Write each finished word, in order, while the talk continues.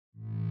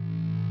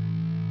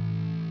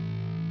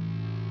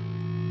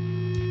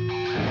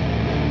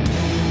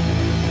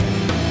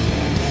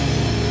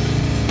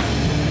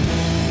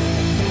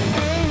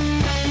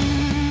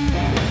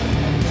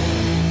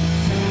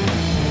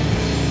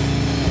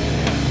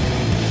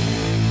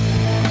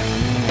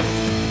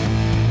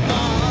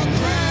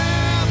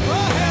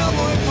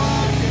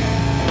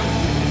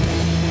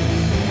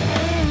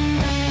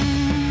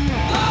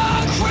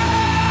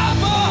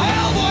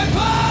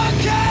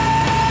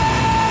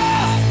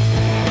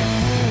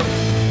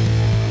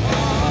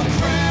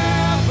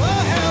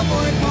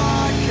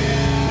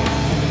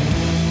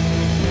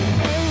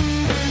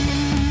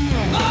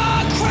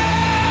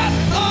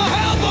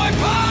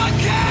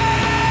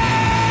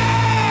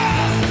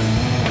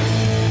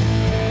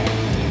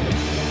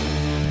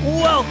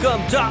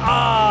welcome to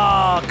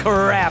Aw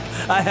Crap,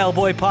 a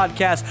Hellboy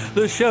podcast,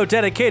 the show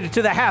dedicated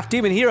to the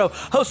half-demon hero,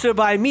 hosted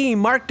by me,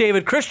 Mark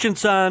David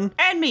Christensen.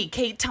 And me,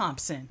 Kate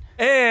Thompson.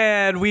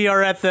 And we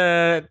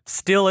are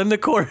still in the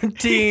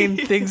quarantine.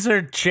 Things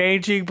are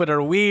changing, but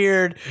are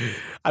weird.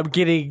 I'm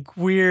getting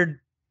weird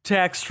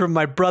texts from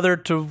my brother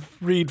to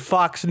read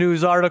Fox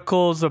News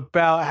articles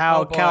about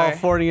how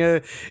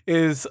California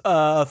is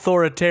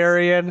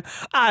authoritarian.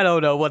 I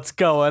don't know what's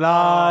going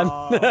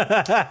on.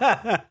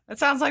 That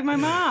sounds like my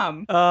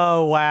mom.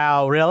 Oh,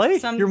 wow. Really?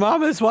 Your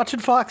mom is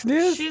watching Fox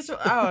News?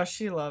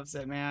 She loves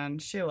it, man.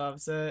 She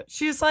loves it.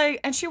 She's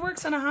like, and she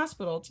works in a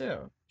hospital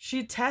too.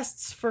 She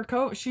tests for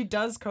COVID. She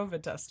does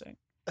COVID testing.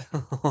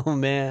 Oh,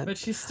 man. But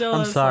she still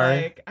I'm is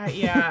sorry. like,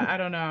 I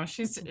don't know.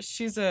 She's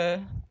a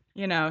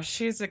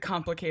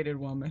complicated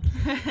woman.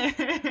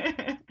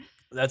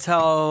 That's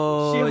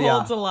how she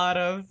holds a lot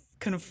of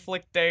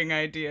conflicting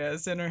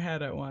ideas in her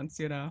head at once,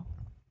 you know.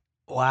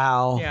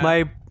 Wow. Yeah.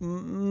 I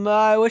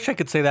wish I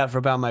could say that for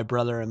about my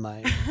brother and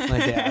my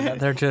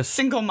dad. They're just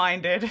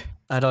single-minded.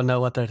 I don't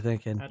know what they're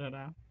thinking. I don't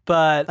know.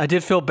 But I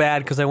did feel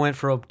bad because I went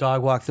for a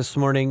dog walk this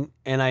morning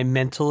and I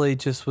mentally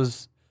just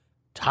was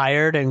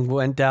tired and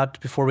went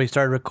out before we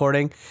started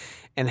recording.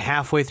 And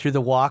halfway through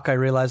the walk, I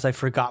realized I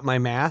forgot my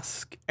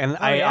mask. And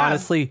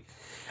honestly,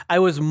 I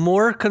was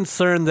more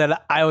concerned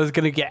that I was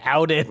going to get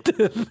outed.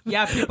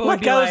 Yeah, people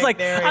would be like,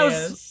 there he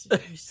is.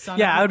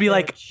 I would be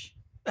like,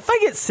 if I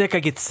get sick, I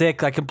get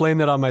sick. I can blame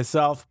that on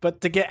myself.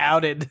 But to get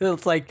outed,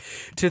 it's like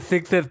to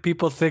think that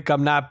people think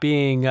I'm not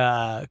being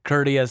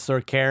courteous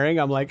or caring.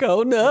 I'm like,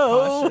 oh,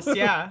 no. Cautious,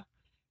 yeah.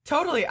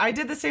 Totally. I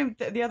did the same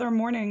the other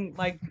morning.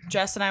 Like,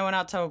 Jess and I went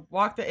out to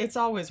walk. It's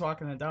always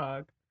walking the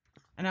dog.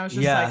 And I was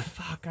just like,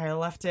 fuck, I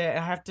left it.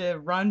 I have to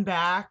run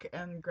back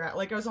and grab.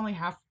 Like, I was only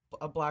half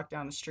a block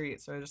down the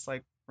street. So I just,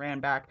 like, ran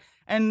back.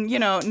 And, you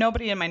know,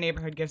 nobody in my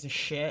neighborhood gives a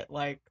shit.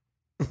 Like,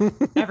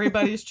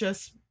 everybody's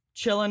just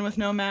chilling with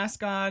no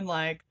mask on,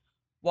 like,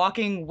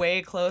 walking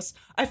way close.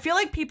 I feel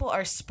like people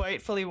are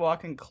spitefully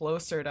walking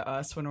closer to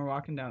us when we're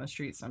walking down the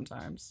street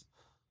sometimes.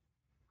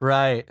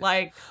 Right.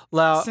 Like,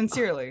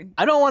 sincerely.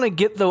 I don't want to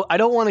get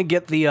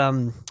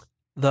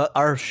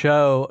our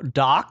show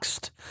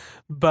doxxed,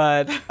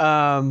 but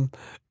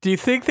do you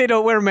think they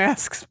don't wear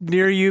masks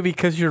near you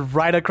because you're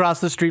right across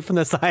the street from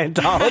the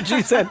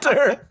Scientology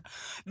Center?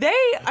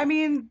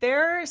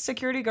 Their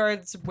security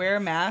guards wear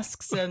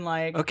masks and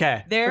like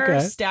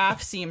their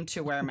staff seem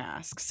to wear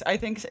masks. I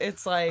think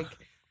it's like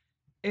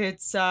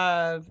just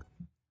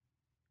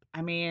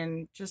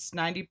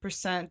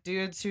 90%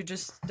 dudes who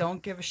just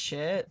don't give a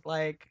shit.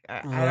 Like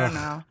I don't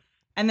know.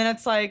 And then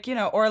it's like, you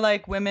know, or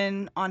like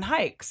women on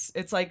hikes.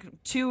 It's like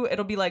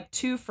it'll be like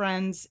two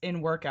friends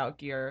in workout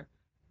gear,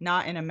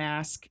 not in a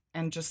mask,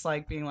 and just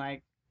like being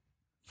like,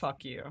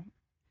 fuck you.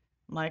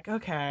 I'm like,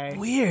 okay.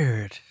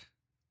 Weird.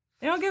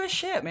 They don't give a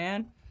shit,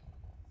 man.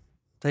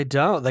 They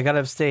don't. They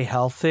gotta stay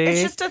healthy.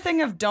 It's just a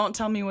thing of don't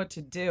tell me what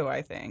to do,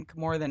 I think,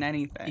 more than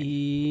anything.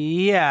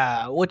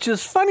 Yeah, which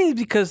is funny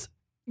because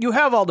you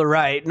have all the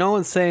right. No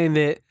one's saying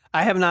that.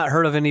 I have not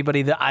heard of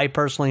anybody that I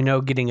personally know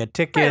getting a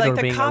ticket or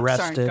being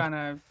arrested.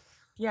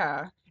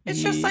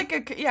 It's just like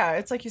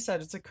it's like you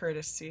said, it's a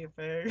courtesy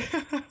thing.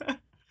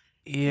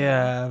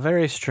 Yeah,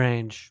 very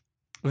strange.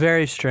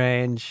 Very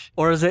strange.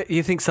 Or is it,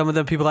 you think some of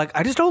them people are like,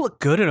 I just don't look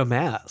good in a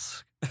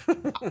mask?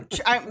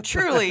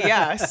 Truly,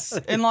 yes.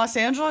 In Los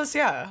Angeles,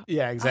 yeah.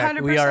 Yeah,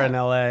 exactly. 100%. We are in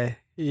LA.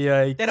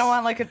 Yikes. They don't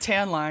want like a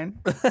tan line.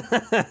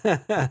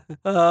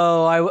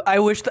 Oh, I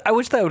wish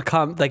that would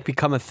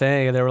become a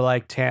thing. They were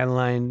like tan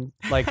line,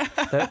 like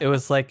it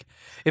was like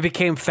it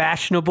became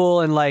fashionable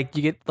and like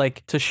you get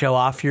like to show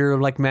off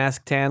your like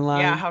mask tan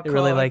line. Yeah, how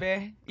cool it would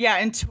be. Yeah,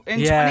 in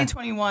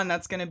 2021,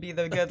 that's gonna be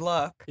the good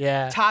look.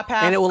 Yeah, top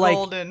half and it will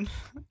golden,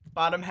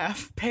 bottom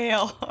half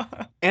pale.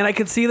 And I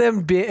could see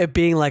them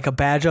being like a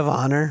badge of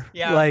honor.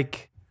 Yeah,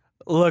 like.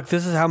 Look,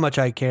 this is how much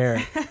I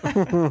care.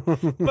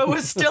 But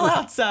was still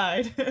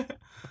outside.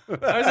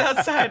 I was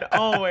outside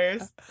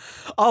always.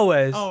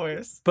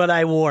 Always. But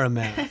I wore a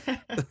mask.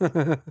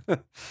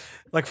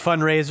 Like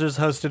fundraisers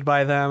hosted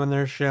by them and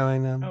they're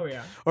showing them. Oh,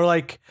 yeah. Or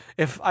like,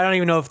 I don't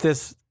even know if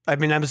this,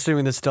 I'm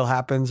assuming this still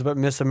happens, but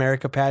Miss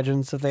America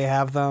pageants, if they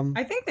have them.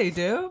 I think they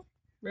do.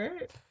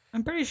 Right?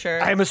 I'm pretty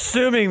sure. I'm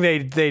assuming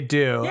they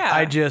do.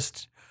 Yeah.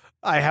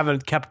 I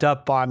haven't kept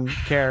up on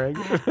caring.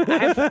 I don't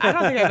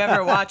think I've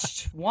ever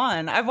watched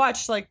one. I've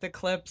watched like the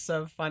clips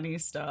of funny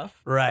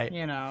stuff. Right.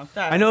 You know.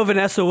 I know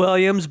Vanessa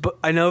Williams.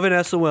 I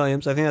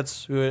think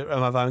that's who, if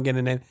I'm getting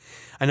a name.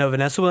 I know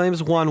Vanessa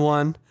Williams won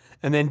one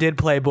and then did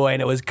Playboy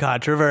and it was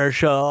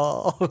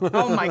controversial.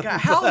 Oh my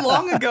God. How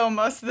long ago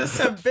must this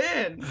have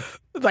been?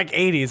 Like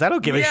 80s. I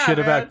don't give a shit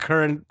about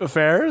current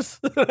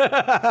affairs. I'm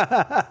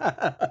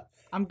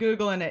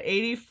Googling it.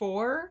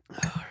 84?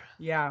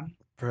 Yeah.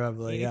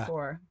 Probably,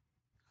 84. Yeah.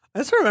 I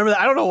just remember that.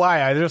 I don't know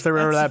why. I just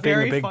remember that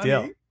being a big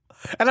deal.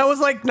 And I was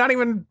like not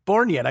even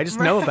born yet. I just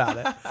know about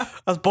it. I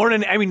was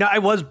born I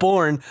was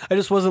born. I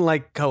just wasn't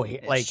like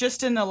it's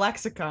just in the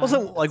lexicon. I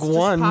wasn't like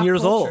 1 year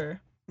old.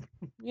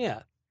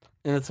 Yeah.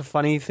 And it's a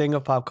funny thing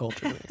of pop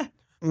culture.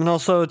 And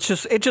also, it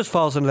just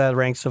falls into that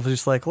ranks of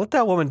just like, let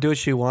that woman do what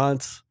she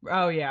wants.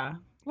 Oh, yeah.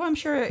 Well, I'm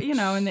sure, in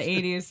the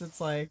 80s,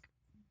 it's like,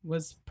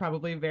 was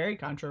probably very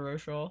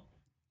controversial.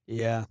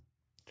 Yeah.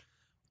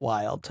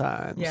 Wild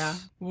times. Yeah.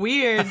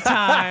 Weird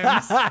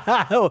times.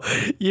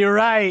 You're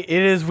right.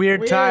 It is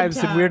weird times.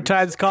 And weird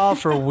times call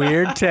for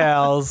weird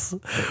tales.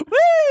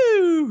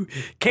 Woo!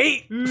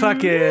 Kate,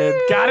 fucking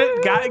got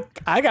it.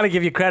 I got to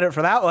give you credit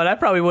for that one. I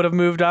probably would have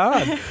moved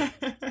on.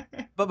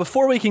 But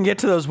before we can get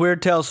to those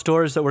weird tale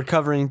stories that we're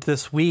covering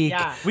this week,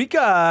 we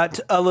got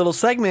a little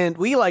segment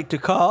we like to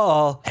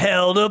call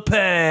Hell to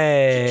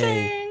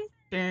Pay.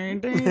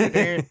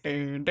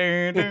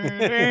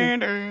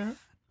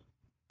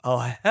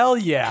 Oh, hell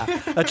yeah.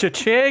 A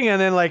cha-ching and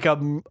then like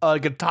a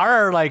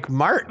guitar like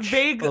march.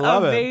 Vague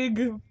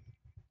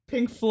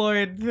Pink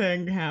Floyd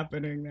thing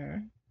happening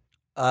there.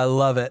 I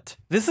love it.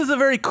 This is a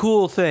very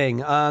cool thing.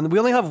 We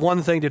only have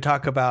one thing to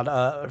talk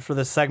about for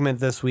this segment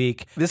this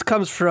week. This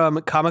comes from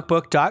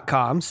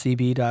comicbook.com,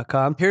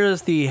 cb.com. Here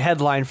is the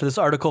headline for this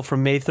article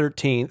from May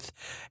 13th.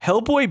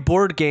 Hellboy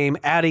board game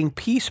adding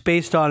piece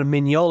based on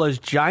Mignola's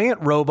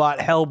giant robot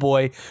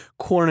Hellboy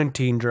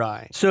quarantine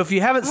drawing. So if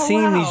you haven't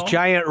seen these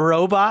giant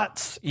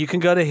robots, you can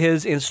go to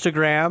his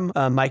Instagram,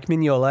 Mike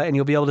Mignola, and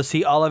you'll be able to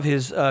see all of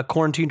his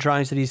quarantine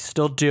drawings that he's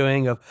still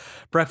doing of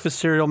breakfast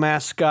cereal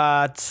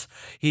mascots.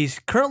 He's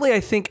currently, I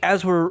think,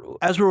 as we're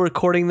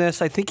recording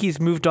this, I think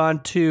he's moved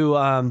on to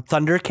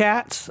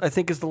Thundercats. I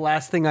think is the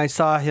last thing I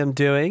saw him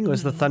doing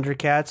was the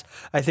Thundercats.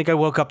 I think I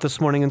woke up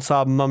this morning and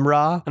saw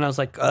Mumra, and I was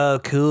like, oh,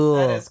 cool.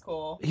 That is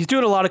cool. He's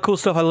doing a lot of cool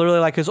stuff. I really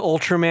like his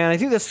Ultraman. I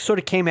think this sort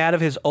of came out of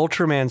his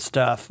Ultraman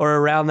stuff, or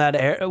around that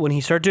era when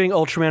he started doing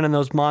Ultraman and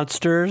those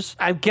monsters.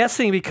 I'm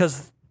guessing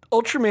because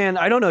Ultraman,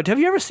 I don't know. Have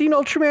you ever seen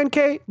Ultraman,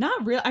 Kate?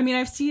 Not real. I mean,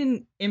 I've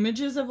seen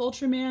images of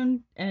Ultraman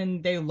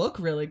and they look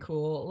really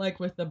cool, like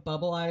with the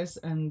bubble eyes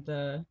and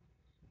the,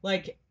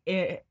 like,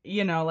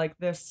 like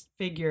this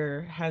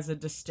figure has a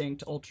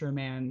distinct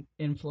Ultraman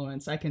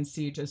influence. I can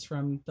see just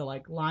from the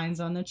like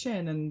lines on the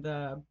chin and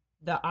the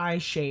eye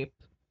shape.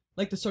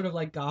 Like the sort of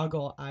like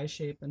goggle eye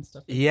shape and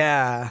stuff.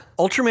 Yeah.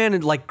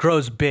 Ultraman like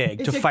grows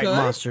big to fight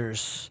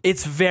monsters.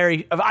 It's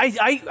very,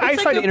 I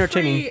find it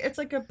entertaining. It's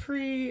like a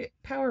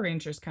pre-Power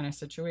Rangers kind of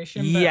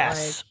situation.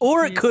 Yes. Like,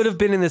 or it could have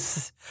been in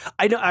this,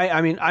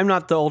 I mean, I'm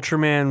not the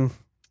Ultraman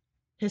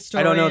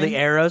historian. I don't know the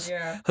eras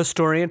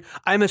historian.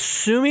 I'm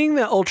assuming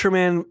that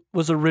Ultraman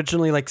was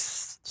originally like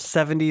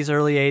 70s,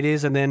 early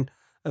 80s, and then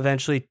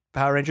eventually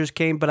Power Rangers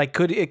came, but it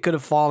could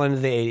have fallen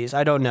into the 80s.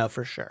 I don't know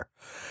for sure.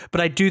 But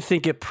I do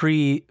think it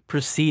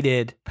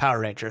preceded Power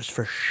Rangers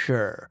for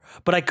sure.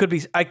 But I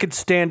could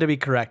stand to be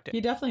corrected. He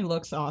definitely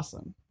looks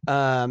awesome.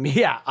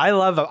 Yeah, I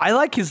love him. I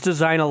like his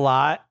design a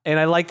lot, and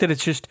I like that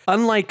it's just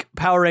unlike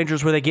Power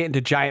Rangers where they get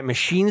into giant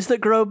machines that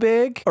grow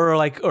big or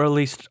at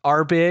least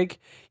are big.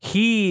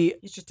 He's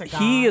just a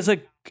guy.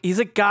 He's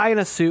a guy in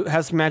a suit,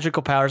 has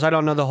magical powers. I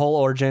don't know the whole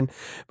origin,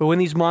 but when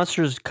these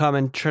monsters come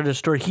and try to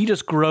destroy, he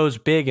just grows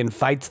big and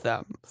fights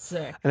them.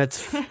 Sick. And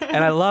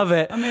I love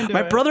it. I'm into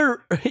my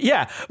brother,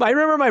 yeah, I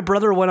remember my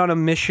brother went on a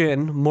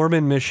mission,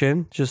 Mormon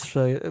mission, just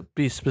to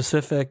be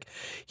specific.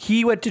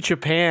 He went to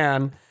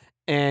Japan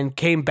and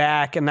came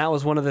back, and that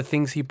was one of the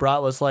things he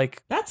brought was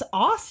like, that's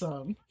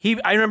awesome.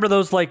 I remember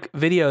those like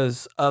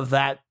videos of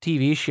that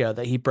TV show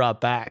that he brought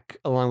back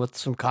along with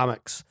some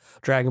comics,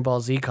 Dragon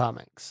Ball Z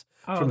comics.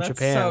 From that's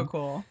Japan. So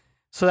cool.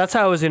 So that's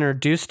how I was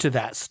introduced to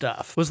that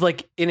stuff. Was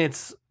like in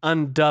its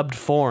undubbed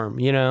form,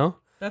 you know?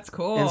 That's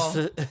cool.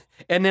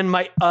 And then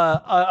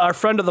our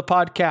friend of the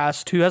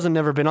podcast, who hasn't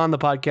never been on the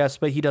podcast,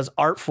 but he does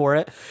art for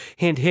it.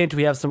 Hint, hint,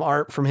 we have some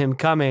art from him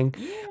coming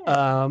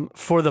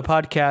for the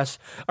podcast.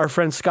 Our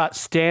friend Scott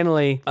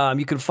Stanley,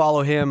 you can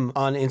follow him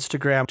on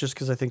Instagram just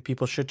because I think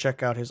people should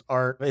check out his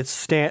art. It's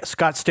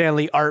Scott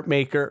Stanley Art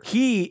Maker.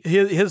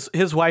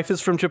 His wife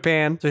is from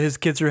Japan, so his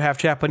kids are half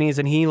Japanese,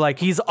 and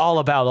he's all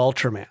about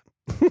Ultraman.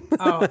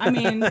 Oh, I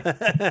mean,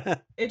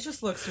 it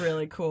just looks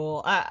really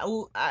cool.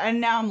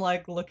 And now I'm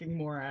like looking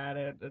more at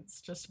it.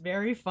 It's just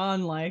very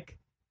fun. Like,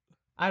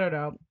 I don't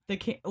know.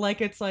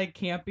 It's like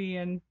campy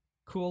and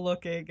cool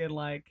looking, and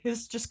like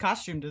his just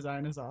costume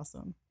design is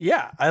awesome.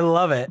 Yeah, I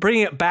love it.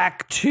 Bringing it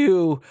back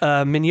to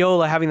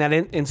Mignola having that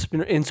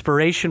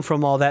inspiration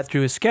from all that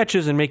through his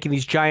sketches and making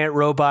these giant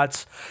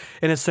robots,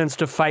 in a sense,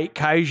 to fight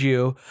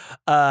kaiju.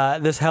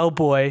 This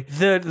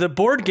Hellboy, the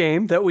board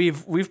game that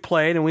we've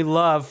played and we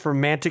love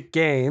from Mantic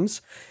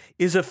Games,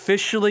 is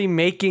officially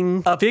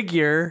making a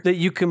figure that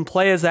you can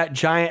play as that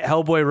giant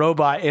Hellboy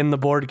robot in the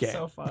board game.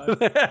 So fun.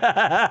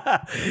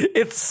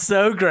 It's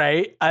so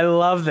great. I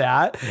love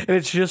that. And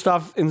it's just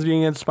off and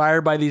being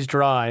inspired by these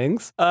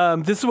drawings.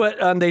 This is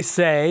what they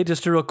say.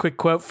 Just a real quick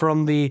quote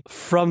from the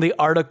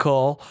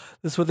article.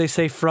 This is what they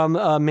say from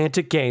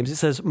Mantic Games. It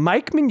says,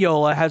 Mike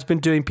Mignola has been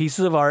doing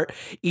pieces of art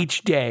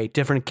each day,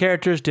 different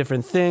characters,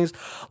 different things,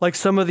 like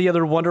some of the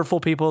other wonderful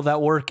people that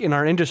work in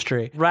our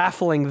industry,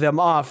 raffling them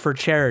off for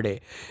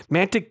charity.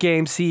 Mantic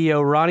Games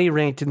CEO Ronnie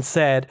Rankton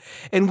said,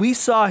 and we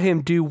saw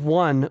him do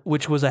one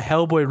which was a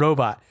Hellboy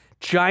robot.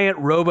 giant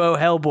robo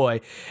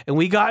Hellboy. And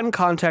we got in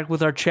contact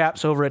with our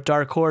chaps over at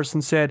Dark Horse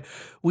and said,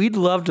 we'd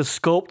love to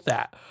sculpt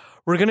that.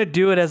 We're going to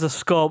do it as a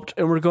sculpt,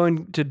 and we're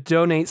going to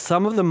donate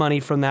some of the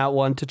money from that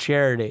one to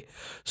charity.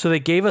 So they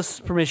gave us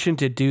permission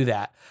to do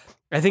that.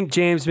 I think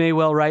James may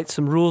well write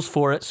some rules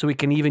for it so we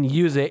can even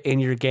use it in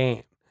your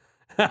game.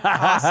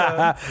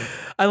 Awesome.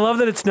 I love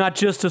that it's not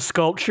just a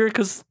sculpture,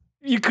 because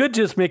you could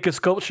just make a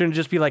sculpture and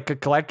just be like a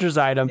collector's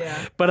item.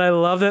 Yeah. But I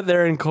love that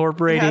they're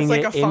incorporating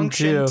like it a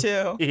function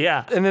into, too.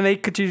 Yeah. And then they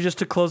continue just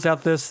to close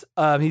out this.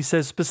 He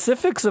says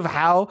specifics of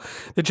how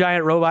the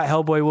giant robot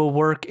Hellboy will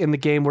work in the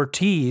game were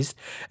teased,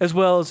 as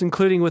well as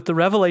including with the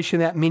revelation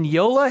that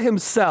Mignola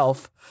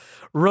himself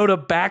wrote a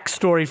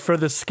backstory for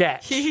the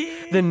sketch.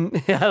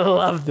 Then I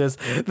love this.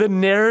 The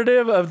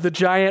narrative of the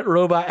giant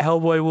robot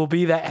Hellboy will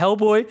be that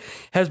Hellboy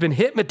has been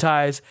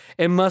hypnotized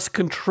and must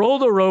control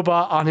the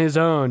robot on his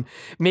own,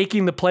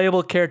 making the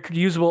playable character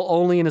usable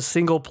only in a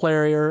single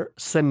player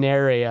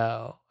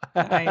scenario.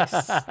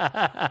 Nice.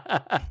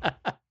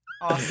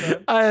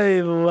 Awesome. I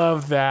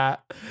love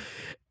that.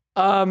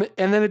 And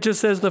then it just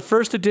says the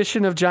first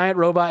edition of Giant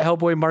Robot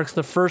Hellboy marks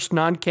the first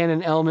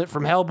non-canon element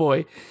from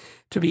Hellboy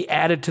to be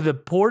added to the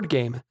board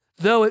game.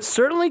 Though it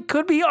certainly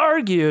could be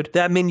argued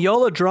that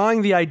Mignola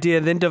drawing the idea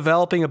and then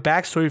developing a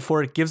backstory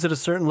for it gives it a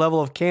certain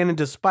level of canon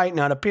despite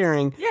not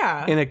appearing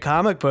in a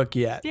comic book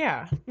yet.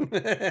 Yeah.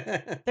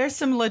 There's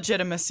some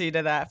legitimacy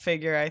to that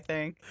figure, I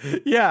think.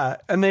 Yeah,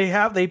 and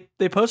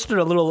they posted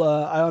a little,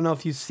 I don't know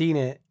if you've seen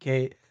it,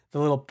 Kate, the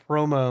little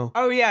promo.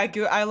 Oh, yeah,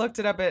 I looked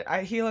it up.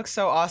 He looks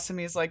so awesome.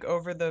 He's like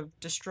over the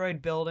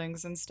destroyed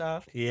buildings and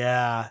stuff.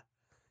 Yeah.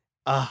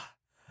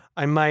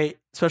 I might,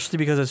 especially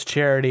because it's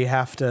charity,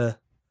 have to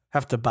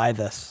buy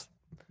this.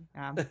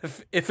 Yeah.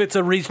 If it's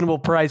a reasonable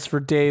price for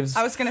Dave's.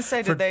 I was gonna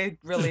say, did they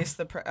release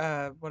the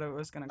what it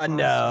was gonna cost?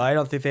 No, I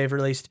don't think they've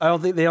released. I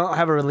don't think they don't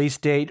have a release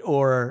date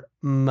or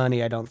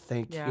money. I don't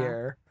think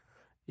here.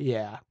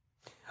 Yeah,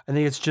 I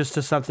think it's just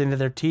something that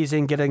they're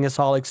teasing, getting us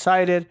all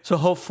excited. So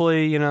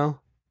hopefully,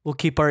 we'll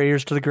keep our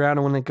ears to the ground,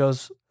 and when it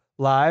goes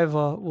live,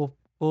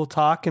 we'll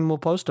talk and we'll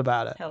post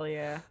about it. Hell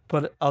yeah!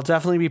 But I'll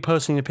definitely be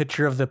posting a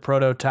picture of the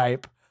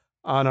prototype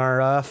on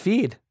our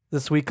feed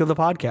this week of the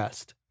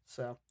podcast.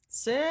 So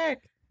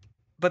sick.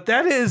 But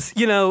that is,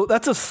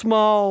 that's a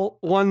small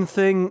one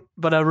thing,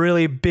 but a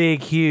really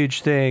big,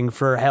 huge thing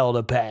for hell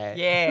to pay.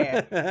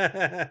 Yeah.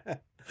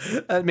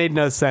 That made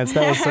no sense.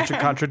 That was such a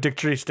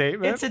contradictory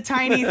statement. It's a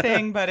tiny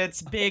thing, but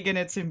it's big in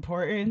its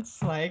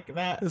importance, like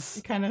that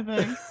kind of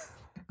thing.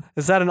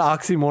 Is that an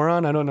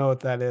oxymoron? I don't know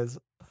what that is.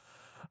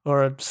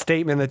 Or a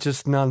statement that's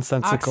just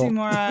nonsensical.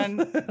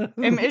 Oxymoron.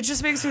 It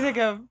just makes me think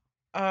of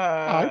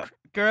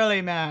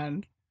girly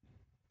man.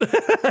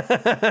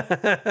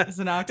 Is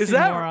an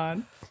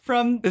oxymoron.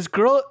 Is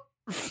girl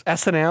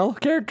SNL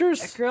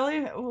characters?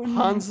 Girly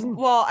Hans?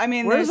 Well, I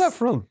mean, where is that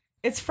from?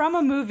 It's from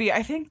a movie.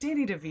 I think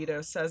Danny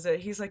DeVito says it.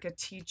 He's like a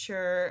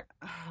teacher.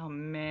 Oh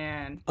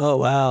man. Oh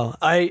wow.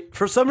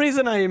 For some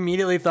reason I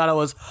immediately thought it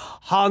was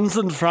Hans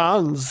and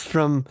Franz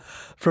from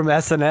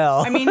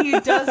SNL. I mean, he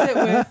does it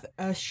with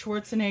a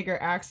Schwarzenegger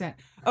accent.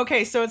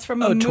 Okay, so it's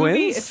from a movie.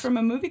 Twins? It's from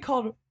a movie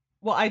called.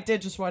 Well, I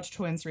did just watch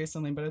Twins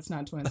recently, but it's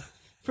not Twins.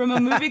 From a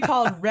movie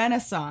called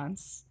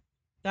Renaissance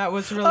that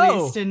was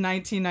released in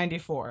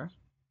 1994.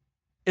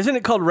 Isn't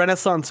it called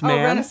Renaissance Man?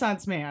 Oh,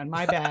 Renaissance Man.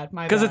 My bad.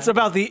 Because it's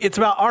about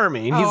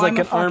army, and he's like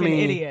an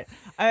army idiot.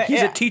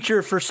 He's a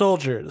teacher for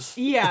soldiers.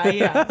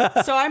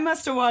 Yeah. So I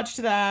must have watched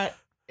that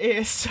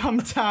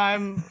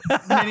sometime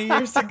many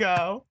years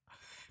ago,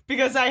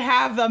 because I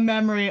have the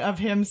memory of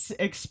him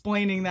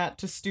explaining that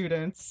to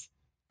students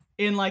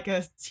in like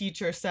a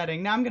teacher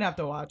setting. Now I'm gonna have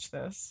to watch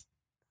this.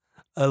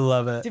 I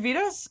love it.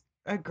 DeVito's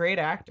a great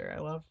actor. I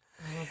love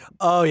him.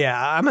 Oh yeah,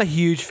 I'm a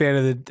huge fan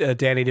of the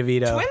Danny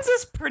DeVito. Twins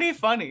is pretty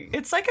funny.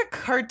 It's like a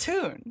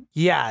cartoon.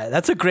 Yeah,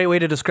 that's a great way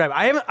to describe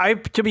it. I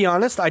to be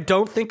honest, I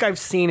don't think I've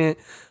seen it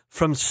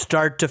from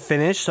start to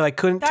finish, so I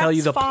couldn't tell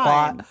you the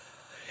plot.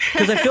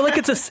 Because I feel like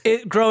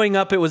growing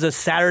up, it was a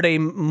Saturday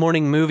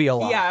morning movie a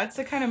lot. Yeah, it's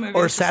the kind of movie.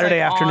 Or Saturday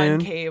afternoon.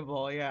 On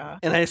cable, yeah.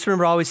 And I just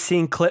remember always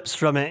seeing clips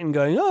from it and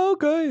going, oh,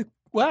 okay,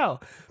 wow.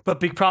 But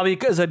probably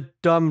as a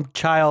dumb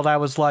child, I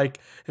was like,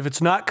 if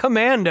it's not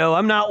Commando,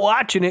 I'm not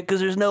watching it because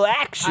there's no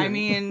action. I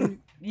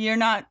mean, you're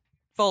not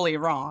fully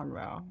wrong,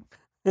 though.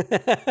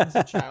 As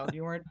a child,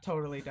 you weren't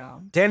totally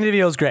dumb. Danny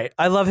DeVito's great.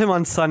 I love him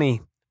on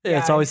Sunny. Yeah,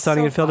 It's Always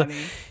Sunny so in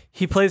Philadelphia.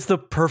 He plays the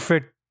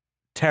perfect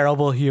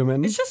terrible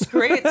human. It's just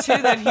great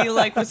too that he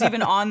like was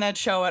even on that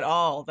show at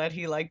all, that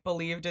he like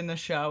believed in the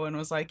show and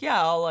was like,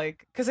 yeah, I'll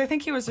like, because I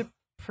think he was a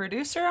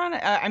producer on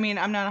it. I mean,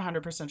 I'm not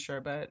 100%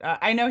 sure, but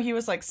I know he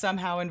was like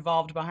somehow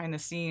involved behind the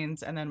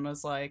scenes and then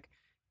was like,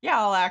 yeah,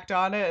 I'll act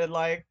on it, and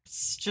like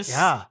just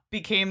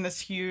became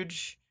this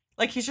huge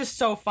Like, he's just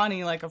so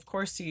funny. Like, of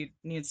course he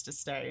needs to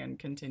stay and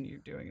continue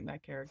doing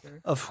that character.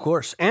 Of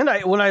course. And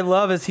what I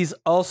love is he's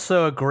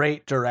also a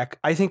great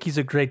I think he's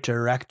a great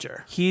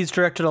director. He's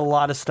directed a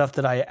lot of stuff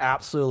that I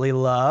absolutely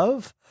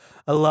love.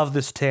 I love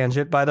this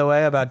tangent, by the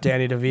way, about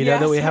Danny DeVito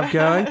that we have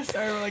going.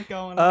 Sorry, we're like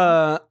going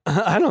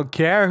I don't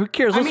care. Who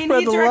cares? Let's spread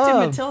he the directed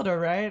love. Matilda,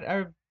 right?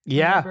 I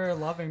remember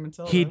loving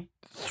Matilda. He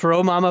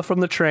Throw Mama from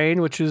the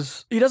Train, which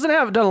is, he doesn't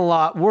have done a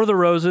lot. War of the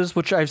Roses,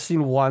 which I've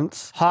seen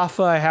once.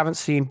 Hoffa, I haven't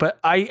seen, but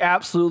I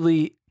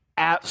absolutely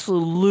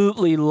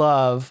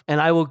love,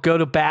 and I will go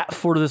to bat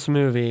for this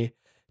movie,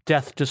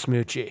 Death to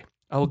Smoochy.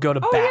 I will go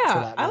to bat for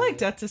that movie. I like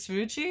Death to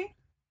Smoochy.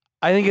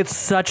 I think it's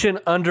such an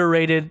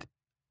underrated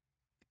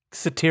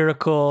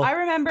satirical. I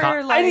remember,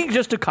 I think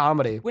just a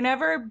comedy.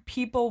 Whenever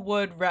people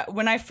would,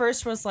 when I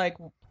first was like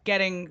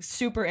getting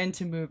super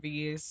into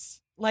movies,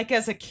 like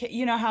as a kid,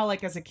 you know how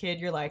like as a kid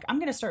you're like, I'm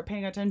gonna start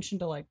paying attention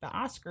to like the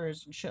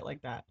Oscars and shit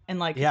like that, and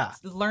like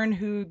learn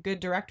who good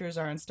directors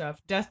are and stuff.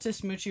 Death to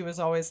Smoochy was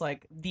always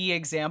like the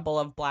example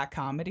of black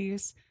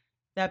comedies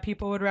that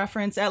people would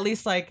reference, at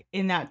least like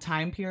in that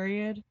time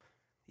period.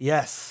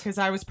 Yes, because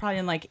I was probably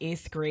in like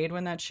 8th grade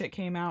when that shit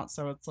came out,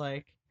 so it's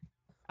like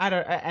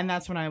and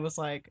that's when I was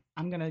like,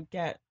 I'm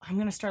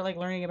gonna start like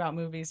learning about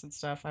movies and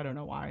stuff. I don't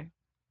know why,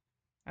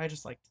 I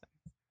just liked it.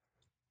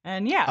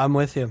 And yeah, I'm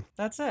with you.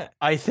 That's it.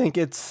 I think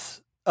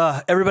it's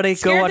everybody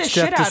go watch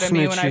Death to Smoochy. Scared the shit out of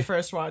me when I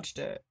first watched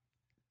it.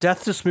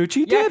 Death to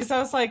Smoochy? Yeah, because I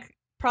was like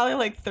probably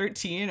like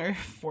 13 or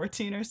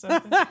 14 or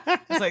something. I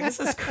was like, this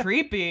is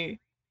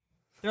creepy.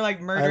 They're like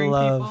murdering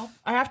people.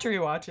 I have to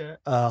rewatch it.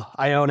 Oh,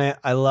 I own it.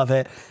 I love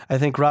it. I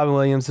think Robin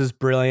Williams is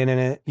brilliant in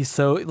it. He's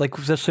so like,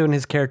 especially when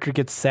his character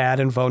gets sad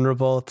and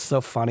vulnerable. It's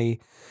so funny.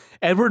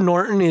 Edward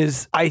Norton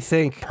is, I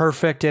think,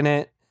 perfect in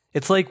it.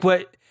 It's like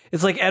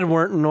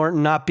Edward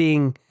Norton not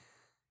being.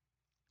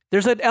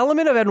 There's an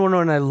element of Edward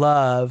Norton I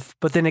love,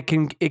 but then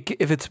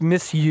if it's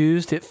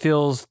misused, it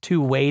feels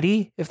too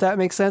weighty, if that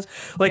makes sense.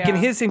 Like in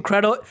his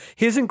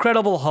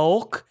Incredible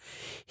Hulk,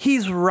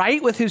 he's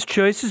right with his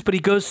choices, but he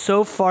goes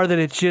so far that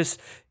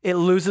it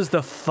loses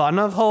the fun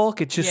of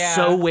Hulk. It's just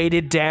so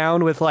weighted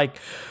down with like,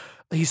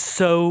 he's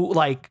so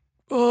like,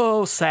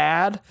 oh,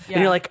 sad. Yeah.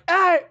 And you're like,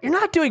 you're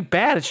not doing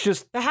bad. It's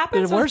just that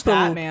happens with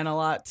Batman a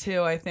lot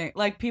too, I think.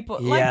 Like people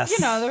like, you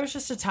know, there was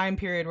just a time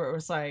period where it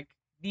was like,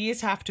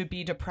 these have to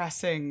be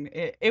depressing.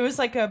 It was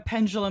like a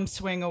pendulum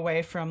swing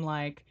away from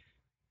like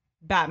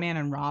Batman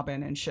and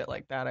Robin and shit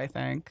like that, I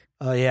think.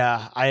 Oh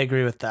yeah, I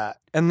agree with that.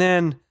 And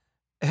then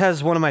it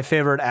has one of my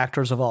favorite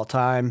actors of all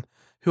time,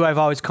 who I've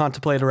always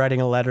contemplated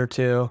writing a letter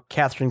to,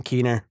 Catherine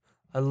Keener.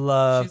 I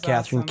love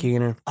Catherine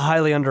Keener.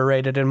 Highly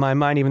underrated in my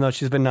mind, even though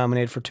she's been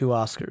nominated for 2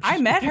 Oscars. I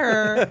met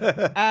her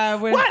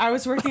when I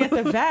was working at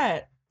the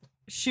vet.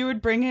 She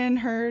would bring in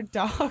her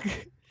dog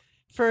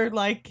for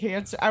like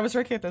cancer. I was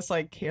working at this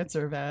like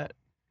cancer vet.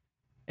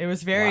 It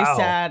was very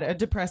sad, a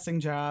depressing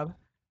job.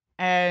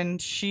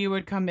 And she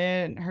would come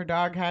in, her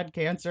dog had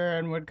cancer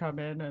and would come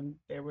in and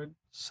they would.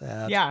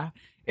 Sad. Yeah.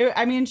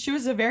 I mean, she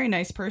was a very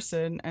nice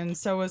person and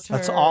so was her.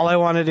 That's all I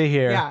wanted to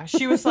hear. Yeah.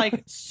 She was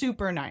like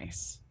super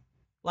nice.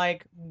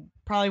 Like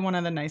probably one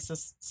of the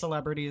nicest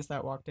celebrities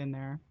that walked in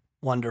there.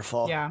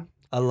 Wonderful. Yeah.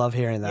 I love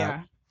hearing that.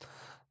 Yeah.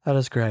 That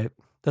is great.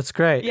 That's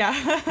great.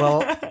 Yeah.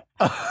 Well,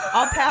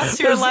 I'll pass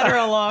your letter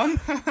along.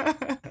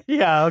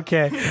 Yeah,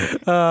 okay.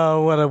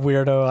 Oh, what a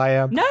weirdo I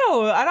am. No,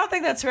 I don't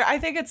think that's fair. I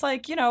think it's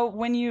like, you know,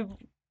 when you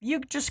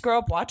just grow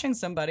up watching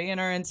somebody and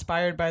are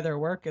inspired by their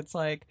work, it's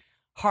like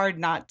hard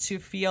not to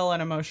feel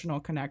an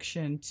emotional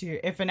connection to,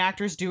 if an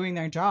actor's doing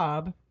their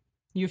job,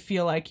 you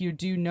feel like you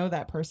do know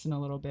that person a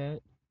little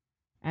bit.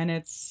 And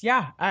it's,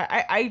 yeah,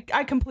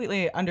 I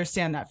completely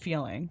understand that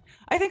feeling.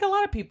 I think a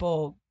lot of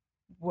people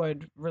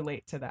would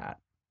relate to that,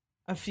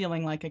 of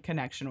feeling like a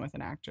connection with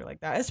an actor like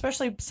that,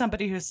 especially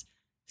somebody who's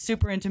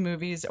super into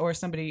movies or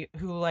somebody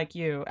who, like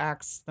you,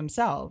 acts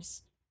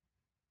themselves.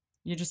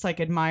 You just like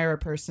admire a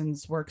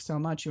person's work so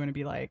much. You want to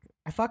be like,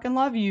 I fucking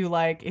love you.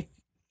 Like, if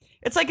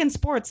it's like in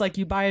sports, like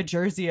you buy a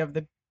jersey of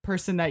the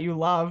person that you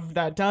love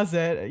that does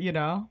it, you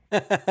know?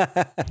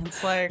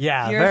 It's like,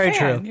 yeah, you're very a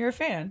fan. true. You're a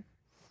fan.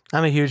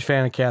 I'm a huge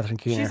fan of Catherine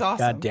Keener. She's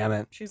awesome. God damn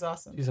it. She's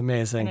awesome. She's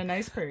amazing. And a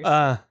nice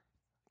person.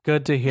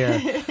 Good to hear.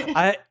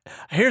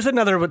 Here's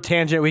another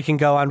tangent we can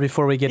go on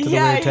before we get to the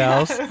weird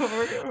tales.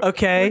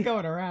 Okay. We're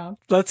going around.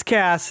 Let's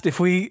cast,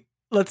 who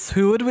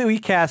would we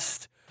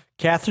cast?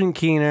 Catherine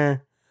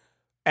Keener,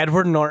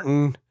 Edward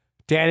Norton,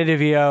 Danny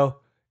DeVito,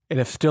 and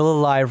if still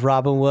alive,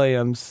 Robin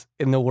Williams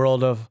in the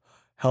world of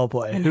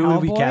Hellboy. Who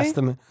would we cast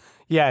them?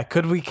 Yeah,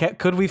 could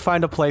we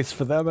find a place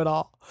for them at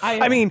all?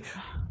 I mean,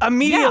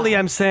 immediately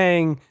I'm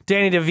saying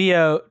Danny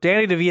DeVito.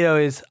 Danny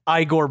DeVito is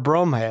Igor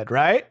Bromhead,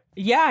 right?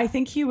 Yeah, I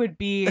think he would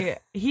be.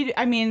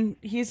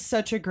 He's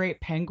such a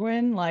great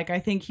penguin. Like, I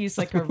think he's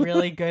like a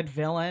really good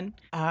villain.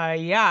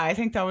 Yeah, I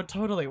think that would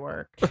totally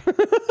work.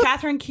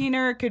 Catherine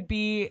Keener could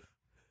be.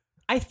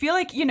 I feel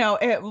like, you know,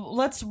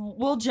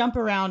 we'll jump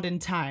around in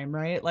time,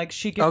 right? Like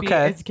she could be.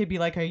 It could be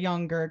like a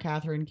younger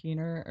Catherine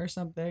Keener or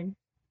something.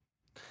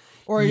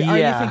 Or are you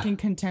Yeah. thinking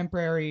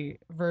contemporary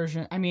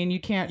version? I mean, you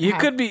can't have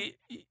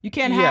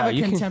Yeah, a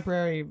you can-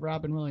 contemporary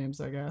Robin Williams,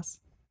 I guess.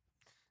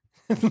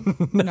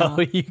 No, No.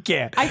 you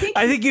can't. I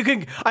think you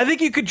could. I think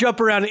you could jump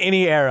around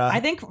any era. I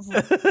think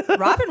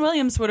Robin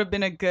Williams would have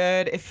been a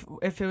good, if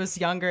it was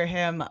younger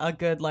him, a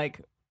good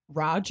like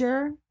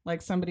Roger,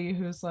 like somebody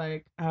who's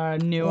like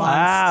nuanced.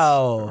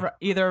 Wow.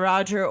 Either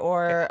Roger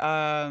or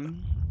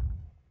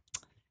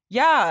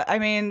yeah, I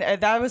mean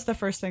that was the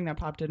first thing that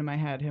popped into my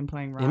head, him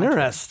playing Roger.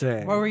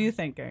 Interesting. What were you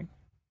thinking?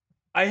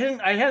 I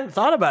hadn't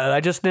thought about it.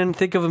 I just didn't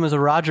think of him as a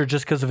Roger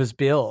just because of his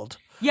build.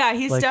 Yeah,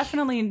 he's Like-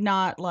 definitely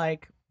not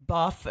like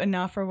buff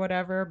enough or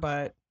whatever,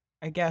 but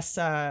I guess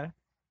I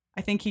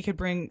think he could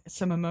bring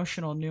some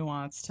emotional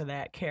nuance to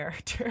that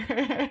character.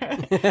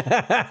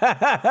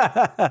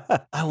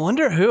 I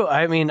wonder who.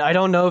 I mean, I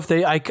don't know if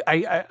they. I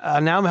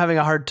now I'm having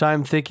a hard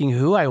time thinking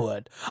who I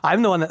would.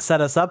 I'm the one that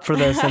set us up for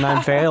this, and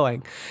I'm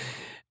failing.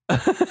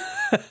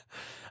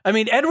 I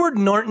mean, Edward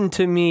Norton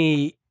to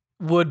me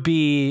would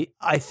be,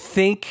 I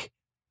think,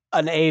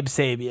 an Abe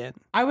Sapien,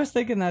 I was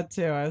thinking that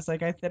too. I was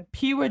like, I think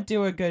he would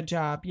do a good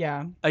job.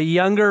 Yeah. a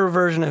younger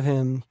version of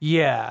him.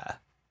 Yeah,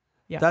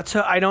 Yeah. That's.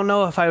 I don't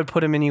know if I would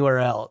put him anywhere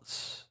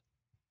else.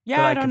 Yeah,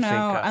 that I I don't could think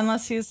know. of.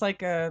 Unless he's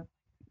like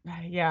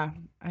yeah,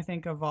 I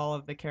think of all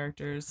of the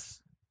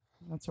characters,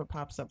 that's what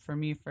pops up for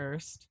me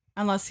first.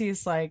 Unless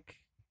he's like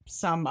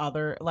some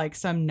other, like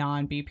some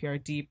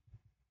non-BPRD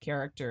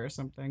character or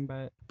something,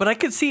 but But I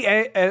could see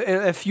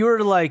if you were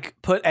to like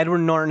put Edward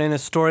Norton in a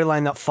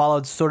storyline that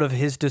followed sort of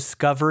his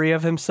discovery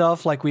of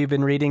himself, like we've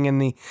been reading in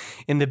the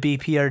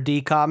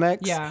BPRD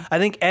comics. Yeah. I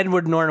think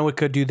Edward Norton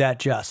could do that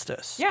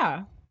justice.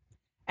 yeah.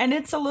 And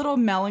it's a little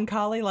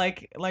melancholy,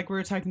 like we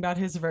were talking about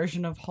his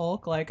version of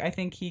Hulk. Like I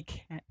think he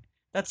can.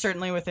 That's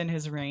certainly within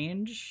his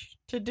range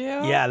to do.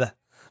 Yeah,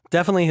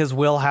 definitely his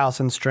wheelhouse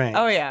and strength.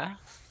 Oh yeah.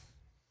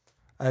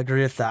 I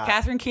agree with that.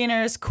 Catherine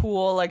Keener is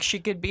cool. Like she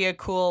could be a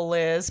cool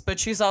Liz, but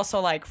she's also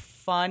like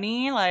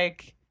funny.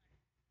 Like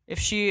if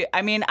she,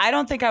 I mean, I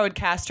don't think I would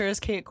cast her as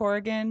Kate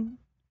Corrigan.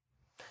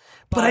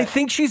 but I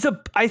think she's a.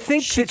 I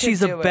think she that could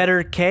she's a do it.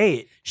 better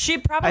Kate. She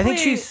probably. I think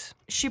she's.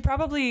 She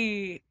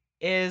probably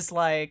is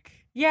like.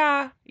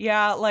 Yeah,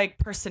 like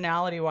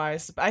personality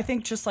wise. I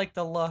think just like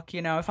the look,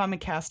 you know, if I'm a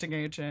casting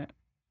agent,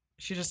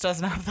 she just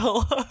doesn't have the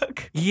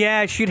look.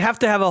 Yeah, she'd have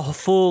to have a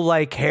full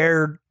like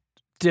hair,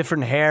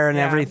 different hair and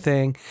Yeah.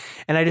 everything,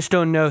 and I just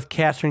don't know if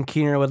Catherine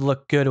Keener would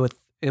look good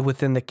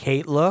within the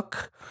Kate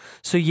look.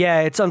 So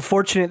yeah, it's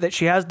unfortunate that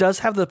she does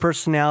have the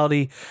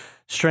personality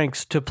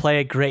strengths to play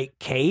a great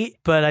Kate,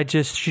 but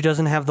she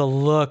doesn't have the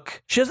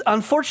look.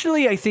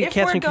 Unfortunately, I think If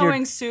Catherine we're Keener.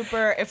 going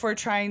super, if we're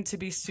trying to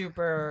be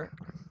super,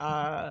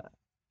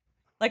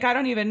 like I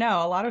don't even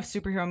know. A lot of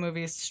superhero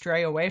movies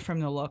stray away from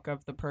the look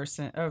of the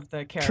person, of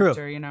the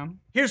character. You know.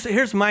 Here's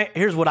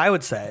what I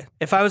would say.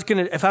 If I was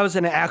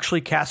gonna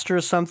actually cast her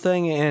as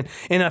something, and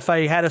if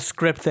I had a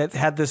script that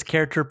had this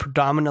character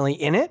predominantly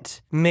in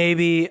it,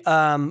 maybe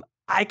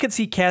I could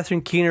see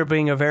Catherine Keener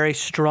being a very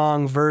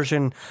strong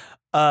version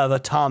of a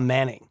Tom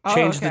Manning. Oh,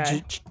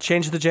 okay.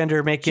 Change the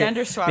gender, make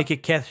Gender swap. Make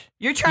it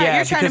You're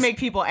trying to because- make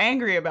people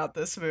angry about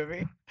this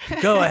movie.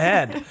 Go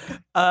ahead.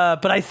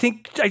 But I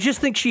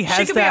just think she has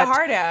She could that be a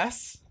hard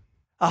ass.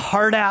 a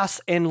hard ass,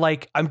 and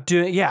like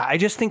I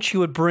just think she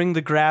would bring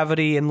the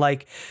gravity and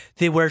like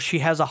where she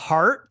has a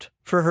heart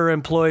for her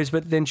employees,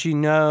 but then she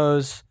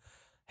knows,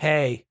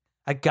 hey,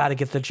 I got to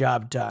get the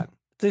job done.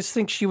 I just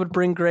think she would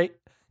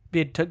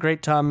be a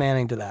great Tom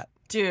Manning to that.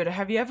 Dude,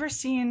 have you ever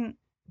seen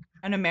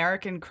An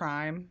American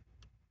Crime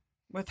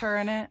with her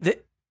in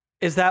it?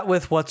 Is that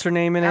with what's her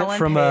name in it Ellen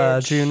from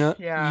Page. Juno?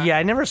 Yeah.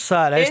 I never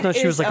saw it. I just know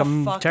she was like a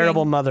fucking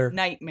terrible mother.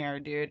 Nightmare,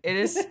 dude. It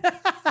is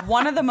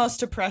one of the most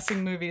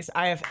depressing movies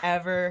I have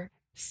ever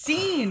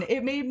seen.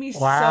 It made me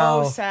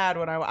Wow. so sad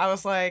when I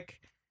was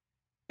like,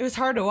 it was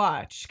hard to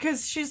watch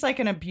because she's like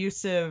an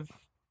abusive,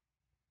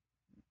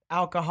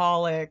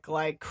 alcoholic,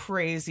 like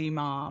crazy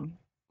mom.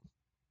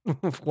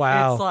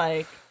 Wow. It's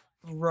like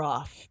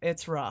rough.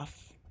 It's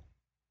rough.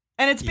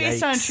 And it's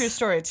based on a Yikes. true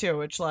story too,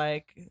 which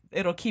like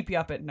it'll keep you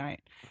up at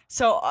night.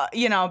 So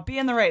you know, be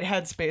in the right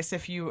headspace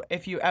if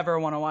you ever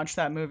want to watch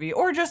that movie,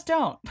 or just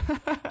don't.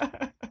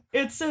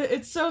 It's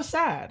so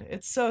sad.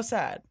 It's so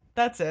sad.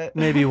 That's it.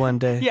 Maybe one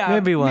day. Yeah.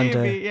 Maybe one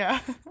day. Yeah.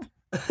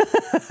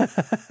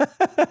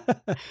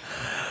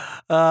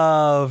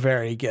 Oh,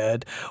 very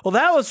good. Well,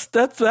 that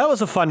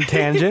was a fun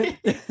tangent.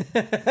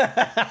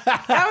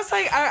 I was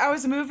like, I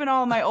was moving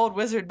all my old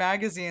Wizard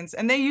magazines,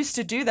 and they used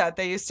to do that.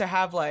 They used to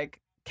have like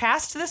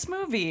cast this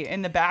movie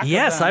in the back.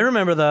 Yes, of them. I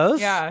remember those.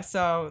 Yeah,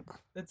 so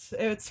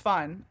it's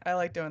fun. I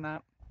like doing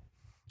that.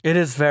 It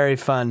is very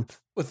fun.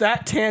 With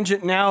that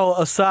tangent now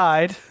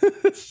aside,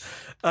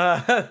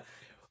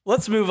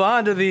 let's move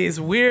on to these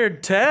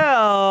weird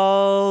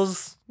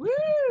tales.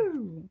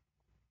 Woo!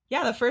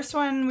 Yeah, the first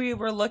one we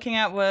were looking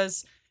at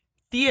was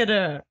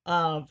Theater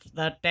of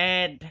the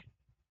Dead.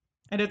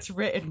 And it's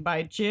written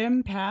by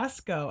Jim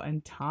Pasco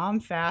and Tom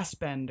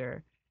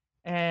Fassbender.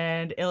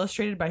 And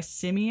illustrated by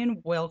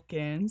Simeon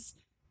Wilkins.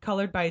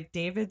 colored by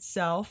David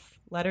Self,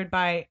 lettered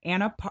by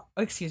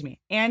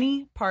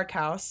Annie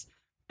Parkhouse,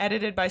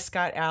 edited by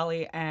Scott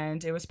Alley,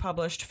 and it was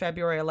published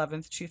February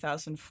 11th,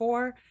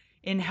 2004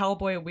 in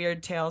Hellboy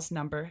Weird Tales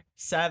number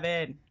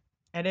 7.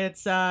 And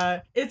it's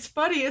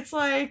funny. It's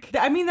like,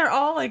 I mean, they're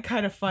all like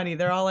kind of funny.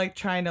 They're all like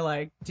trying to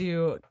like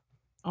do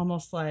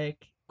almost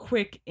like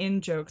quick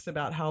in jokes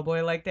about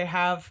Hellboy. Like they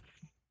have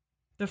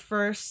the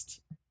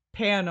first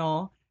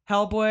panel,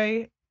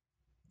 Hellboy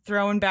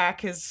throwing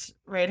back his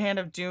right hand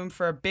of doom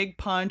for a big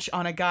punch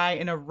on a guy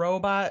in a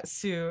robot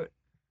suit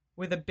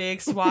with a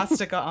big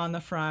swastika on the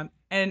front.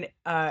 And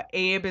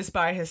Abe is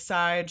by his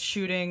side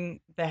shooting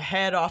the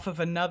head off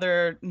of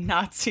another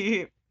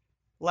Nazi,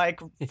 like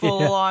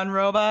full-on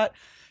robot.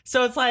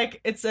 So it's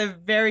like, it's a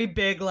very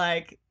big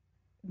like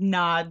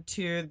nod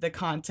to the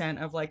content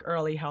of like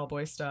early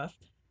Hellboy stuff.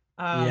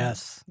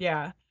 Yes.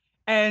 Yeah.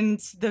 And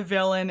the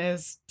villain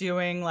is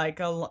doing like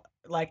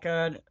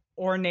an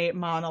ornate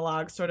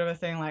monologue sort of a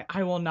thing, like,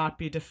 I will not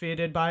be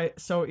defeated by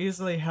so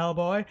easily,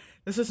 Hellboy.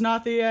 This is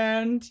not the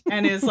end.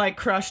 And is like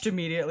crushed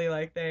immediately,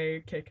 like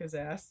they kick his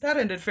ass. That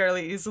ended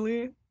fairly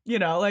easily. You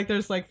know, like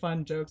there's like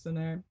fun jokes in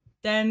there.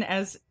 Then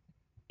as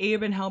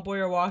Abe and Hellboy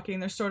are walking,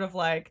 they're sort of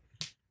like,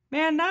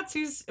 man,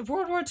 Nazis,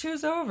 World War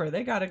II's over.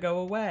 They gotta go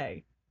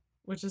away.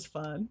 Which is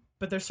fun.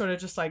 But they're sort of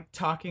just like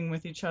talking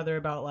with each other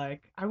about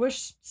like, I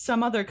wish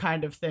some other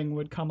kind of thing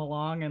would come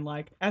along. And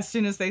like, as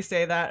soon as they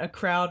say that, a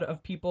crowd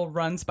of people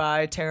runs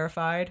by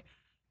terrified.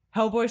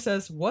 Hellboy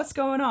says, what's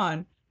going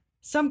on?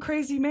 Some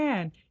crazy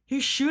man.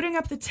 He's shooting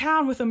up the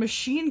town with a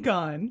machine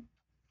gun,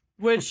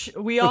 which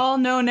we all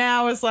know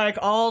now is like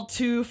all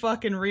too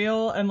fucking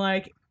real. And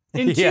like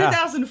in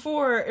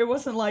 2004, it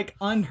wasn't like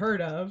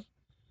unheard of.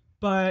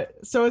 But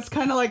so it's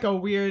kind of like a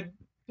weird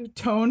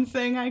tone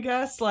thing, I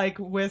guess, like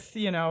with,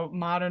 you know,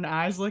 modern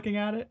eyes looking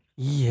at it.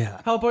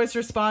 Yeah. Hellboy's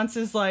response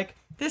is like,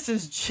 this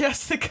is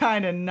just the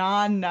kind of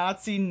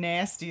non-Nazi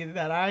nasty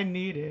that I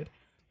needed.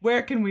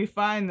 Where can we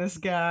find this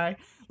guy?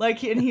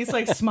 Like, and he's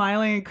like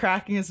smiling and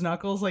cracking his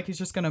knuckles like he's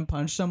just gonna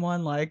punch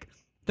someone. Like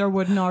there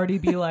wouldn't already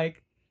be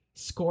like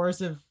scores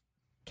of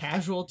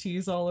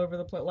casualties all over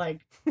the place.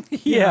 Like,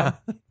 yeah,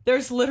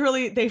 there's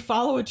literally, they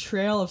follow a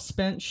trail of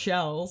spent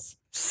shells.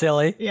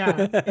 Silly.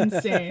 Yeah,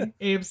 insane.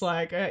 Abe's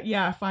like,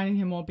 yeah, finding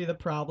him won't be the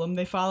problem.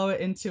 They follow it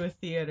into a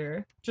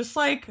theater. Just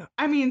like,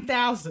 I mean,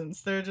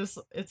 thousands. They're just,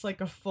 it's like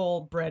a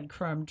full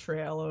breadcrumb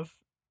trail of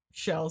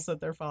shells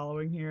that they're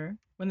following here.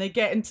 When they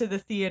get into the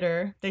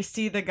theater, they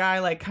see the guy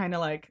like kind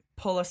of like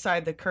pull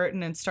aside the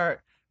curtain and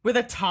start with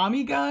a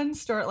Tommy gun,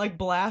 start like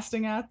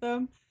blasting at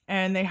them.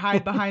 And they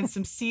hide behind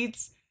some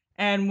seats.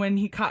 And when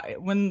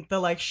when the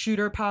like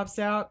shooter pops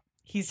out,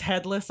 he's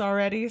headless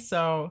already.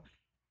 So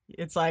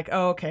it's like,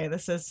 oh, okay,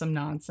 this is some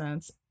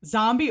nonsense.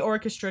 Zombie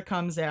orchestra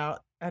comes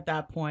out at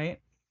that point.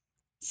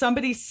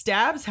 Somebody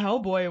stabs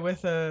Hellboy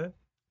with a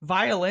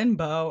violin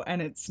bow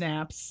and it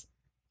snaps.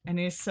 And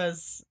he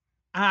says,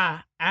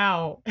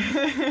 ow.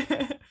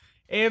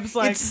 Abe's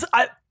like,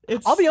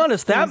 I'll be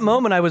honest, crazy. That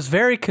moment I was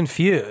very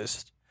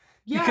confused.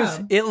 Yeah.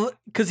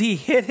 Because he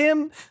hit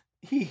him.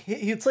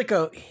 It's like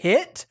a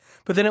hit,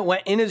 but then it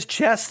went in his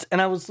chest.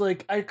 And I was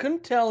like, I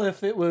couldn't tell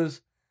if it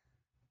was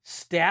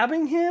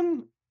stabbing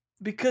him.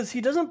 Because he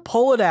doesn't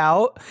pull it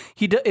out.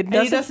 He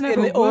doesn't have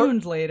a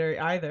wound later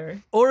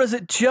either. Or is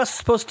it just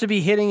supposed to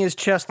be hitting his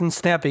chest and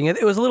snapping?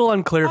 It was a little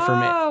unclear for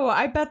me. Oh,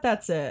 I bet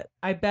that's it.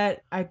 I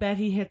bet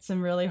he hits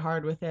him really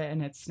hard with it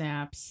and it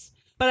snaps.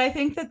 But I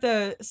think that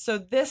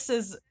this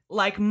is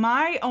like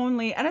my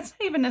only, and it's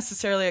not even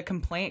necessarily a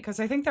complaint because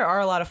I think there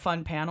are a lot of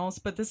fun panels,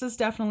 but this is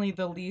definitely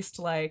the least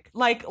like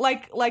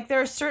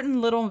there are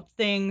certain little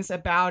things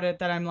about it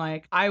that I'm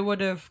like, I would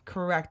have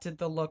corrected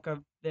the look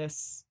of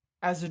this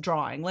as a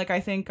drawing. Like I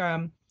think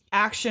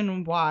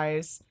action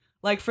wise,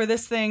 like for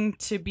this thing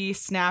to be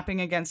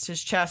snapping against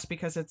his chest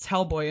because it's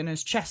Hellboy and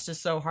his chest is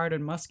so hard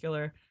and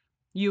muscular,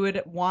 you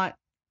would want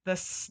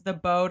the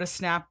bow to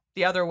snap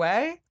the other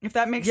way, if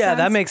that makes sense. Yeah,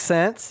 that makes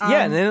sense.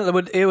 Yeah, and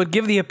then it would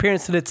give the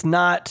appearance that it's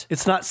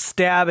not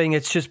stabbing,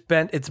 it's just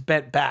bent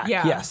back.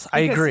 Yeah, yes, I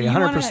agree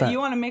 100%. You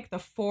want to make the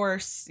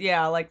force,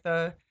 like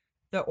the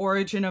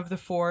origin of the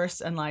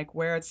force and like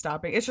where it's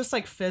stopping. It's just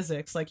like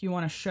physics. Like you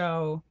want to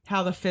show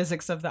how the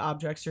physics of the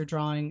objects you're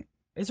drawing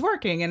is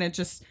working. And it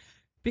just,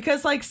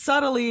 because like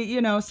subtly,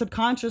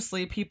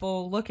 subconsciously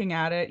people looking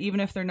at it, even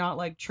if they're not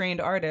like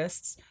trained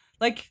artists,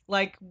 like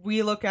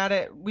we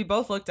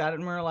both looked at it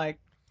and we're like,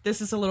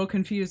 this is a little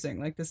confusing.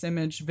 Like this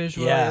image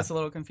visually is a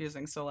little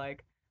confusing. So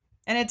like,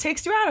 and it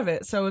takes you out of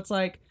it. So it's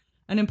like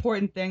an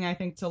important thing, I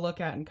think, to look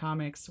at in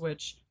comics,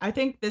 which I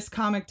think this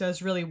comic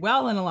does really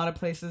well in a lot of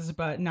places,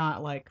 but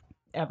not like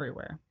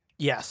everywhere.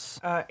 Yes.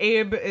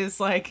 Abe is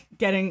like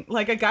getting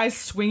like a guy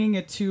swinging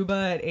a tuba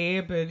at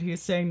Abe and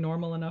he's saying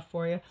normal enough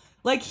for you.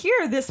 Like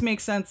here, this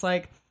makes sense.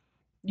 Like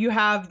you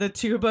have the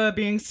tuba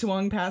being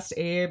swung past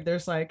Abe.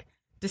 There's like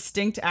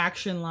distinct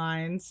action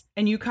lines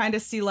and you kind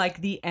of see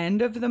like the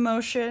end of the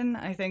motion.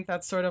 I think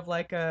that's sort of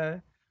like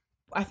I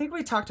think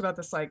we talked about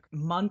this like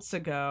months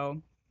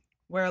ago,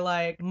 where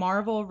like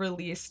Marvel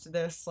released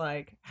this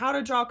like how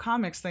to draw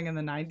comics thing in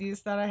the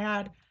 90s that I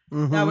had.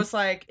 That was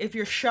like, if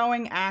you're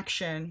showing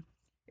action,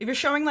 if you're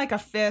showing like a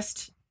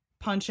fist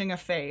punching a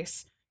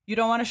face, you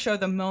don't want to show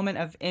the moment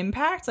of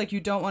impact. Like you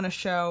don't want to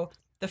show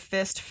the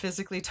fist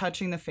physically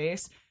touching the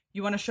face.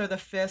 You want to show the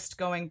fist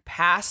going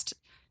past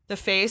the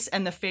face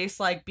and the face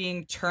like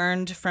being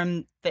turned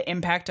from the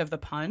impact of the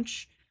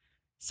punch.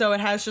 So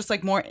it has just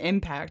like more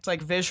impact.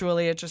 Like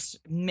visually, it just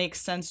makes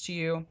sense to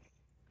you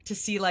to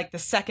see like the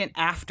second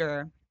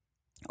after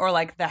or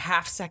like the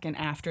half second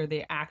after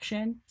the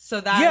action.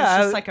 So that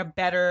is just like a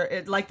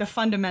better, like the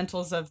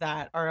fundamentals of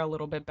that are a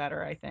little bit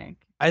better, I think.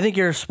 I think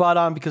you're spot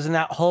on, because in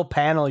that whole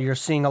panel, you're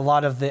seeing a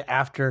lot of the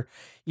after,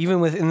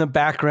 even within the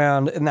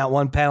background in that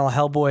one panel,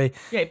 Hellboy.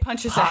 Yeah, he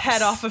punches a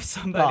head off of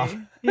somebody.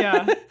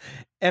 Yeah.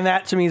 And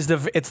that to me is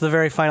it's the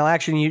very final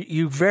action.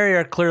 You very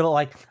are clear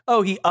like,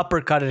 oh, he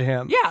uppercutted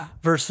him. Yeah.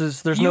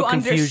 Versus there's no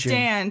confusion. You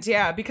understand,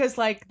 yeah, because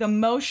like the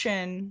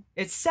motion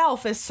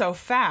itself is so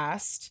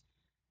fast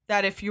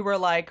that if you were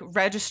like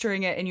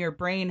registering it in your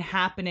brain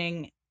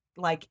happening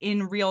like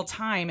in real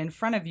time in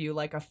front of you,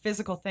 like a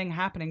physical thing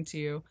happening to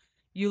you,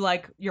 you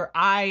like your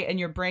eye and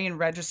your brain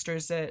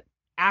registers it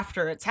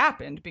after it's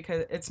happened,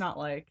 because it's not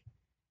like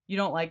you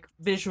don't like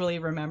visually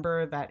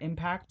remember that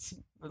impact,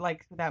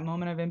 like that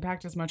moment of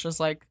impact, as much as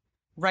like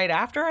right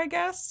after, I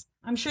guess.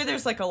 I'm sure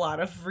there's like a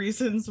lot of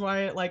reasons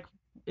why it like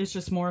it's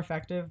just more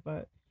effective,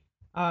 but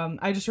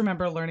I just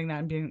remember learning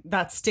that and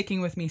that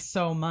sticking with me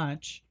so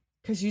much,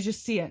 because you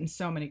just see it in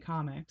so many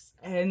comics.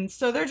 And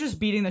so they're just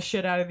beating the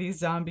shit out of these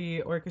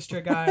zombie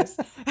orchestra guys.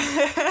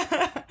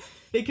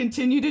 They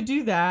continue to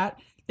do that.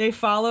 They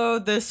follow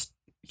this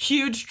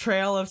huge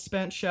trail of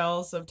spent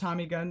shells, of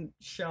Tommy gun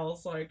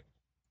shells, like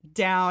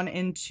down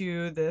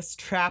into this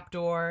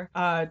trapdoor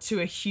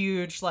to a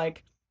huge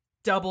like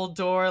double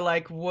door,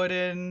 like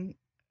wooden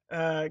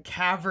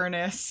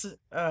cavernous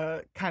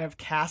kind of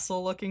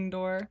castle looking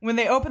door. When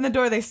they open the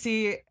door, they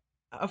see,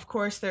 of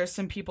course, there's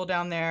some people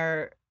down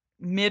there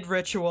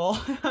mid-ritual.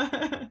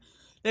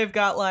 They've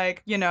got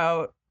like, you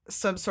know,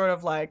 some sort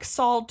of like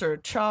salt or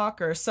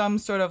chalk or some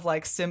sort of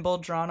like symbol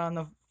drawn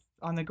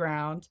on the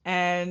ground.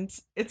 And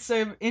it's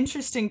an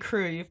interesting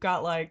crew. You've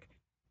got like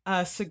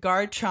a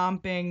cigar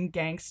chomping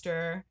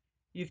gangster.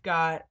 You've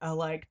got a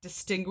like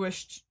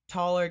distinguished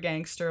taller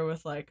gangster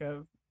with like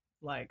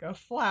a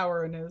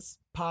flower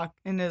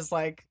in his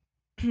like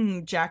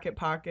jacket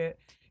pocket.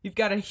 You've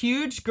got a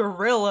huge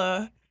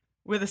gorilla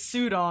with a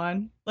suit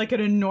on, like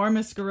an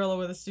enormous gorilla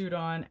with a suit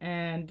on,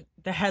 and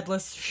the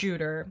headless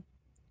shooter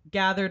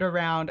gathered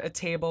around a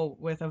table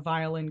with a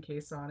violin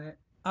case on it.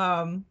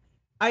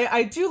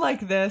 I do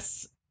like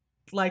this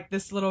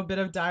little bit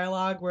of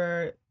dialogue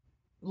where,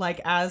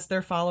 like, as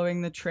they're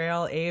following the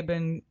trail, Abe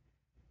and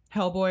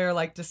Hellboy are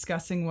like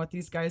discussing what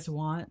these guys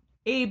want.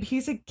 Abe,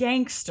 he's a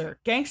gangster.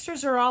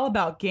 Gangsters are all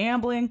about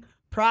gambling,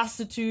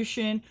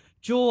 prostitution,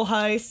 jewel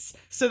heists.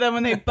 So then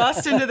when they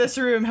bust into this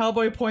room,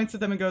 Hellboy points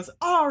at them and goes,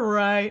 all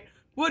right,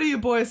 what are you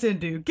boys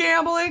into?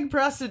 Gambling,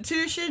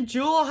 prostitution,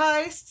 jewel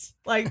heists?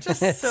 Like,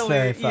 just It's silly.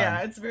 very fun.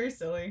 Yeah, it's very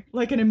silly.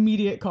 Like an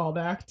immediate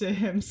callback to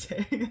him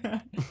saying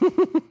that.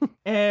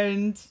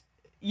 And,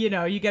 you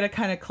know, you get a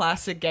kind of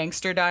classic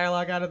gangster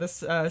dialogue out of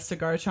this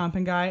cigar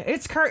chomping guy.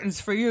 It's curtains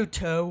for you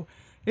two.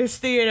 It's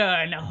theater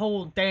and the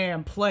whole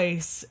damn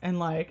place. And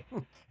like,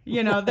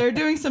 you know, they're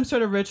doing some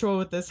sort of ritual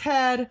with this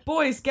head.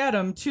 Boys get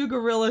him. Two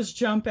gorillas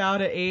jump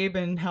out at Abe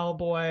and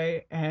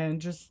Hellboy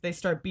and just they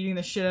start beating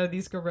the shit out of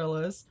these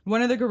gorillas.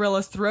 One of the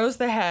gorillas throws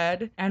the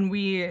head and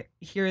we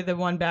hear the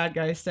one bad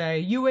guy say,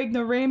 "You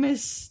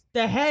ignoramus,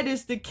 the head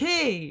is the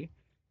key."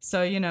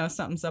 So, you know,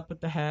 something's up with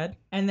the head.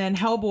 And then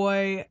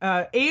Hellboy,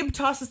 Abe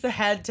tosses the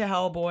head to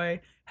Hellboy.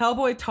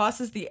 Hellboy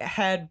tosses the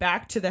head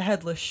back to the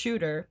headless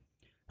shooter,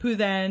 who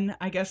then,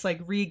 I guess,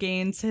 like,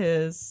 regains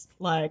his,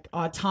 like,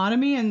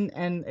 autonomy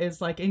and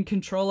is, like, in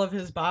control of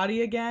his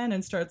body again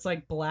and starts,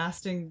 like,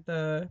 blasting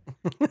the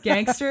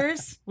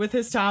gangsters with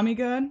his Tommy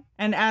gun.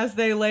 And as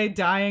they lay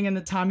dying and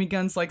the Tommy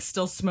gun's, like,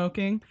 still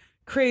smoking,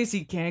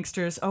 crazy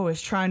gangsters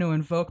always trying to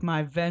invoke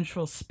my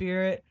vengeful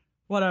spirit.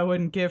 What I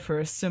wouldn't give for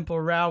a simple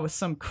row with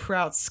some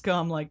kraut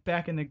scum like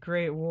back in the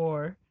Great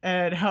War.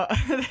 And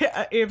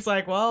Abe's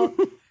like, well,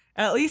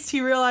 at least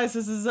he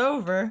realizes it's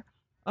over.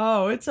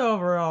 Oh, it's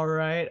over, all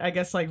right. I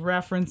guess, like,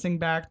 referencing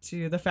back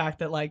to the fact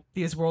that, like,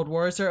 these world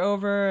wars are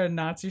over and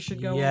Nazis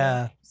should go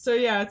away. So,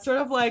 yeah, it's sort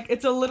of like,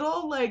 it's a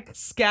little, like,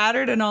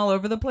 scattered and all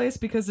over the place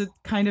because it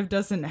kind of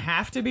doesn't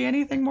have to be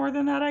anything more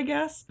than that, I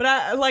guess. But,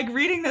 I like,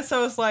 reading this, I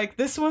was like,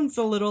 this one's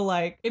a little,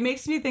 like, it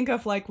makes me think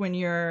of, like, when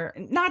you're,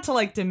 not to,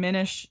 like,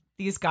 diminish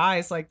these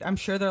guys, like, I'm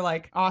sure they're,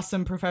 like,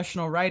 awesome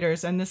professional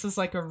writers, and this is,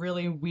 like, a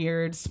really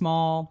weird,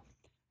 small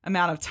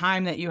amount of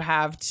time that you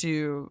have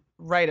to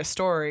write a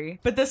story.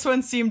 But this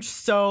one seemed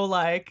so,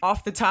 like,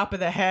 off the top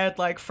of the head,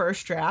 like,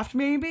 first draft,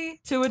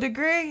 maybe, to a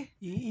degree.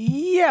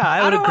 Yeah,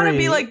 I would don't agree. want to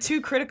be, like, too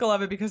critical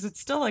of it because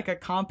it's still, like, a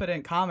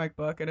competent comic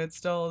book, and it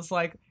still is,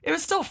 like, it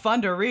was still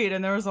fun to read,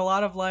 and there was a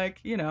lot of, like,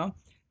 you know,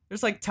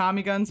 There's like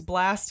Tommy guns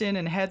blasting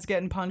and heads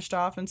getting punched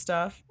off and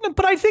stuff.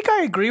 But I think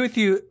I agree with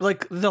you.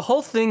 Like, the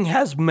whole thing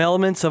has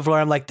elements of where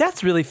I'm like,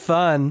 that's really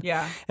fun.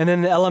 Yeah. And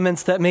then the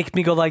elements that make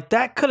me go like,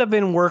 that could have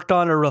been worked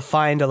on or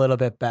refined a little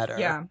bit better.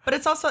 Yeah. But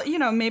it's also, you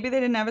know, maybe they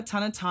didn't have a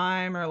ton of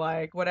time or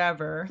like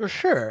whatever. For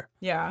sure.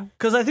 Yeah.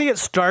 Because I think it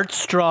starts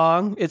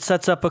strong. It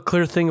sets up a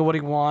clear thing of what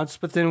he wants.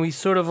 But then we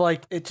sort of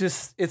like, it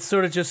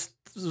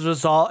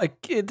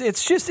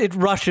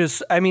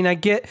rushes. I mean, I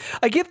get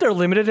they're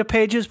limited to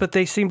pages, but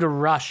they seem to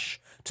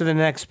rush to the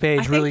next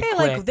page really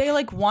quick. They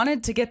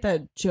wanted to get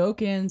the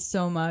joke in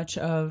so much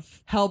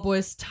of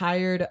Hellboy's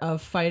tired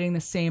of fighting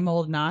the same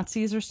old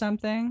Nazis or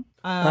something.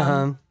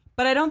 But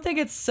I don't think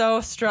it's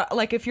so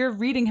like if you're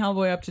reading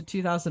Hellboy up to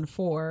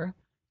 2004,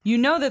 you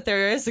know that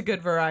there is a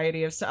good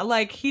variety of stuff.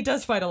 Like, he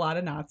does fight a lot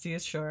of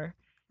Nazis, sure.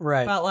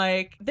 Right. But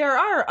like there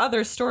are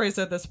other stories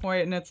at this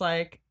point, and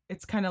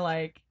it's kind of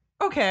like,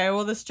 okay,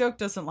 well, this joke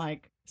doesn't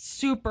like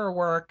super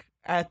work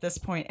at this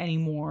point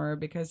anymore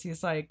because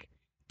he's like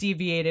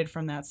deviated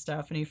from that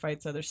stuff and he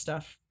fights other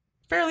stuff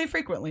fairly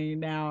frequently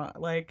now.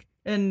 Like,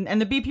 and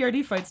the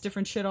BPRD fights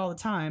different shit all the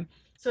time.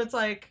 So it's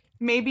like,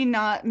 maybe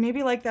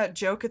like that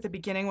joke at the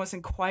beginning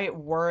wasn't quite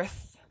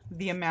worth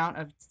the amount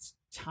of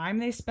time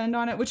they spend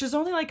on it, which is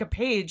only like a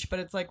page, but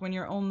it's like when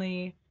you're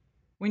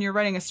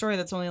writing a story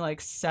that's only like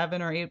 7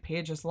 or 8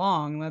 pages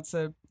long, that's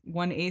a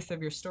 1/8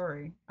 of your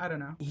story. I don't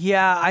know.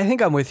 Yeah, I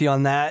think I'm with you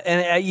on that.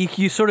 And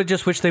you sort of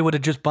just wish they would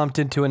have just bumped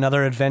into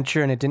another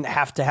adventure and it didn't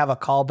have to have a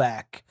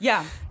callback.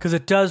 Yeah. Because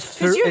it does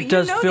feel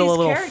a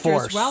little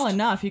forced. Well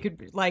enough. You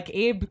could, like,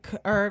 Abe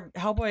or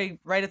Hellboy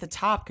right at the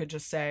top could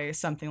just say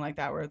something like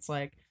that where it's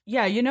like,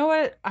 yeah, you know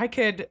what? I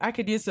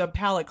could use a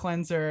palate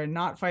cleanser and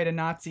not fight a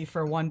Nazi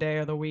for one day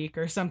of the week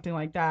or something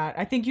like that.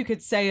 I think you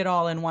could say it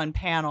all in one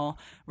panel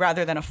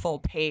rather than a full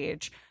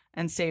page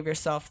and save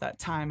yourself that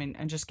time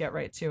and just get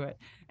right to it.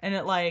 And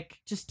it like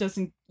just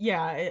doesn't.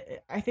 Yeah,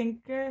 I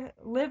think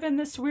live in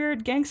this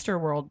weird gangster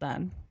world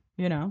then.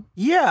 You know?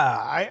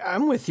 Yeah,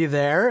 I'm with you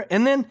there.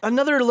 And then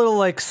another little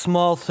like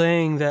small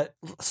thing that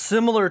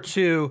similar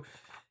to.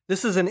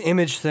 This is an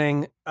Image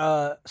thing,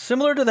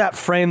 similar to that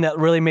frame that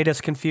really made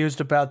us confused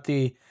about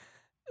the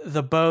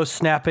bow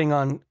snapping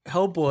on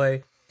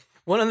Hellboy.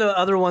 One of the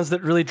other ones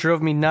that really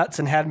drove me nuts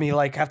and had me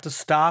like have to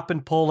stop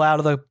and pull out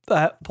of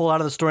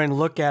the story and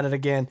look at it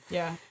again.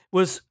 Yeah,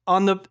 was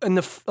on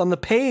the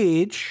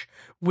page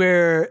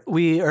where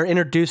we are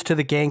introduced to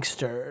the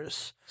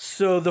gangsters.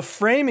 So the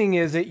framing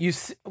is that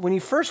when you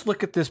first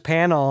look at this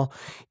panel,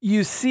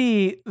 you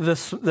see the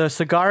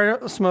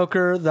cigar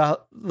smoker, the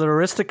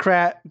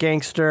aristocrat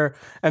gangster,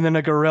 and then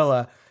a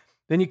gorilla.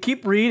 Then you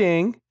keep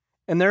reading,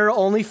 and they're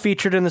only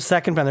featured in the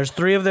second panel. There's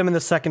 3 of them in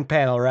the second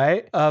panel,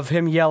 right? Of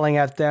him yelling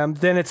at them.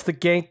 Then it's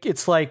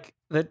it's like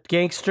the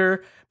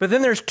gangster, but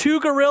then there's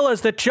 2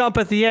 gorillas that jump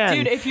at the end.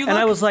 Dude, if you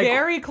look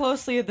very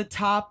closely at the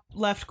top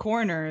left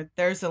corner,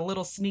 there's a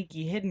little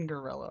sneaky hidden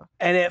gorilla.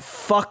 And it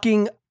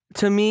fucking,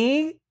 to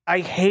me, I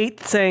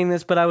hate saying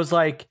this, but I was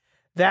like,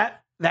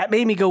 that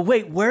made me go,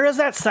 wait, where is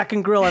that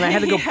second gorilla? And I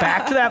had to go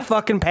back to that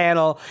fucking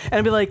panel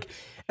and be like,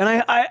 and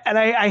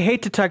I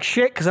hate to talk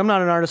shit because I'm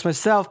not an artist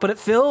myself, but it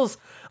feels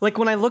like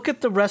when I look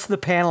at the rest of the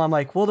panel, I'm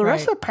like, well, the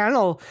rest of the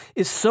panel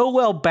is so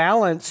well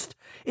balanced.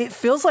 It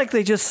feels like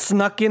they just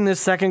snuck in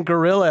this second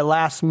gorilla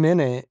last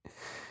minute.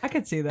 I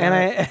could see that.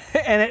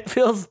 And it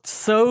feels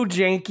so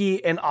janky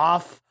and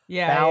off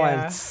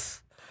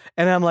balance.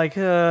 Yeah. And I'm like,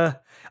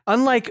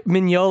 unlike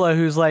Mignola,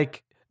 who's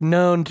like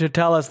known to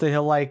tell us that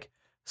he'll like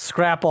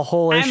scrap a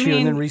whole issue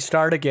and then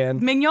restart again.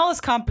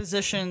 Mignola's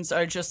compositions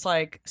are just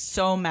like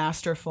so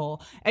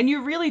masterful, and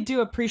you really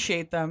do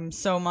appreciate them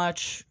so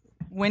much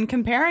when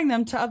comparing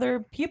them to other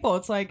people.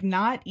 It's like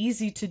not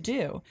easy to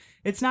do.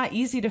 It's not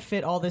easy to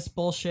fit all this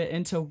bullshit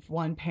into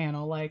one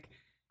panel. Like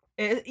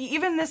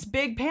even this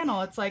big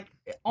panel, it's like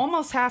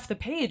almost half the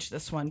page,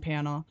 this one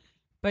panel,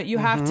 but you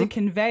have to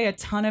convey a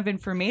ton of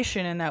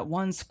information in that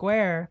one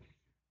square.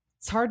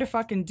 It's hard to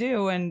fucking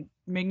do, and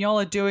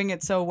Mignola doing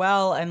it so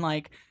well, and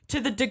like to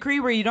the degree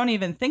where you don't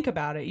even think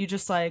about it. You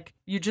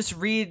just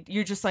read,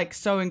 you're just like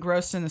so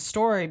engrossed in the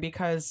story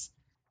because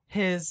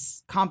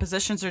his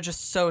compositions are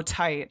just so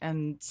tight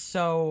and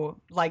so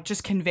like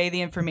just convey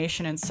the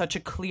information in such a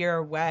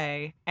clear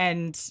way.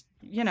 And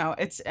you know,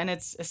 it's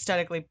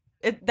aesthetically,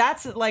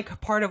 that's like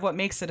part of what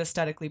makes it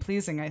aesthetically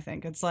pleasing. I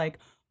think it's like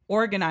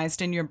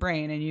organized in your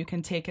brain and you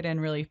can take it in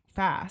really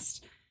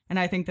fast. And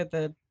I think that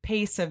the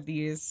pace of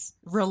these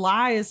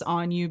relies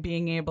on you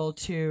being able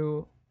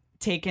to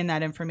take in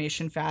that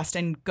information fast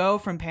and go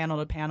from panel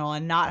to panel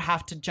and not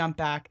have to jump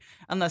back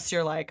unless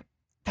you're like,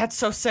 that's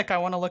so sick, I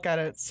want to look at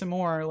it some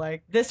more.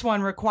 Like this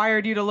one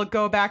required you to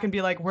go back and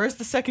be like, where's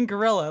the second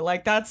gorilla?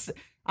 Like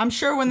I'm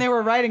sure when they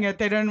were writing it,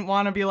 they didn't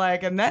want to be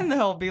like, and then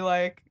they'll be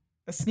like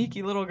a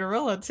sneaky little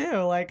gorilla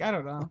too. Like, I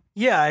don't know.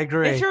 Yeah, I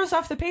agree. It throws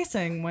off the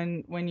pacing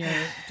when you're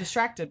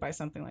distracted by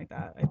something like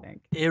that, I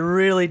think. It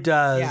really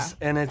does.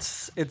 Yeah. And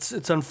it's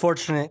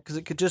unfortunate because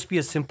it could just be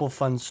a simple,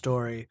 fun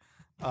story.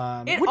 Which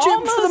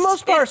for the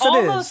most part it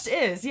almost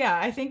is. Yeah,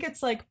 I think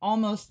it's like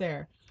almost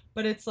there.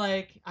 But it's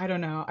like, I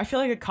don't know. I feel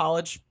like a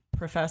college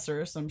professor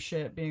or some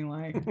shit being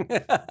like,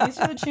 these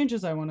are the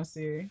changes I want to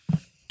see.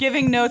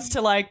 Giving notes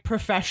to like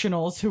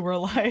professionals who were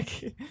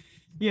like,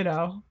 you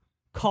know,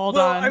 called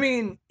on. I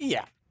mean,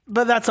 yeah.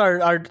 But that's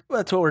our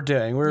that's what we're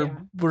doing.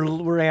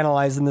 We're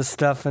analyzing this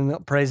stuff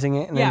and praising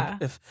it. And yeah,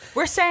 then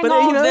we're saying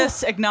all of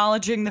this,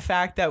 acknowledging the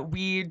fact that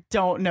we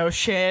don't know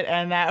shit,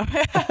 and that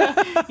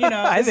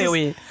I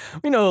think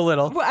we know a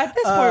little. Well, at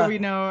this point, we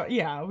know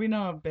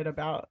a bit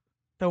about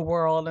the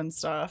world and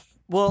stuff.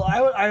 Well,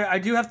 I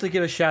do have to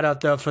give a shout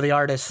out though for the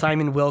artist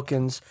Simon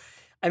Wilkins.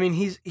 I mean,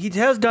 he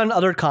has done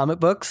other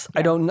comic books.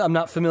 Yeah. I'm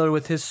not familiar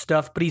with his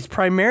stuff, but he's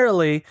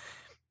primarily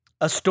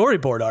a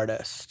storyboard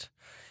artist.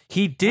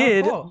 He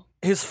did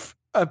his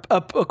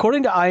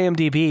according to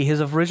IMDb, his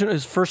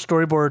first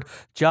storyboard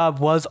job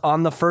was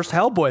on the first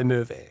Hellboy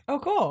movie. Oh,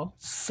 cool.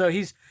 So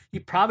he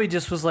probably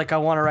just was like, I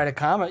want to write a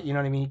comic. You know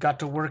what I mean? He got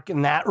to work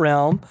in that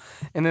realm,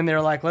 and then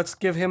they're like, let's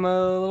give him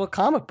a little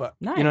comic book.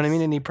 Nice. You know what I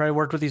mean? And he probably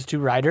worked with these two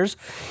writers.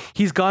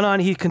 He's gone on.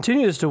 He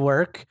continues to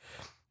work.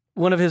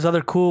 One of his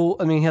other cool.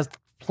 I mean, he has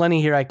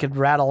plenty here I could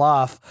rattle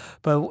off,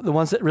 but the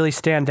ones that really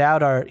stand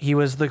out are he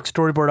was the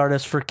storyboard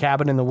artist for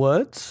Cabin in the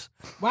Woods.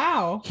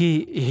 Wow.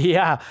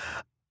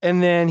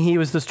 And then he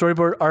was the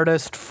storyboard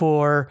artist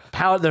for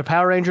the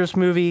Power Rangers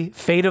movie,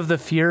 Fate of the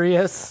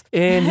Furious.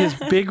 And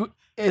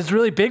his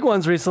really big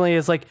ones recently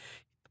is like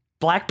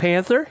Black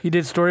Panther. He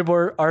did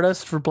storyboard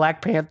artist for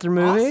Black Panther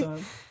movie.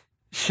 Awesome.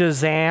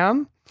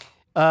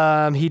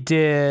 Shazam. He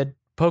did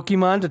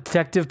Pokemon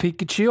Detective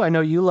Pikachu. I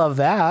know you love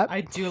that.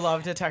 I do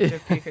love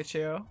Detective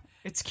Pikachu.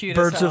 It's cute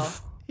as hell.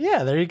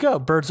 Yeah, there you go.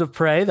 Birds of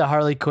Prey, the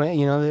Harley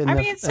Quinn,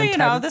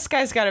 this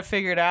guy's got it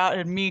figured out,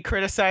 and me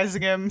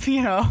criticizing him,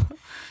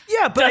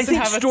 Yeah, but I think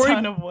have a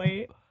ton of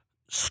weight.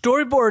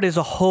 Storyboard is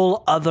a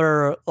whole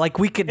other, like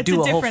we could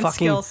do a whole fucking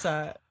skill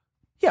set.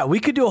 Yeah,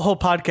 we could do a whole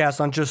podcast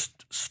on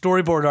just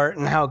storyboard art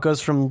and how it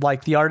goes from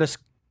like the artist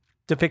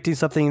depicting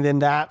something and then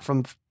that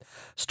from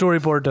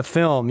storyboard to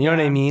film. You know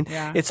what I mean?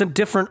 Yeah. It's a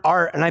different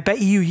art, and I bet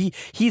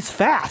he's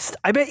fast.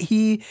 I bet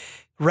he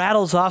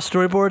rattles off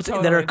storyboards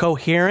that are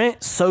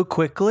coherent so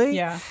quickly.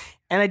 Yeah.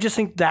 And I just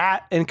think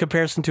that in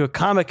comparison to a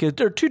comic,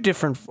 they're two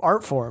different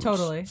art forms.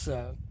 Totally.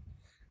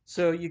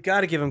 So you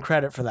got to give him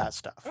credit for that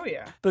stuff. Oh,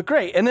 yeah. But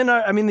great. And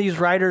then, these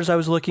writers I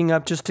was looking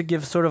up just to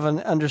give sort of an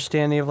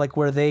understanding of like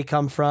where they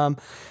come from.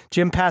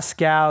 Jim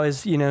Pascal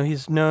is,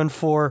 he's known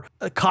for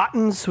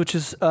Cottons, which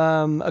is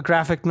a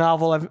graphic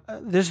novel.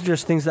 These are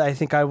just things that I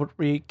think I would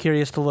be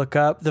curious to look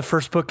up. The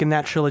first book in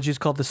that trilogy is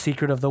called The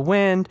Secret of the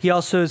Wind.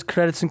 His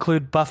credits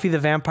include Buffy the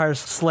Vampire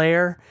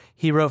Slayer.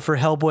 He wrote for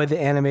Hellboy, the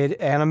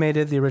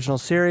animated, the original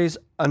series,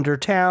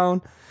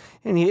 Undertown.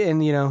 And he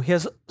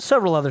has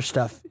several other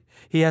stuff.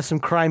 He has some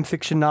crime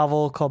fiction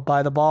novel called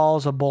By the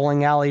Balls, a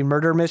bowling alley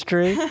murder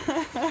mystery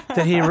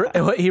that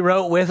he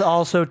wrote with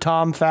also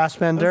Tom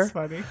Fassbender. That's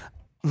funny.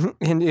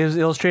 And it was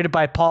illustrated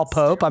by Paul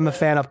Pope. I'm a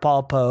fan of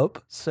Paul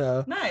Pope.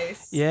 So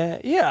nice.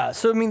 Yeah.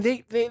 So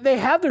they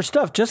have their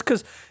stuff just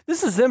because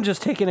this is them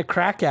just taking a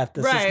crack at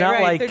this. Right, it's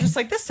not like they're just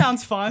like, this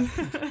sounds fun.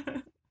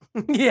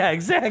 Yeah,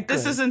 exactly.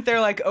 This isn't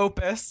their like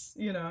opus,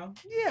 Yeah.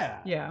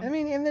 Yeah. I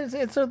mean, and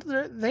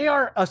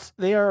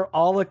they are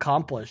all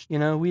accomplished.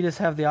 We just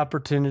have the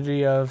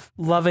opportunity of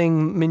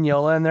loving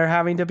Mignola, and they're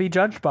having to be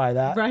judged by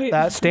that. Right.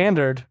 That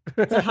standard.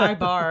 It's a high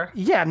bar.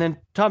 Yeah, and then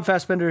Tom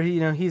Fassbender,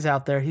 he's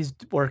out there. He's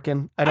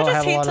working. I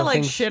just hate to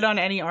like shit on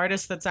any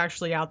artist that's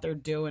actually out there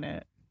doing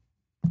it.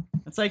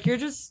 It's like you're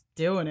just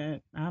doing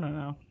it. I don't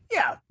know.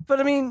 Yeah,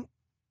 but I mean.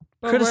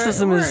 But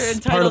criticism is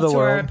part of the to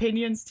world. Our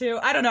opinions too.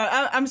 I don't know.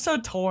 I'm so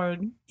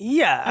torn.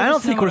 Yeah, I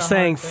don't think we're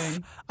saying.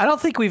 I don't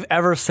think we've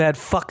ever said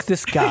 "fuck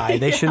this guy."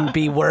 They shouldn't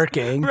be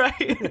working.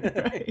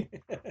 Right.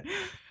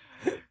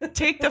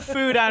 Take the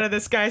food out of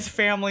this guy's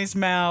family's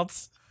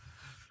mouths.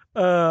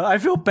 I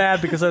feel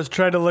bad because I was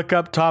trying to look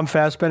up Tom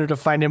Fassbender to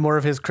find him more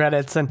of his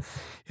credits, and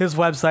his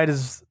website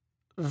is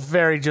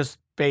very just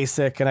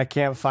basic, and I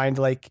can't find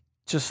like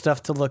just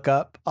stuff to look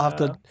up. I'll have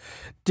to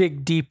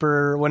dig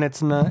deeper when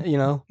it's not,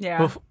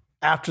 Yeah.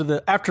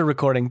 After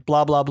recording,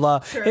 blah, blah, blah.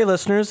 Sure. Hey,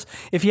 listeners,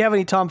 if you have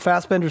any Tom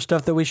Fassbender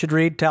stuff that we should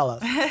read, tell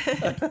us.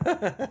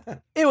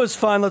 It was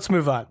fun. Let's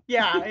move on.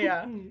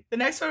 Yeah. The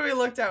next one we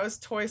looked at was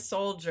Toy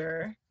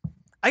Soldier.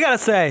 I gotta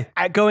say,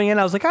 going in,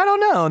 I was like, I don't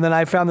know. And then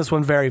I found this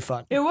one very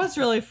fun. It was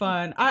really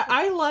fun.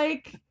 I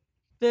like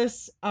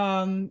this.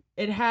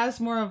 It has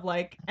more of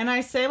like, and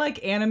I say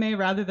like anime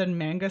rather than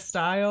manga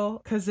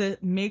style because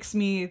it makes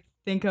me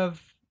think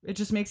of, it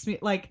just makes me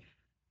like,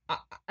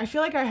 I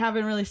feel like I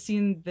haven't really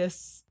seen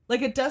this.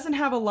 Like, it doesn't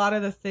have a lot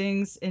of the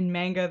things in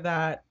manga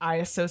that I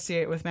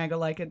associate with manga.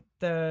 Like,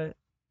 the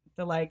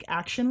like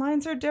action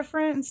lines are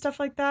different and stuff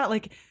like that.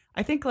 Like,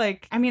 I think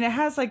like, it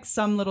has like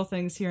some little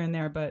things here and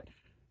there, but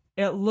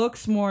it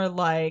looks more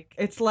like,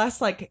 it's less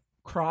like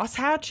cross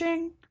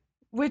hatching,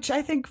 which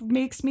I think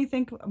makes me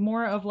think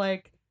more of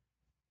like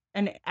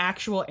an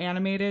actual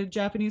animated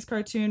Japanese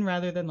cartoon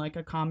rather than like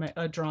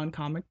a drawn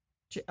comic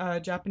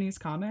Japanese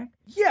comic?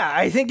 Yeah,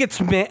 I think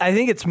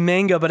it's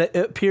manga, but it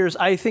appears.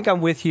 I think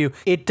I'm with you.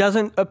 It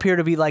doesn't appear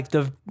to be like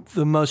the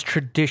most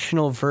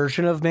traditional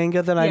version of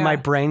manga that my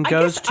brain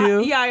goes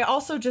to. I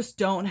also just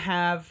don't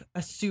have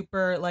a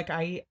super like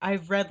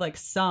I've read like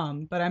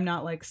some, but I'm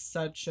not like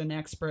such an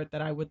expert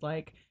that I would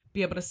like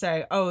be able to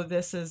say, oh,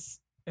 this is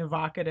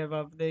evocative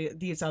of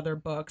these other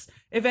books.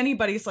 If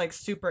anybody's like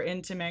super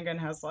into manga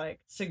and has like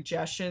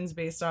suggestions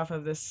based off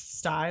of this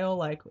style,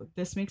 like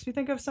this makes me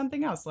think of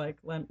something else, like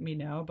let me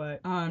know.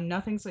 But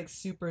nothing's like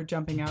super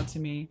jumping out to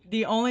me.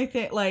 The only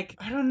thing, like,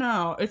 I don't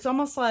know, it's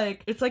almost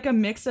like it's like a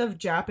mix of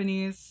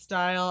Japanese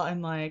style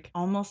and like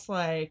almost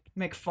like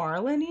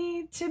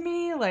McFarlane-y to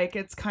me. Like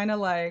it's kind of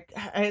like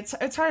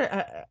it's hard.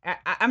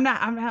 I'm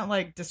not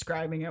like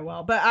describing it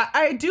well, but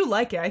I do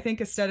like it. I think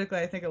aesthetically,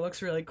 I think it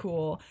looks really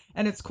cool,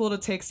 and it's cool to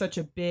take such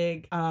a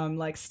big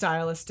like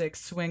stylistic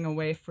swing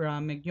away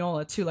from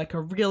Mignola to like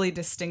a really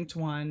distinct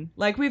one.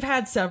 Like we've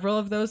had several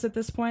of those at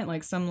this point.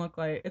 Like some look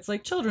like it's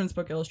like children's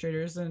book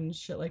illustrators and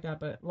shit like that,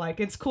 but like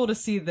it's cool to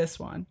see this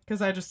one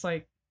because I just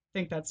like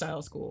think that style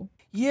is cool.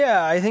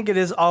 Yeah, I think it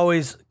is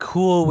always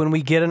cool when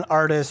we get an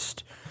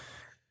artist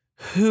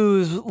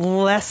who's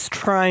less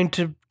trying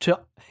to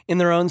in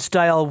their own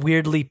style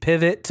weirdly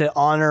pivot to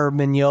honor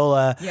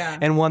Mignola,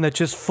 and one that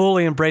just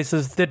fully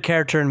embraces the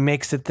character and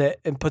makes it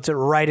and puts it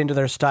right into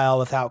their style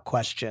without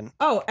question.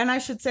 Oh, and I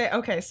should say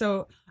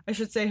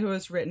who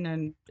was written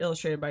and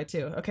illustrated by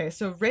too. Okay,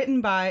 so written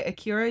by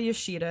Akira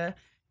Yoshida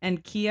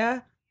and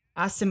Kiya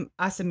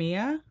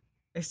Asamiya.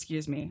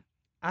 Excuse me.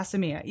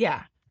 Asamiya.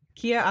 Yeah.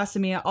 Kiya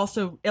Asamiya,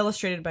 also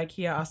illustrated by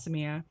Kiya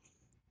Asamiya.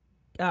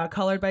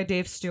 Colored by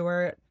Dave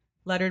Stewart.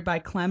 Lettered by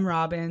Clem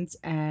Robbins,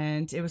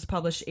 and it was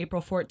published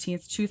April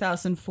 14th,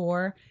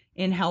 2004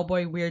 in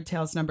Hellboy Weird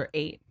Tales number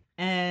 8.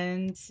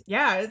 And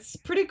yeah, it's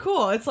pretty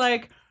cool. It's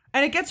like,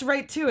 and it gets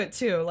right to it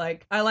too.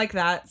 Like, I like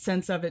that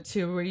sense of it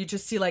too, where you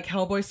just see like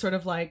Hellboy sort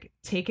of like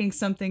taking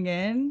something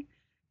in,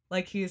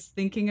 like he's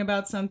thinking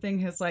about something.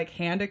 His like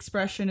hand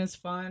expression is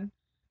fun,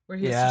 where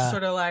he's just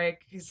sort of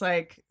like, he's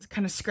like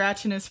kind of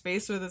scratching his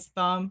face with his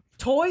thumb.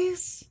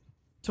 Toys.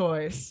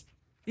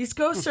 These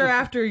ghosts are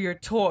after your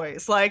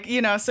toys. Like,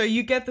 you know, so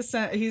you get the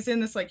sense he's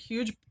in this like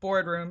huge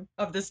boardroom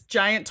of this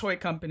giant toy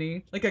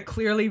company, like a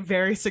clearly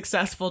very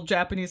successful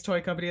Japanese toy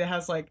company that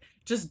has like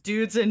just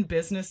dudes in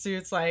business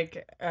suits,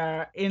 like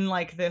in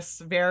like this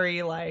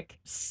very like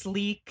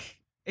sleek,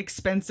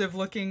 expensive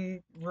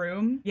looking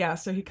room. Yeah,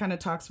 so he kind of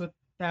talks with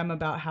them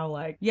about how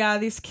like, yeah,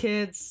 these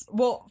kids,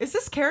 well, is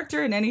this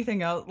character in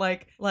anything else?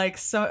 Like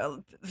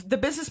so the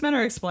businessmen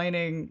are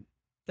explaining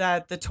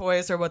that the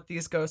toys are what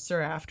these ghosts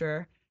are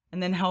after.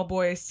 And then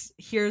Hellboy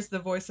hears the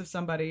voice of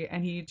somebody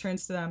and he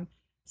turns to them,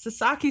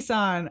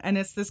 Sasaki-san. And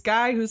it's this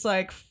guy who's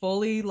like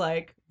fully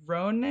like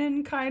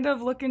Ronin kind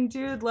of looking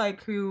dude,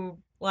 like who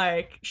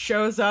like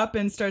shows up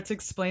and starts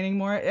explaining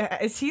more.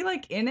 Is he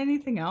like in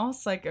anything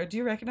else? Like, do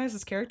you recognize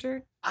this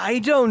character? I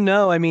don't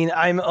know. I mean,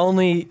 I'm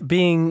only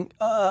being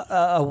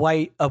a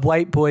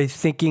white boy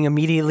thinking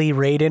immediately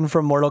Raiden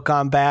from Mortal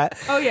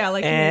Kombat. Oh yeah,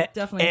 like he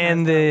definitely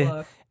and has that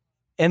look.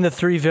 And the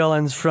three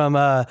villains from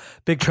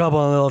Big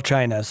Trouble in Little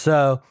China.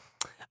 So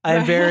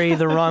I'm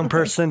the wrong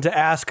person to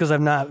ask because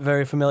I'm not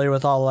very familiar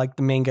with all like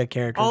the manga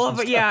characters. All of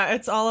it, yeah,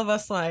 it's all of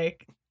us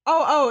like.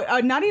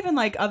 Not even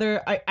like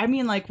other. I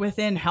mean, like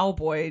within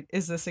Hellboy,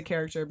 is this a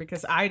character?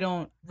 Because I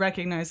don't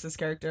recognize this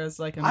character as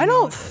like. I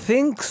don't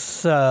think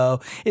so.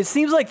 It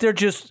seems like they're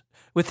just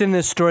within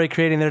this story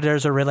creating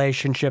there's a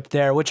relationship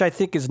there, which I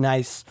think is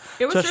nice.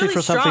 It was especially really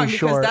for something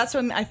short. That's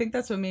what I think.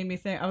 That's what made me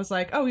think. I was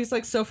like, oh, he's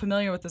like so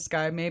familiar with this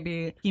guy.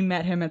 Maybe he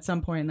met him at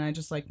some point, and I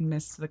just like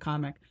missed the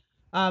comic.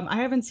 I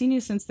haven't seen you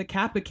since the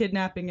Kappa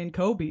kidnapping in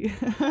Kobe.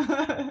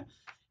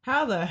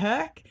 How the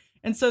heck?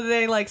 And so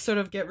they like sort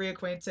of get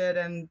reacquainted,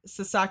 and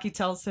Sasaki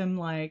tells him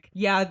like,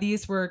 yeah,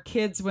 these were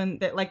kids when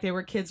they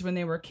were kids when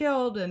they were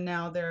killed, and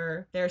now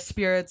they're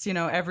spirits. You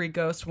know, every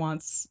ghost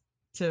wants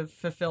to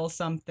fulfill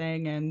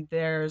something, and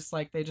there's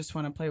like they just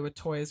want to play with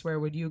toys. Where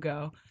would you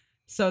go?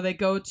 So they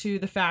go to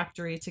the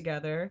factory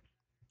together.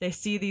 They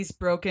see these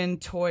broken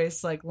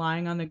toys like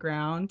lying on the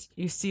ground.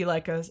 You see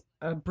like a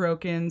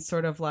broken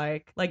sort of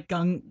like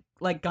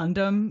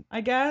Gundam, I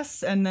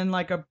guess, and then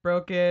like a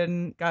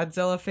broken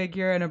Godzilla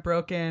figure and a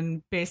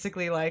broken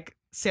basically like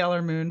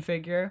Sailor Moon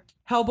figure.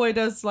 Hellboy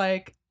does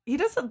like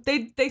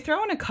they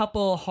throw in a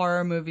couple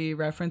horror movie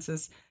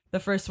references. The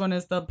first one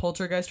is the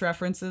Poltergeist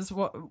references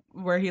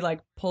where he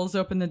like pulls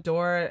open the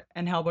door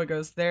and Hellboy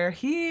goes, "They're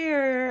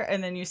here,"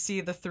 and then you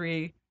see the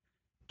three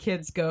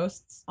kids'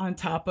 ghosts on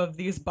top of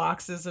these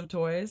boxes of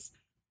toys,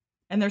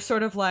 and they're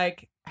sort of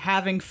like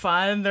having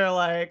fun. They're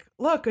like,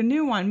 look, a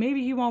new one,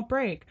 maybe he won't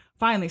break.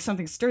 Finally,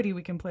 something sturdy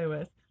we can play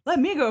with. Let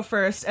me go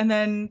first. And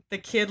then the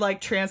kid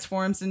like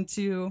transforms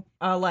into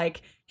a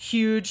like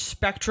huge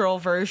spectral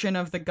version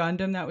of the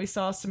Gundam that we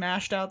saw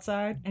smashed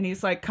outside, and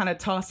he's like kind of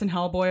tossing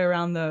Hellboy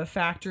around the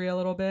factory a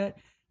little bit.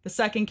 The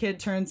second kid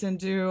turns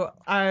into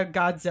a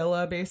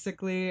Godzilla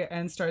basically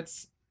and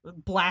starts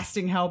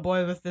blasting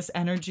Hellboy with this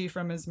energy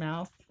from his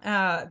mouth.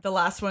 The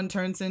last one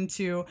turns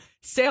into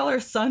Sailor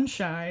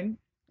Sunshine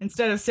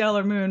instead of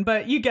Sailor Moon,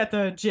 but you get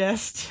the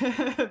gist.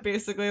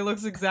 Basically, it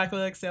looks exactly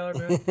like Sailor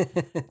Moon.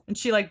 And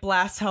she like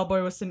blasts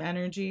Hellboy with some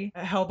energy.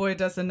 Hellboy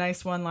does a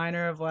nice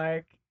one-liner of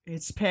like,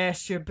 "It's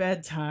past your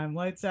bedtime.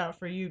 Lights out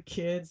for you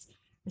kids."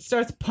 It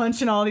starts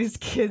punching all these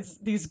kids,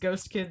 these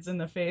ghost kids in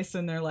the face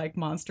in their like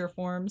monster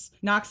forms,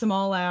 knocks them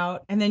all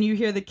out. And then you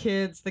hear the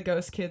kids, the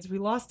ghost kids, "We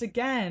lost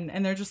again."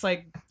 And they're just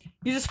like,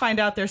 you just find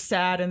out they're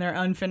sad and their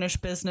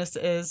unfinished business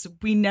is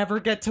we never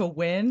get to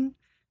win.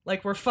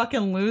 Like we're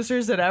fucking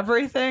losers at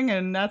everything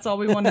and that's all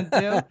we want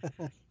to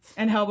do.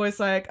 And Hellboy's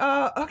like,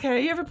 "Oh,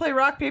 okay, you ever play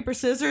rock, paper,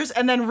 scissors?"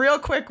 And then real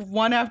quick,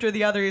 one after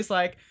the other, he's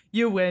like,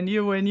 "You win,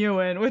 you win, you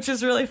win," which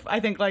is really,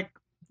 I think, like,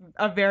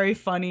 a very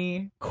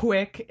funny,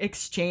 quick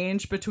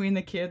exchange between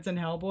the kids and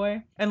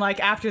Hellboy. And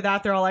like after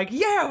that, they're all like,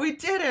 "Yeah, we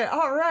did it.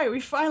 All right, we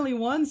finally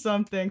won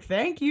something.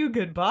 Thank you.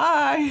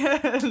 Goodbye."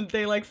 And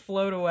they like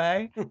float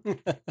away.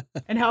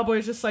 And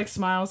Hellboy just like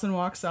smiles and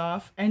walks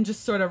off and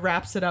just sort of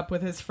wraps it up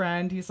with his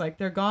friend. He's like,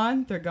 "They're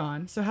gone. They're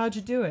gone. So how'd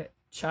you do it?"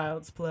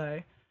 "Child's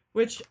Play."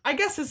 Which I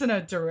guess isn't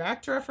a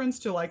direct reference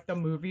to like the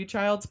movie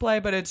Child's Play,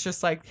 but it's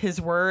just like his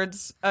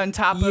words on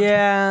top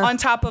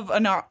of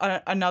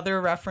another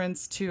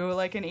reference to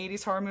like an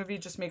 80s horror movie.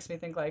 Just makes me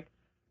think like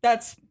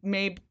that's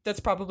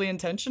probably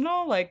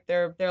intentional. Like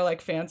they're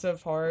like fans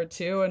of horror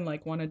too and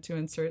like wanted to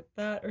insert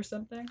that or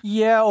something.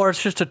 Yeah, or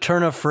it's just a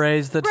turn of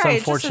phrase that's right,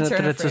 unfortunate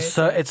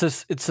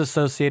that it's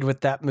associated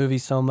with that movie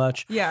so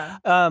much. Yeah.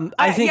 I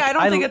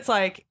don't think it's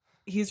like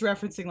he's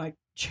referencing like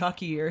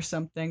Chucky or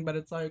something, but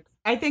it's like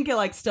I think it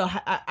like still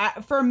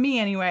for me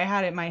anyway, I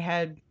had it in my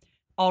head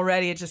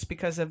already just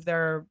because of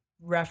their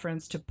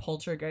reference to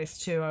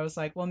Poltergeist too. I was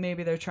like, well,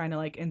 maybe they're trying to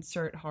like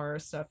insert horror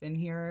stuff in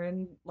here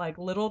in like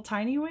little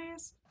tiny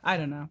ways. I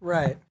don't know.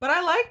 Right. But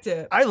I liked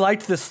it. I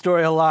liked this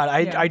story a lot.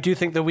 I do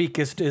think the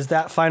weakest is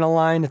that final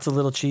line. It's a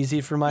little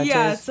cheesy for my taste.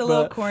 Yeah, it's a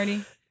little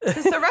corny.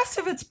 Because the rest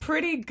of it's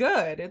pretty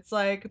good. It's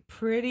like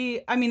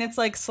it's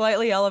like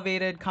slightly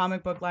elevated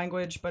comic book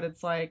language, but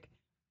it's like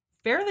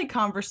fairly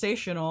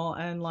conversational.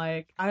 And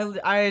like,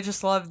 I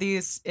just love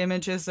these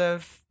images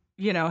of,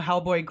 you know,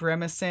 Hellboy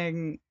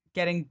grimacing,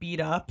 getting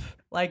beat up,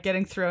 like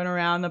getting thrown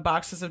around the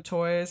boxes of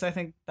toys. I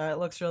think that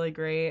looks really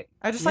great.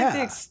 I just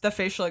like the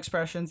facial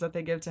expressions that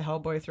they give to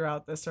Hellboy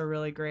throughout this are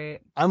really great.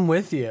 I'm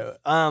with you.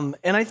 And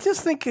I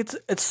just think it's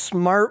a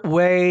smart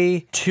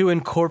way to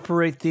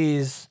incorporate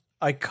these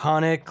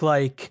iconic,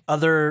 like,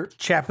 other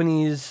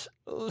Japanese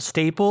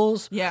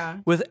staples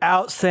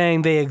without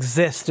saying they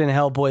exist in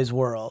Hellboy's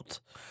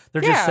world.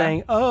 They're just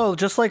saying, oh,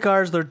 just like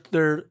ours,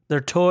 they're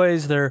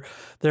toys,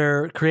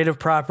 they're creative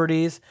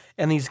properties,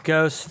 and these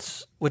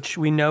ghosts, which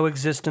we know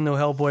exist in the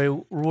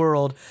Hellboy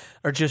world,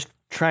 are just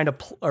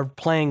are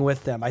playing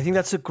with them. I think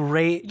that's a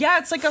great,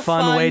 it's like a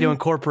fun way to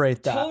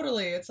incorporate that.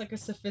 Totally, it's like a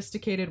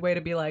sophisticated way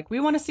to be like,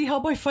 we want to see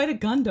Hellboy fight a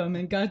Gundam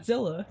and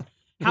Godzilla.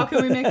 How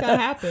can we make that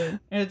happen?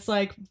 And it's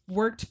like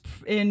worked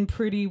in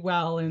pretty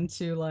well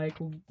into like,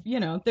 you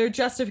know, their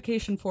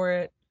justification for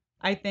it.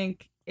 I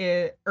think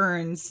it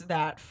earns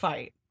that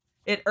fight.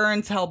 It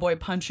earns Hellboy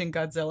punching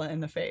Godzilla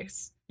in the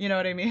face. You know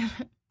what I mean?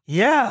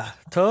 Yeah,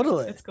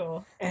 totally. It's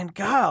cool. And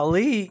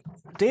golly,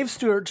 Dave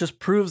Stewart just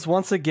proves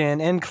once again,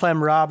 and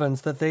Clem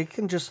Robbins, that they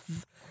can just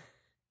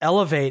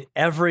elevate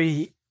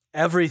everything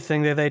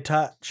that they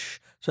touch,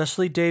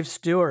 especially Dave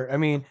Stewart. I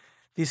mean,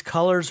 these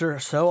colors are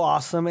so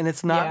awesome, and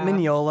it's not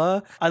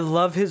Mignola. I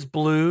love his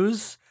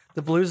blues,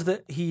 the blues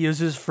that he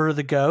uses for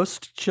the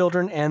ghost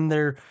children and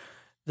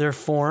their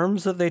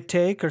forms that they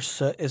take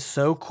is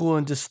so cool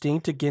and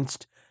distinct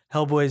against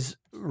Hellboy's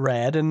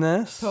red in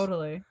this.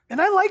 Totally. And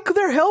I like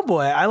their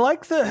Hellboy. I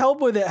like the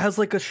Hellboy that has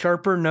like a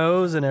sharper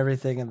nose and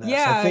everything in this.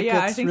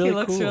 I think really he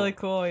looks really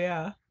cool,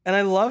 yeah. And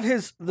I love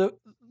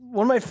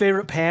one of my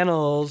favorite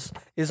panels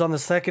is on the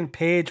second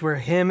page where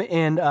him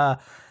and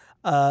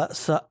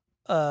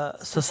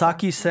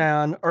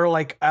Sasaki-san are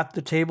like at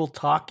the table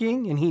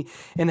talking,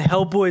 and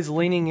Hellboy's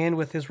leaning in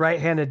with his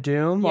right-handed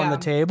doom on the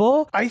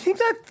table. I think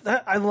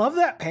that I love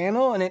that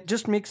panel, and it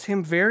just makes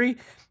him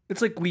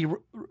it's like we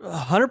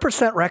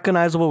 100%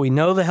 recognizable. We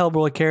know the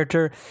Hellboy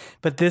character,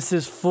 but this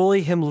is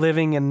fully him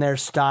living in their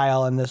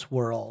style in this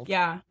world.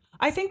 Yeah.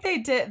 I think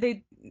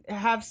they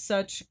have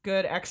such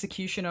good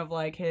execution of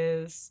like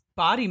his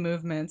body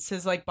movements,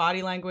 his like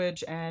body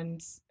language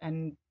and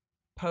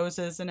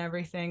poses and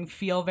everything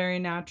feel very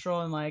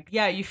natural, and like,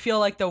 you feel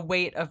like the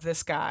weight of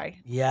this guy.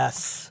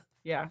 Yes.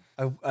 Yeah.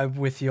 I'm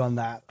with you on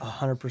that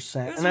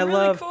 100%. It was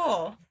really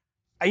cool.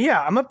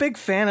 Yeah, I'm a big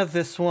fan of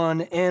this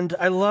one, and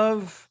I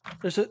love,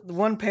 there's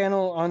one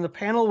panel on the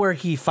panel where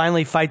he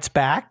finally fights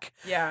back.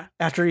 Yeah.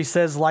 After he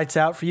says, "Lights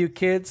out for you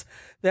kids."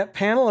 That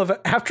panel of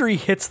after he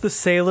hits the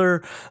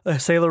Sailor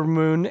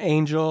Moon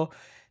angel,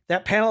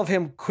 that panel of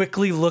him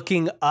quickly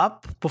looking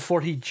up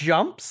before he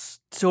jumps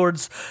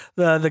towards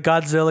the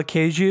Godzilla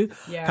kaiju.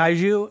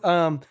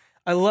 Yeah.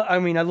 I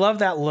love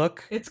that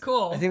look. It's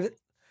cool. I think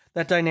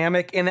that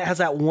dynamic, and it has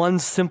that one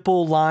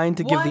simple line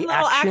to give the little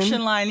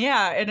action line,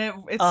 yeah, and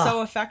it's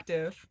so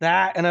effective.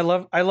 That, and I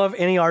love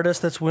any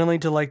artist that's willing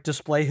to like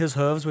display his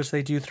hooves, which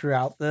they do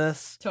throughout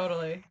this.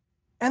 Totally.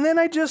 And then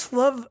I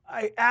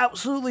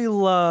absolutely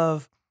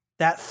love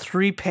that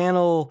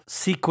 3-panel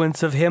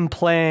sequence of him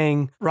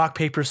playing rock,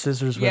 paper,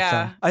 scissors with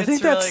them. I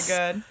think that's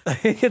really good. I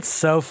think it's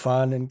so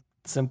fun and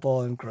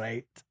simple and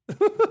great.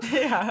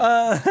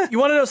 Yeah. You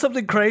want to know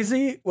something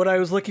crazy? When I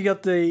was looking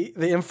up the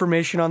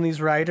information on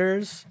these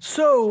writers,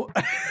 so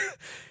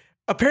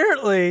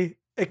apparently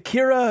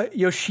Akira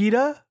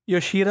Yoshida,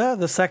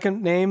 the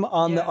second name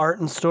on the art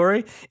and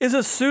story, is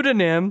a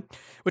pseudonym,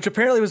 which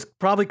apparently was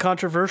probably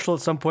controversial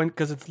at some point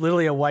because it's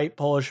literally a white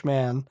Polish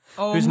man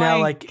who's now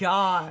like,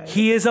 God.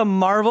 He is a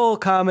Marvel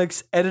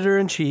Comics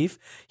editor-in-chief.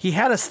 He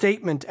had a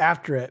statement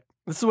after it.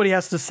 This is what he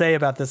has to say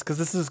about this, because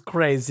this is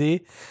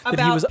crazy. About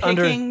that he was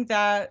picking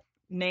that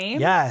name?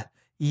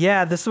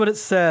 Yeah, this is what it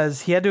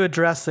says. He had to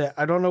address it.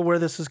 I don't know where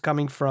this is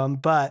coming from,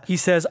 but he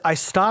says, I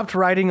stopped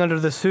writing under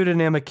the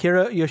pseudonym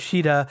Akira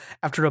Yoshida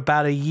after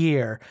about a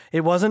year.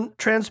 It wasn't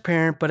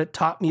transparent, but it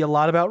taught me a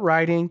lot about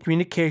writing,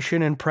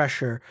 communication, and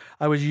pressure.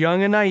 I was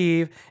young and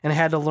naive and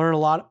had to learn a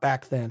lot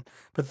back then.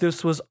 But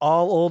this was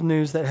all old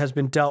news that has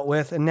been dealt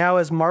with. And now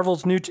as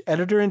Marvel's new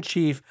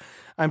editor-in-chief,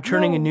 I'm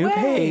turning a new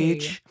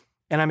page.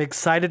 And I'm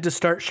excited to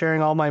start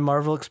sharing all my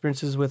Marvel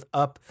experiences with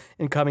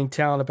up-and-coming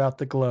talent about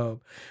the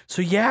globe.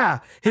 So yeah,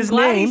 his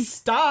name... he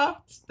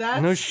stopped.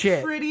 That's no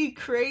shit. Pretty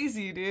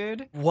crazy,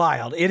 dude.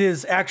 Wild. It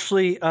is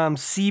actually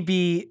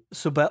C.B.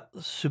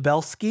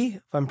 Subelsky,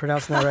 if I'm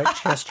pronouncing that right.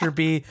 Chester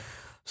B.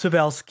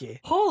 Subelsky.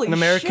 Holy shit. An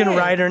American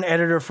writer and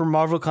editor for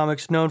Marvel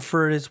Comics, known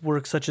for his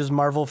work such as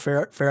Marvel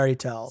Fairy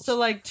Tales. So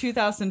like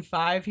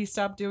 2005, he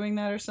stopped doing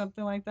that or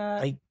something like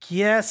that? I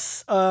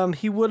guess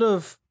he would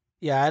have...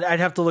 Yeah, I'd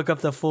have to look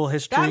up the full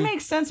history. That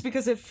makes sense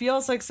because it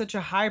feels like such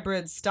a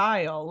hybrid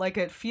style. Like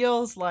it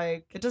feels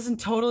like it doesn't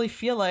totally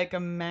feel like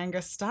a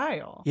manga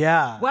style.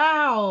 Yeah.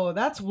 Wow,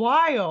 that's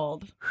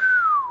wild.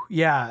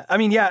 Yeah. I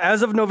mean, yeah,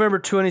 as of November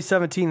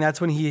 2017, that's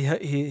when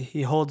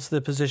he holds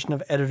the position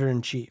of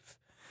editor-in-chief.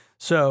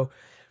 So,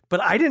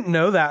 but I didn't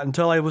know that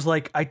until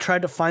I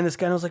tried to find this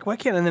guy and I was like, why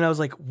can't? And then I was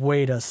like,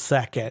 wait a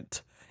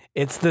second.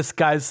 It's this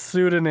guy's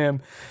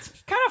pseudonym.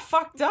 It's kind of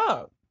fucked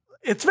up.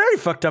 It's very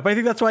fucked up. I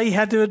think that's why he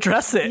had to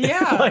address it.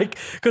 Yeah.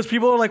 Because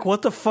people are like,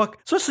 what the fuck?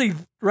 Especially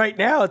right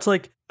now. It's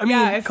like, I mean,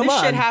 if come this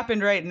on. shit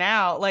happened right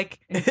now, like,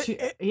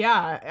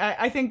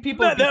 I think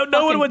people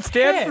no one would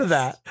stand for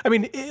that. I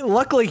mean,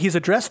 luckily he's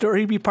addressed it, or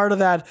he'd be part of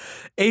that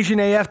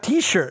Asian AF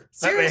t-shirt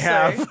that they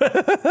have.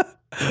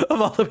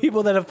 Of all the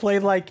people that have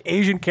played like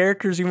Asian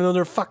characters, even though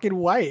they're fucking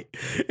white.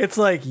 It's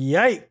like,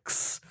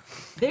 yikes.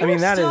 Do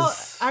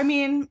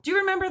you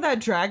remember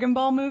that Dragon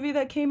Ball movie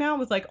that came out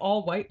with like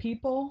all white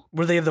people?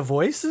 Were they the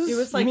voices? It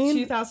was like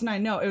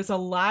 2009. No, it was a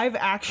live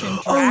action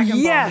Dragon Ball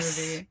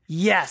movie.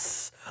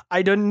 Yes.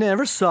 I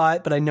never saw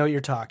it, but I know what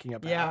you're talking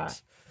about. Yeah.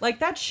 Like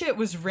that shit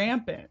was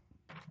rampant.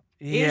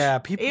 Yeah.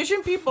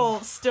 Asian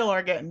people still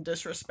are getting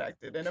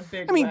disrespected in a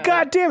big way. I mean,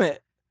 God damn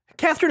it.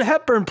 Katharine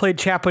Hepburn played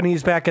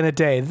Japanese back in the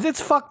day. That's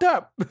fucked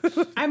up.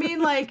 I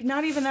mean, like,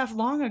 not even that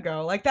long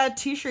ago. Like, that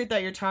t-shirt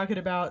that you're talking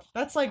about,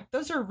 that's like,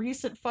 those are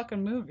recent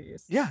fucking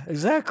movies. Yeah,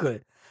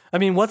 exactly. I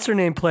mean, what's her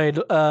name played?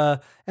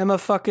 What's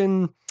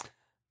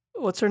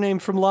her name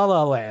from La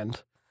La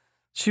Land?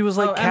 She was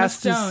like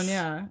cast Emma Stone,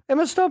 yeah.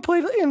 Emma Stone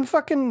played in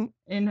fucking...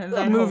 In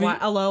that movie.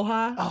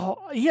 Aloha? Oh,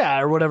 yeah,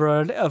 or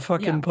whatever.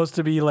 Supposed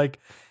to be like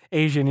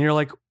Asian. And you're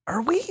like,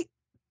 are we...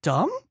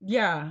 dumb?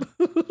 Yeah.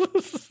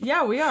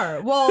 Yeah, we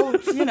are. Well,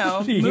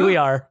 we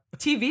are.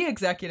 TV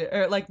executive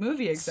or like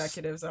movie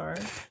executives are.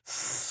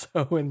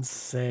 So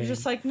insane. You're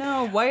just like,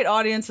 no, white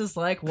audiences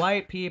like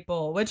white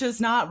people, which is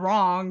not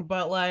wrong,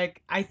 but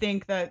like I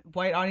think that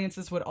white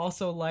audiences would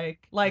also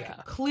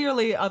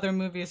clearly other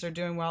movies are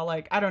doing well.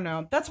 Like, I don't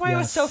know. That's why it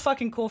was so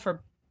fucking cool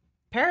for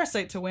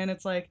Parasite to win.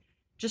 It's like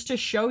just to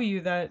show you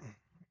that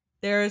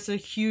there is a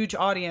huge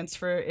audience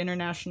for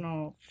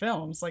international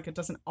films. Like, it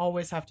doesn't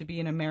always have to be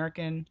an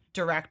American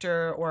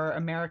director or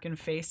American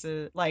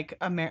faces. Like,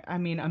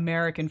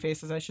 American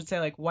faces, I should say,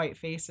 like white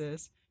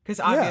faces.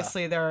 Because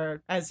obviously there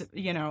are,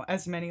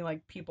 as many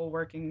like people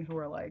working who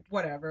are like,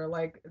 whatever,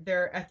 like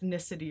their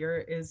ethnicity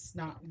is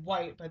not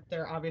white, but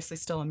they're obviously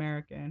still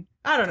American.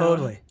 I don't know.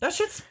 Totally. That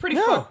shit's pretty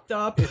fucked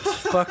up. It's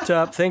fucked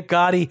up. Thank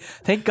God he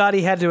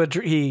had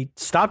to, he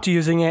stopped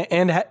using it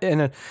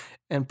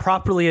and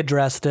properly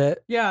addressed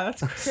it. Yeah,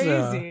 that's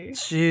crazy.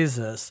 So,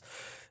 Jesus.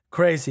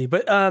 Crazy.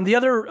 But the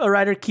other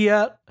writer,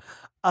 Kia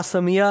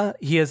Asamiya,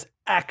 he's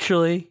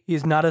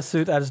not a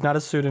suit. That is not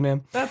a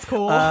pseudonym. That's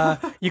cool.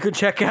 You could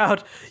check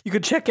out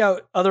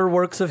other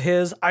works of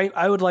his.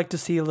 I would like to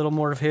see a little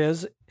more of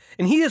his.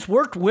 And he has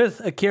worked with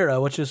Akira,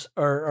 which is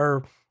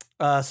or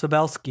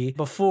Sabelsky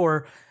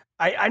before.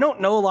 I don't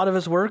know a lot of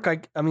his work.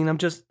 I mean, I'm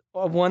just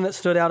one that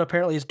stood out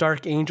apparently is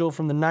Dark Angel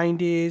from the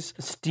 90s,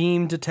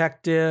 Steam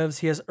Detectives.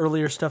 He has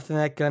earlier stuff than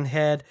that,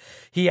 Gunhead.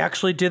 He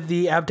actually did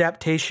the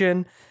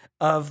adaptation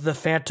of the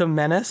Phantom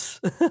Menace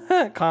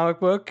comic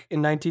book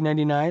in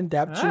 1999,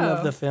 adaptation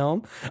of the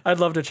film. I'd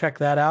love to check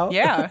that out.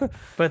 Yeah.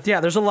 But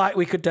yeah, there's a lot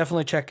we could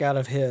definitely check out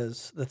of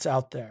his that's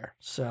out there.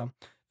 So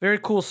very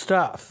cool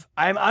stuff.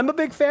 I'm a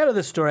big fan of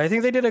this story. I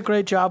think they did a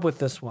great job with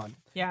this one.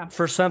 Yeah.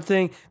 For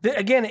something that,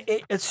 again,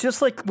 it's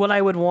just like what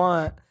I would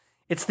want.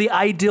 It's the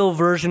ideal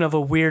version of a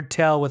weird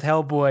tale with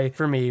Hellboy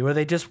for me, where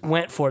they just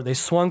went for it. They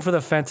swung for the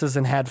fences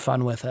and had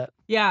fun with it.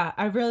 Yeah,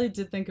 I really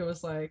did think it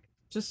was like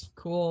just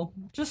cool.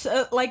 Just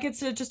like it's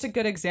just a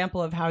good example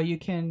of how you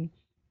can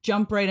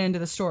jump right into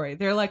the story.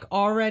 They're like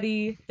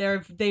already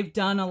they've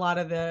done a lot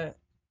of the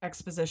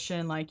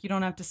exposition, like you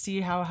don't have to see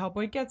how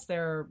Hellboy gets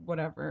there or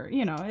whatever,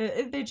 you know,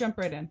 they jump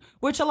right in,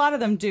 which a lot of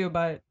them do,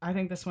 but I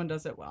think this one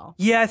does it well.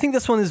 Yeah, I think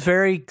this one is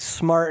very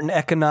smart and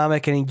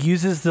economic, and it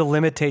uses the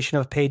limitation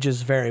of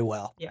pages very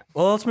well. Yeah.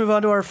 Well, let's move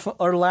on to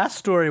our last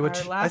story,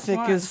 which I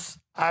think is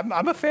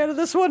I'm a fan of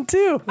this one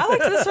too. I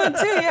like this one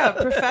too. Yeah,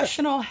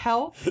 Professional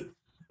Help.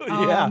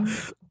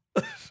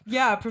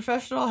 Yeah,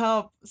 Professional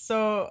Help.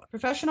 So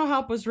Professional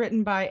Help was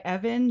written by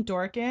Evan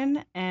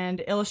Dorkin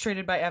and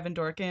illustrated by Evan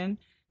Dorkin,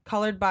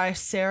 colored by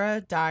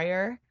Sarah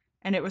Dyer,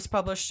 and it was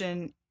published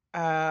on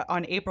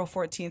April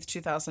 14th,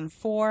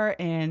 2004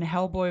 in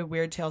Hellboy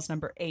Weird Tales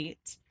number 8.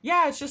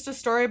 Yeah, it's just a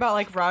story about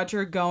like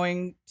Roger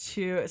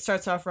it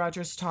starts off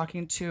Roger's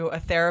talking to a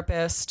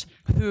therapist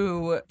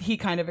who he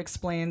kind of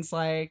explains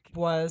like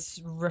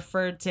was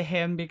referred to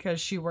him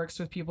because she works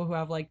with people who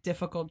have like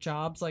difficult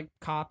jobs like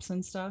cops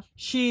and stuff.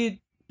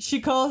 She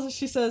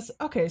says,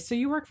 "Okay, so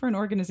you work for an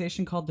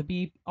organization called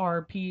the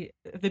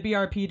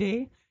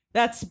BRPD.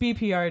 That's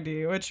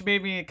BPRD," which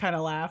made me kind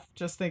of laugh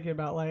just thinking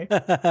about like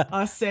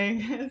us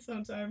saying it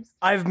sometimes.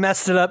 I've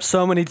messed it up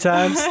so many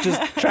times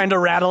just trying to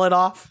rattle it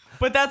off.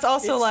 But that's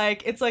also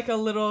it's like a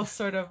little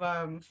sort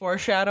of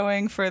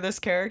foreshadowing for this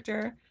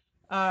character.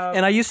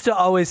 And I used to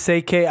always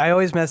say, Kate, I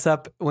always mess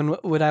up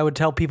when I would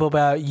tell people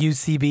about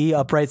UCB,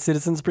 Upright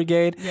Citizens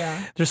Brigade.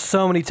 Yeah. There's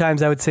so many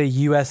times I would say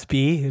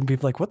USB, and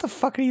people like, what the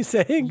fuck are you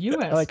saying?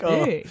 USB. Like,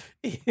 oh.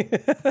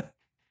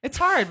 It's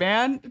hard,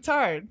 man. It's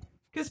hard.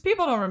 Because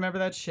people don't remember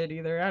that shit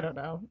either. I don't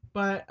know.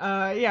 But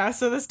yeah,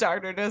 so this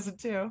doctor does it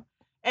too.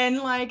 And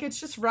like, it's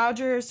just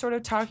Roger sort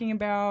of talking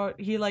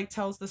about, he like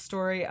tells the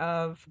story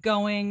of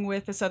going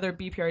with this other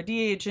BPRD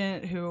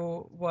agent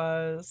who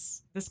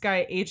was this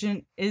guy,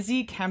 Agent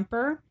Izzy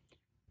Kemper,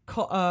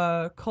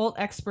 cult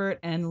expert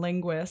and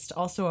linguist,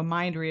 also a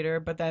mind reader.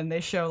 But then they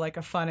show like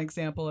a fun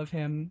example of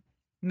him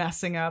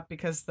messing up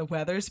because the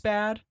weather's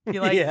bad. He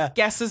like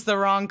guesses the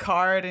wrong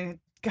card and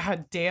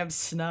goddamn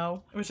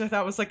snow, which I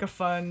thought was like a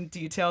fun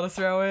detail to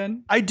throw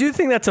in. I do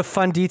think that's a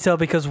fun detail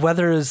because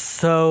weather is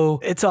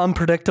it's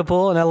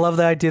unpredictable, and I love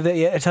the idea that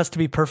it has to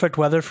be perfect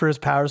weather for his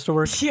powers to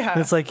work. Yeah. And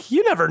it's like,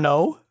 you never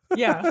know.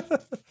 Yeah.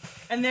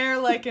 And they're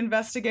like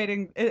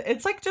investigating.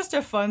 It's like just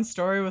a fun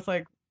story with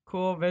like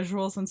cool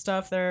visuals and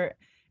stuff. They're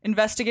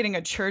investigating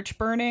a church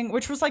burning,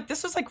 which was like,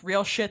 this was like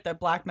real shit that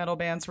black metal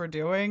bands were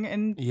doing.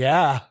 And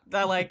yeah,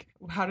 that like,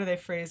 how do they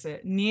phrase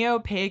it?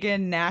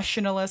 Neo-pagan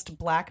nationalist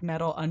black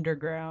metal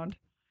underground.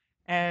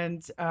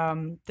 And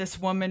this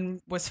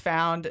woman was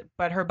found,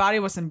 but her body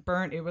wasn't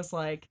burnt. It was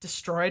like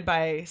destroyed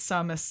by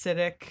some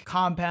acidic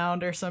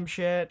compound or some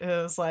shit. It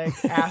was like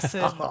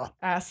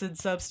acid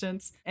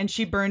substance. And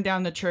she burned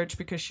down the church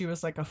because she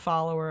was like a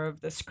follower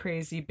of this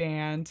crazy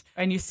band.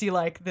 And you see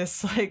like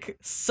this like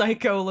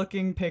psycho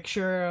looking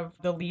picture of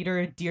the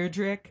leader,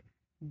 Deirdrick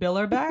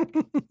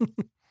Billerbeck,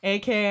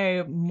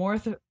 aka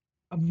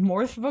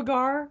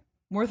Morthvargar,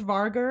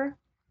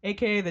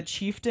 aka the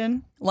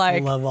Chieftain.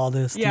 Like, I love all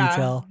this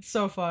detail.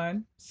 So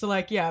fun. So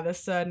like, yeah,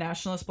 this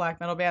nationalist black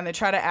metal band, they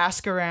try to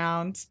ask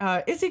around.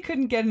 Izzy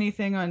couldn't get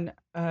anything on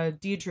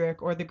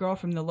Diedrich or the girl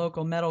from the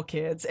local metal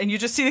kids, and you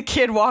just see the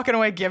kid walking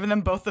away giving them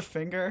both the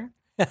finger.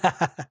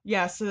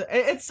 Yeah, so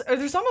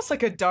there's almost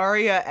like a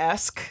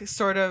Daria-esque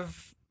sort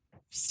of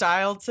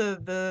style to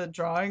the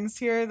drawings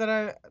here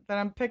that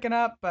I'm picking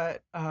up,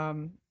 but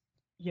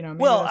you know,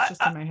 maybe that's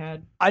just in my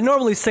head. I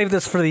normally save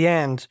this for the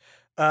end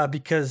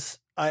because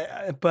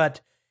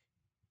but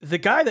the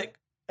guy that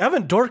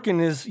Evan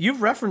Dorkin is,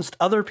 you've referenced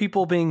other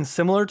people being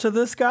similar to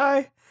this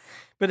guy,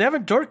 but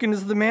Evan Dorkin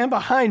is the man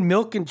behind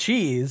Milk and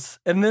Cheese,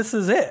 and this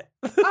is it.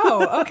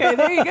 Oh, okay,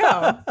 there you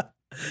go.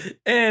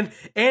 and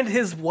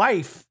his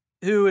wife,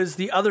 who is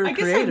the other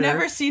creator. I guess I've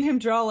never seen him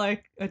draw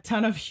like a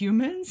ton of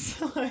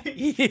humans.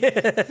 Yeah.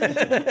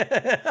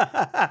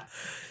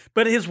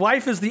 But his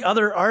wife is the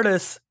other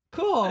artist.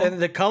 Cool. And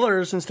the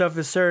colors and stuff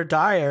is Sarah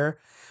Dyer,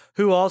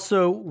 who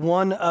also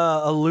won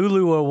a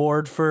Lulu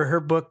Award for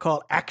her book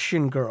called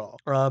Action Girl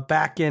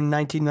back in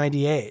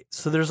 1998.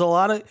 So there's a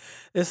lot of,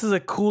 this is a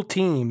cool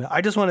team.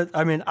 I just want to,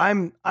 I mean,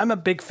 I'm a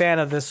big fan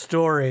of this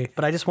story,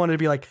 but I just wanted to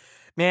be like,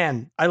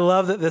 man, I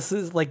love that this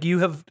is like, you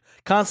have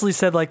constantly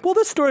said like, well,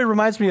 this story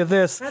reminds me of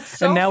this. That's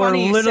so and now we're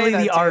funny literally the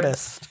dude.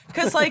 artist.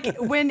 Because like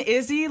when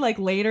Izzy, like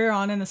later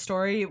on in the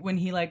story, when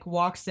he like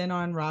walks in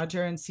on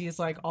Roger and sees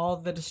like all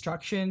the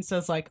destruction,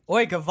 says like,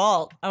 "Oi,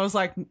 Gavalt." I was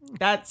like,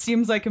 that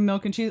seems like a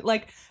Milk and Cheese.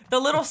 Like the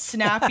little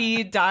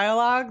snappy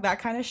dialogue, that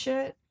kind of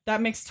shit.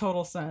 That makes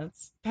total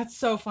sense. That's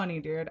so funny,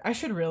 dude. I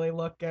should really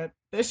look at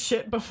this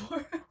shit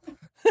before.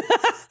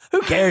 Who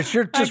cares?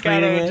 You're just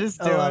reading it.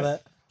 Just I love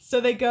it.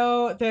 So they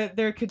go,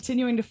 they're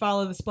continuing to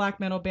follow this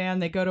black metal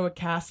band. They go to a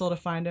castle to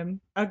find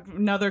him.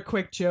 Another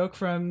quick joke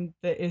from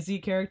the Izzy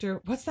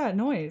character. What's that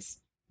noise?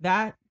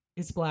 That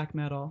is black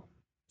metal.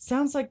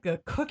 Sounds like a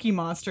Cookie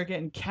Monster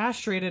getting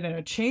castrated in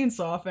a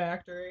chainsaw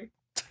factory.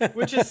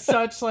 Which is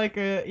such like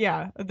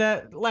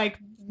that like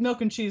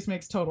Milk and Cheese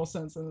makes total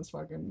sense in this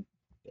fucking,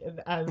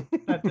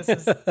 that this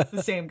is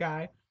the same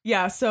guy.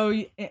 Yeah, so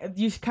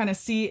you kind of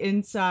see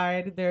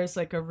inside there's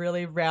like a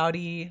really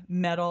rowdy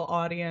metal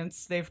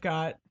audience. They've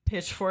got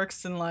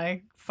pitchforks and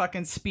like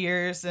fucking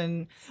spears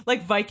and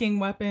like Viking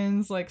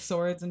weapons, like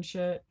swords and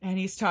shit. And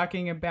he's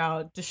talking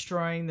about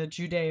destroying the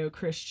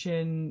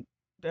Judeo-Christian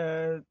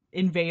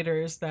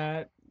invaders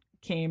that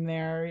came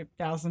there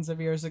thousands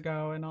of years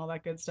ago and all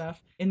that good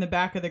stuff. In the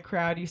back of the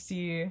crowd, you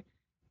see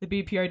the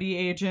BPRD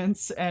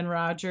agents and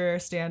Roger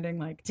standing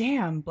like,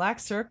 damn, Black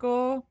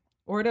Circle,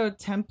 Ordo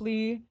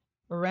Templi,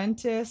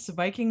 Orientis,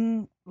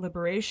 Viking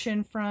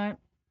Liberation Front.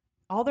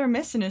 All they're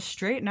missing is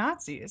straight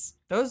Nazis.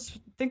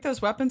 Think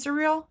those weapons are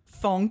real?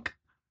 Thunk.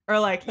 Or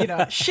like,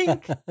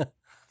 shink.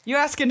 You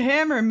asking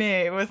him or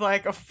me? With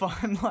like a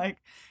fun, like,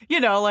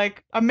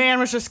 like a man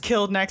was just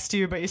killed next to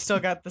you, but you still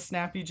got the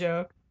snappy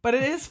joke. But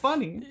it is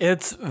funny.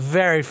 It's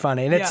very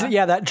funny. And it's,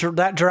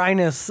 that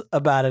dryness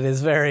about it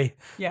is very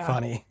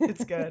funny.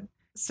 It's good.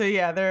 So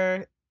yeah,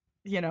 they're,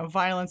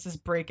 violence is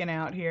breaking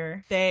out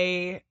here.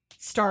 They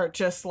start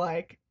just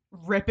like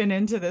ripping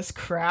into this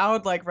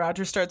crowd. Like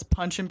Roger starts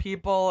punching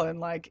people and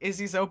like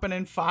Izzy's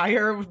opening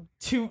fire with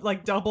two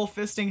like double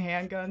fisting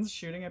handguns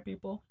shooting at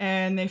people.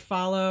 And they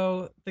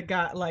follow the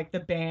guy, like the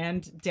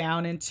band,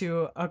 down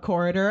into a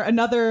corridor.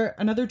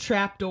 Another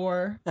trap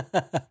door.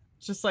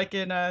 Just like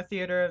in a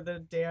Theater of the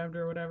Damned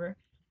or whatever.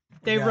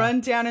 They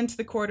run down into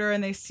the corridor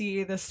and they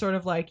see this sort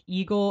of like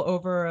eagle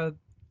over a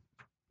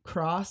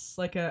cross,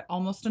 like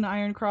almost an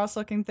iron cross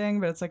looking thing,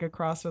 but it's like a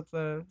cross with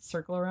a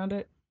circle around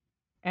it.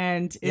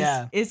 And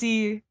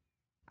Izzy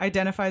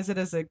identifies it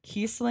as a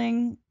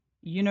Kiesling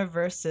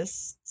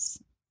Universists.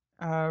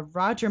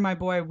 Roger, my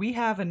boy, we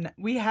have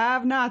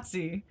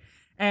Nazi.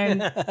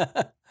 And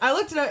I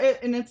looked at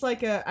it and it's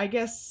like I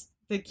guess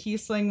the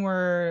Kiesling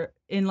were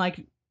in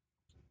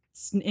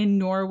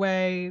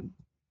Norway.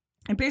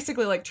 It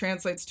basically like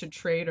translates to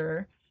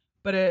traitor,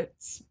 but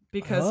it's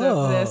because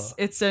of this.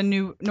 It's a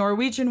new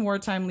Norwegian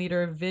wartime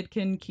leader,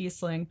 Vidkun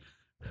Kiesling,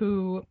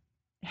 who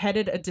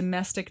headed a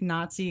domestic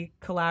Nazi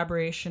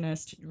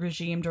collaborationist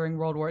regime during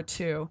World War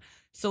II.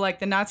 So like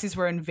the Nazis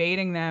were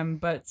invading them,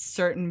 but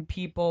certain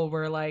people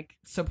were like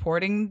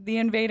supporting the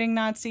invading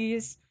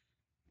Nazis.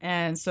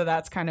 And so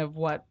that's kind of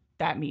what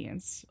that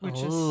means,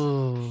 which is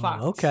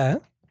fucked. Okay.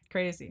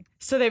 Crazy.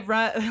 So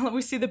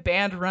we see the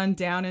band run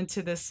down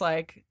into this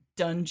like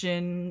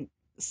dungeon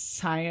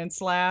science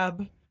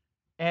lab.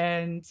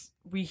 And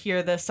we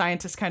hear the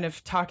scientist kind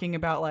of talking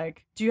about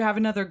like, do you have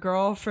another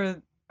girl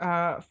for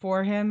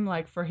him,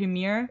 like for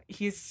Hymir?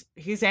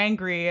 He's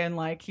angry and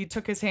like he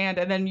took his hand,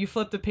 and then you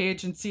flip the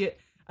page and see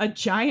a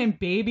giant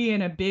baby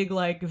in a big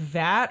like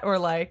vat or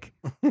like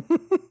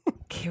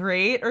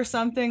crate or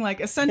something.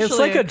 Like essentially it's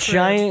like a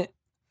giant.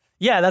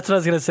 Yeah, that's what I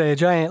was gonna say. A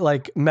giant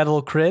like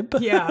metal crib.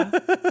 Yeah,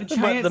 a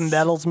giant the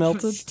metal's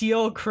melted.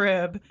 Steel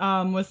crib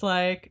with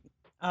like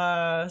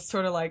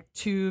sort of like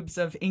tubes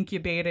of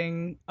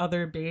incubating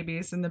other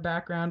babies in the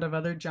background of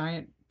other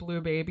giant blue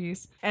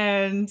babies.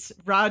 And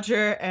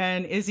Roger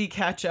and Izzy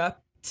catch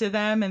up to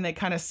them and they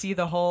kind of see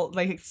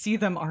see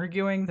them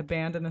arguing, the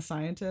band and the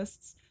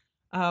scientists.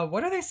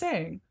 What are they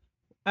saying?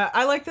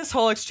 I like this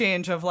whole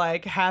exchange of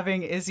like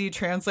having Izzy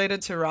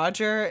translated to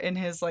Roger in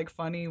his like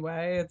funny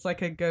way. It's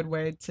like a good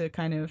way to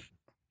kind of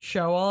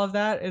show all of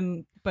that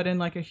but in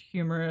like a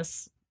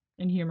humorous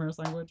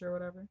language or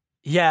whatever.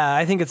 Yeah,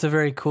 I think it's a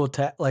very cool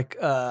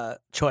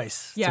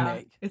choice to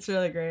make. It's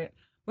really great.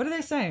 What are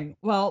they saying?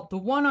 Well, the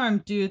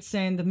one-armed dude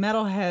saying the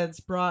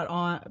metalheads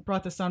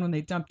brought this on when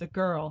they dumped the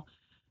girl.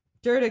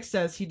 Durdick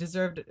says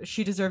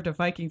she deserved a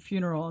Viking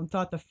funeral and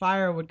thought the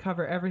fire would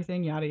cover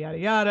everything, yada, yada,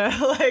 yada.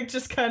 Like,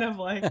 just kind of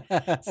like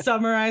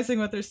summarizing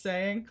what they're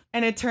saying.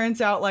 And it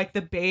turns out like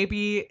the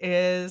baby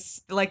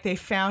is like they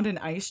found an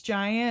ice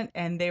giant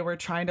and they were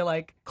trying to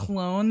like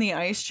clone the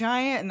ice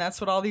giant. And that's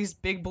what all these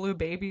big blue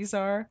babies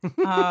are.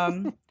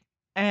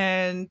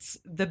 And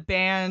the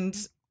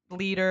band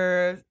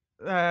leader,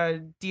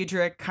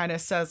 Diedrich, kind of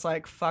says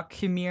like, fuck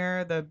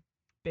Hymir, the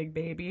big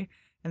baby.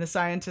 And the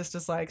scientist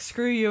is like,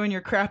 screw you and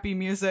your crappy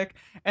music.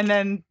 And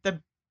then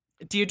the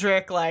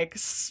Diedrich like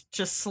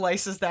just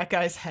slices that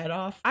guy's head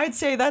off. I'd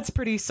say that's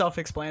pretty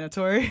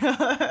self-explanatory.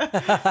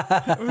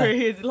 Where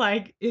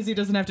Izzy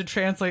doesn't have to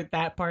translate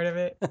that part of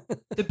it.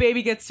 The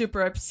baby gets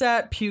super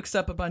upset, pukes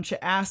up a bunch of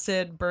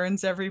acid,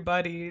 burns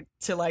everybody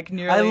to like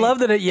nearly... I love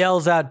that it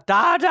yells out,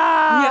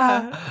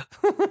 "Dada!"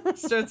 Yeah.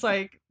 Starts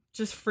like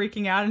just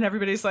freaking out and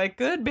everybody's like,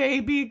 good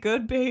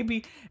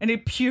baby. And he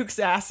pukes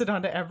acid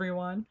onto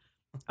everyone.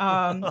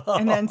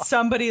 And then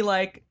somebody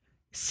like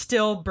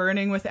still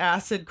burning with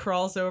acid,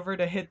 crawls over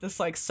to hit this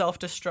like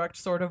self-destruct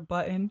sort of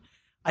button.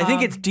 I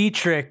think it's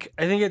Dietrich.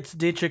 I think it's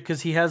Dietrich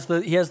because he has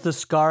the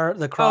scar,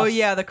 the cross. Oh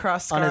yeah, the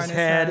cross scar on his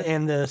head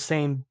and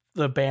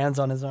the bands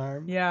on his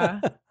arm.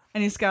 Yeah.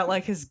 And he's got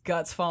like his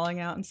guts falling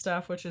out and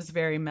stuff, which is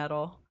very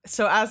metal.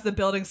 So as the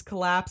building's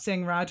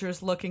collapsing,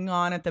 Roger's looking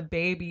on at the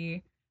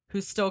baby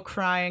who's still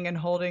crying and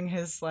holding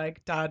his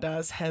like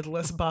Dada's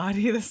headless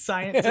body, the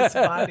scientist's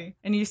body.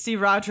 And you see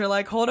Roger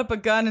like hold up a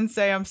gun and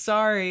say, "I'm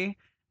sorry."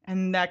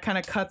 And that kind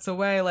of cuts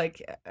away,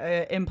 like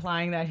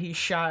implying that he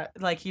shot,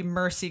 like he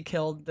mercy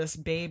killed this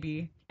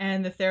baby.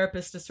 And the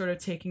therapist is sort of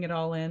taking it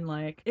all in,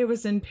 like it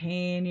was in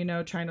pain, you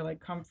know, trying to like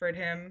comfort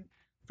him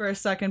for a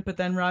second. But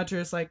then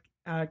Roger's like,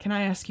 can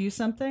I ask you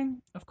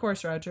something? Of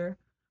course, Roger.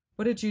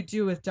 What did you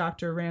do with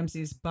Dr.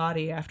 Ramsey's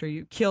body after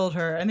you killed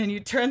her? And then you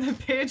turn the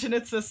page and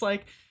it's this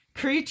like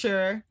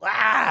creature.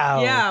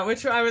 Wow. Yeah,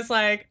 which I was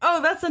like,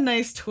 oh, that's a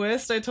nice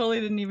twist. I totally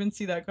didn't even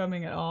see that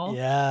coming at all.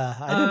 Yeah,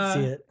 I didn't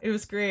see it. It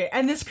was great.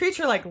 And this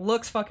creature like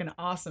looks fucking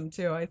awesome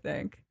too, I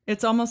think.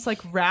 It's almost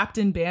like wrapped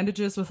in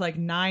bandages with like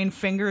 9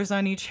 fingers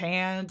on each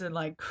hand and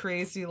like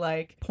crazy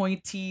like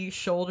pointy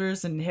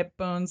shoulders and hip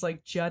bones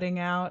like jutting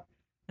out.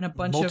 And a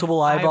bunch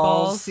multiple of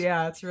eyeballs.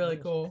 Yeah, it's really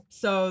cool.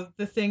 So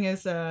the thing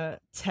is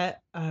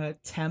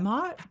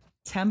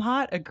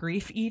Temhot, a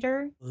grief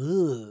eater.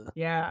 Ugh.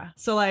 Yeah.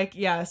 So like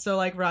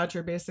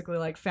Roger basically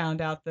like found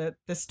out that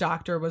this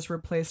doctor was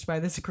replaced by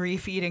this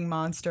grief eating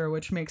monster,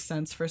 which makes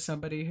sense for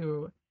somebody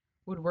who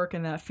would work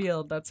in that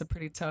field. That's a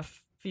pretty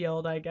tough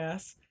field, I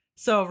guess.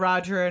 So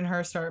Roger and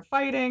her start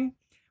fighting.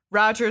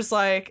 Roger's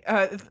like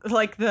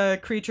the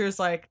creature's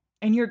like,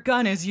 and your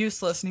gun is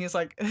useless. And he's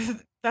like,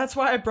 that's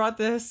why I brought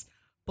this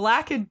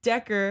Black &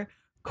 Decker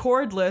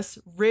cordless,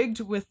 rigged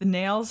with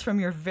nails from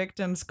your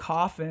victims'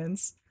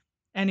 coffins.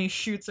 And he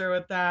shoots her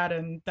with that,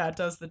 and that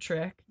does the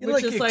trick,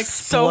 which is like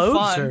so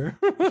fun.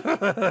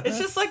 It's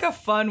just like a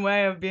fun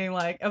way of being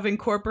like, of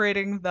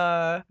incorporating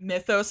the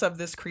mythos of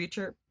this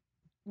creature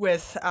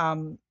with,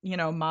 you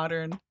know,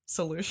 modern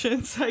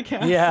solutions, I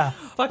guess. Yeah.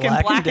 Fucking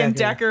Black &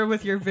 Decker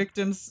with your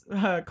victims'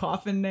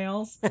 coffin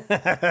nails.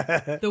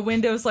 The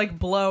windows like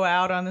blow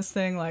out on this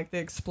thing, like the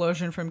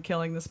explosion from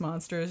killing this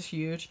monster is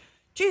huge.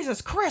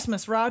 Jesus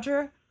Christmas,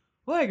 Roger.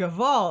 Like a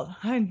vault.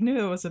 I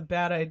knew it was a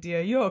bad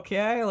idea. You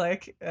okay?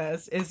 Like,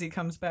 as Izzy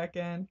comes back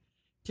in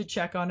to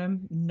check on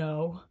him.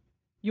 No.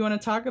 You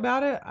want to talk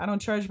about it? I don't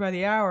charge by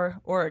the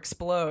hour or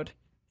explode.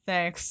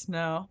 Thanks.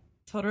 No.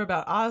 Told her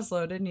about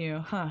Oslo, didn't you?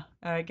 Huh.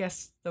 I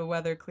guess the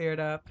weather cleared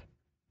up.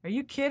 Are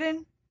you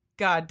kidding?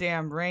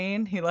 Goddamn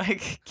rain. He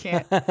like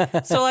can't.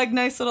 So like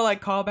nice little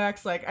like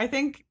callbacks. Like I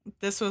think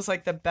this was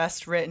like the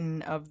best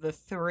written of the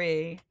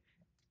 3.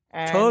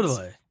 And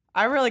Totally.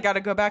 I really got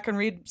to go back and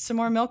read some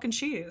more Milk and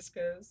Cheese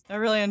because I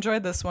really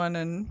enjoyed this one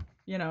and,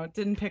 you know,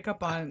 didn't pick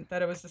up on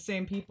that it was the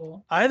same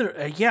people.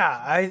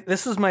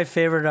 This is my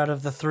favorite out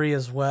of the 3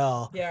 as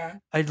well. Yeah.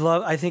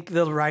 I think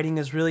the writing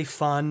is really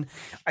fun.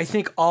 I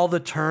think all the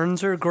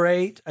turns are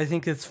great. I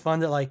think it's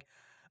fun that like,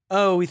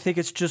 oh, we think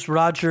it's just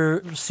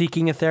Roger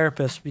seeking a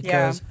therapist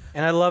because,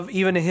 and I love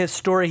even in his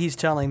story he's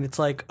telling, it's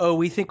like, oh,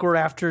 we think we're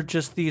after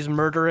just these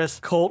murderous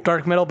cult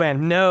dark metal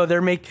band. No,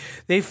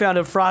 they found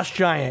a frost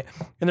giant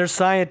and they're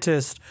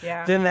scientists.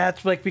 Yeah. Then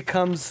that like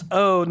becomes,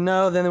 oh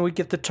no, then we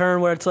get the turn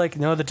where it's like,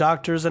 no, the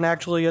doctor's an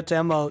actually a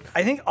demo.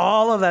 I think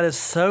all of that is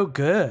so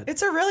good.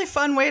 It's a really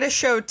fun way to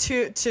show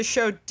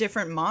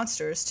different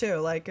monsters too.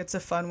 Like it's a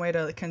fun way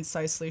to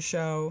concisely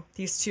show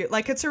these two.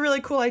 Like it's a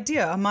really cool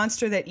idea. A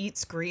monster that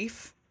eats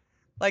grief.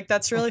 Like,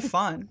 that's really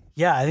fun.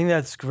 Yeah, I think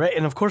that's great.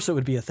 And of course it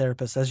would be a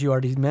therapist, as you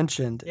already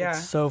mentioned. Yeah.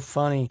 It's so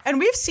funny. And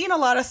we've seen a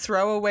lot of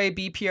throwaway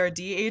BPRD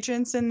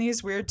agents in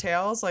these weird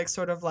tales, like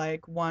sort of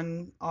like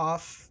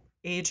one-off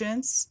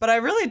agents. But I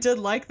really did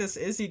like this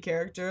Izzy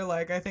character.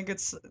 Like, I think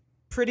it's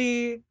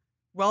pretty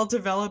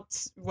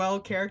well-developed,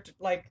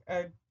 like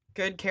a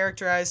good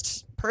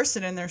characterized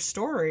person in their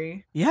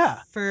story. Yeah.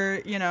 For,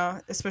 you know,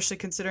 especially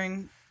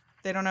considering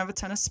they don't have a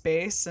ton of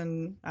space.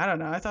 And I don't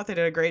know. I thought they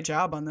did a great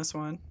job on this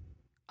one.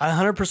 I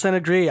 100%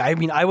 agree. I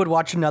mean, I would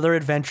watch another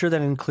adventure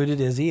that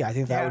included Izzy. I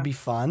think that would be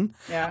fun.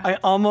 Yeah. I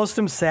almost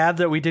am sad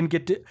that we didn't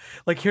get to,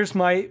 like, here's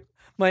my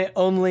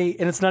only,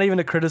 and it's not even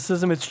a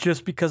criticism, it's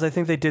just because I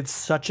think they did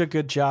such a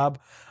good job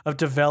of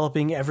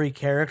developing every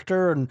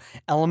character and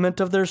element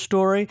of their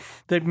story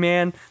that,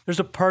 man, there's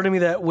a part of me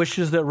that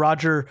wishes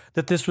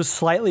that this was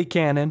slightly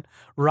canon.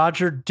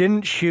 Roger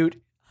didn't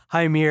shoot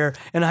Hymir,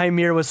 and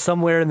Hymir was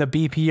somewhere in the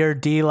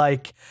BPRD,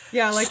 like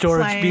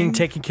storage playing, being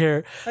taken care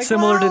of. Like,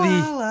 similar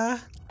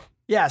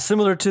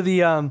to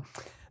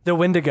the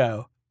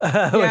Wendigo,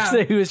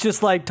 which he was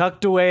just like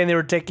tucked away and they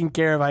were taking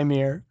care of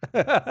Hymir.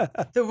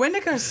 The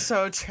Wendigo's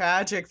so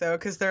tragic though,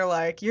 because they're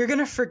like, you're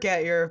gonna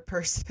forget you're a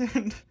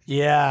person.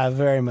 Yeah,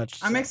 very much.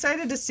 I'm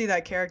excited to see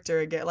that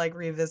character get like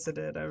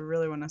revisited. I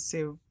really want to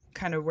see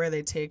kind of where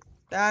they take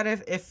that,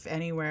 if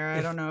anywhere.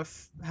 I don't know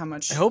how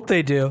much. I hope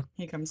they do.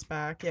 He comes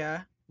back.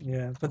 Yeah.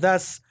 Yeah, but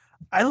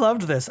I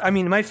loved this. I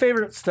mean, my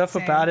favorite stuff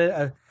about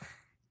it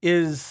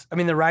is, I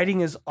mean, the writing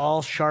is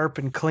all sharp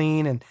and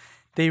clean, and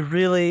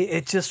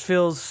it just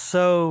feels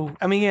so,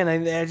 I mean,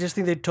 again, I just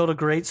think they told a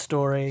great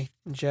story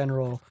in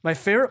general. My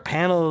favorite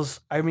panels,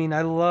 I mean,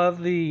 I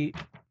love the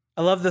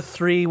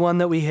 3 one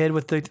that we hid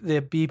with the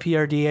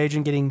BPRD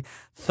agent getting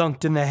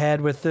thunked in the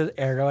head with the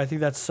arrow. I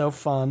think that's so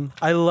fun.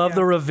 I love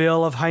the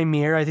reveal of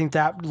Hymir. I think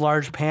that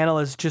large panel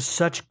is just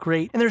such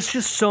great, and there's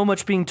just so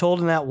much being told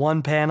in that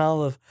one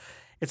panel of,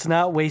 it's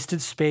not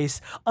wasted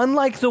space.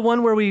 Unlike the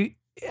one where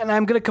and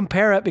I'm going to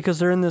compare it because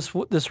they're in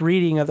this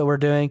reading that we're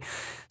doing.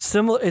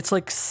 Similar, it's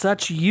like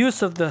such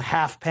use of the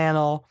half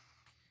panel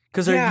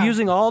because they're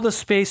using all the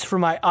space for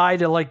my eye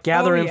to like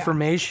gather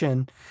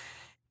information.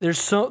 There's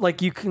so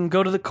like you can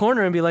go to the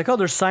corner and be like, oh,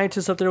 there's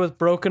scientists up there with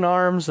broken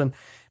arms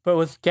but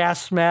with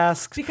gas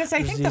masks. Because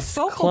I think the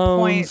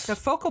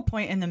focal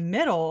point in the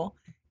middle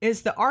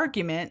is the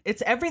argument.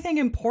 It's everything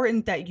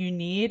important that you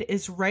need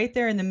is right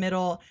there in the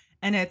middle,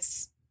 and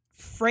it's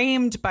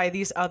framed by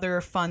these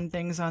other fun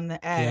things on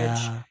the edge.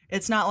 Yeah.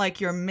 It's not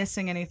like you're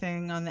missing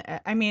anything on the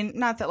edge. I mean,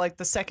 not that like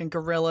the second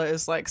gorilla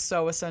is like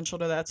so essential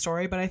to that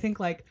story, but I think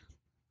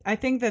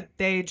that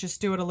they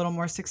just do it a little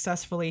more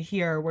successfully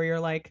here, where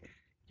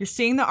you're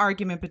seeing the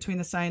argument between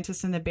the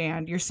scientists and the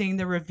band. You're seeing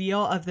the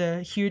reveal of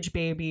the huge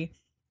baby.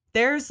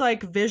 There's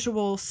like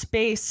visual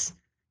space.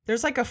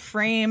 There's like a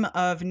frame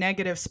of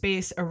negative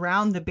space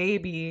around the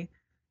baby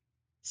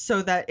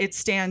so that it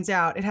stands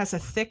out. It has a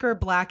thicker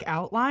black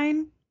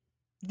outline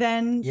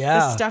than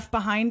the stuff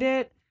behind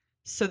it,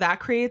 so that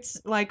creates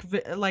like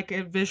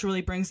it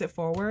visually brings it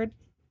forward.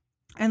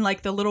 And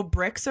like the little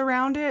bricks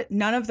around it,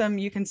 none of them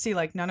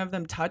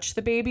touch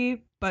the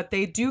baby, but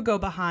they do go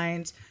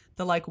behind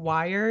the like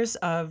wires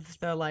of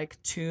the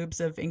like tubes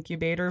of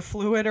incubator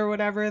fluid or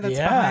whatever that's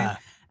behind.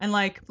 And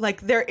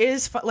like there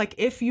is like,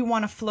 if you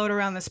want to float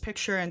around this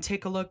picture and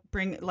take a look,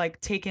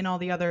 take in all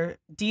the other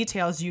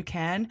details, you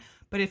can.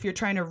 But if you're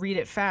trying to read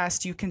it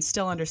fast, you can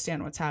still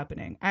understand what's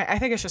happening. I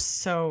think it's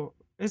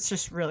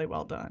just really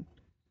well done.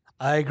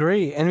 I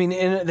agree. I mean,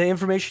 and the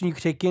information you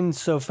take in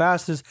so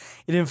fast is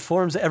it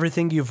informs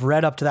everything you've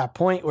read up to that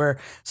point, where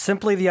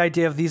simply the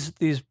idea of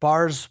these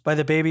bars by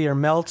the baby are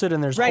melted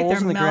and there's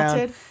holes in the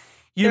ground.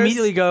 You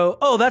immediately go,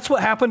 oh, that's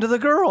what happened to the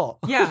girl.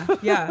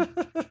 Yeah.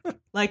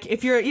 Like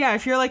if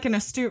you're like an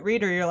astute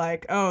reader, you're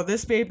like, oh,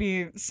 this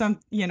baby,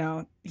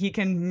 he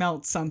can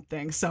melt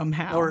something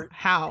somehow. Or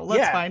how?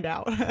 Let's find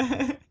out.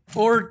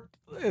 Or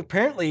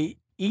apparently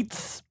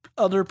eats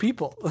other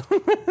people.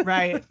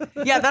 Right.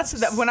 Yeah,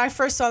 when I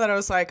first saw that, I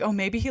was like, oh,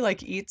 maybe he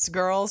like eats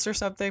girls or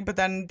something. But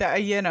then,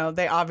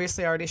 they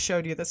obviously already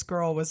showed you this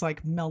girl was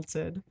like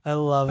melted. I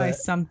love it. By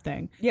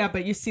something. Yeah,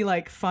 but you see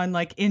like fun,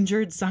 like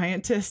injured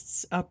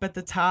scientists up at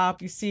the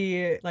top. You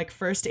see like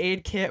first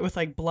aid kit with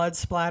like blood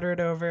splattered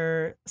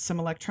over some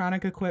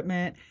electronic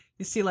equipment.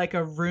 You see like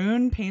a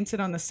rune painted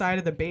on the side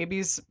of the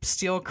baby's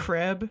steel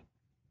crib.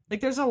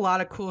 Like there's a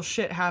lot of cool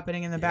shit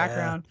happening in the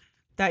background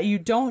that you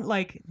don't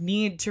like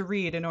need to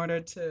read in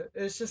order to,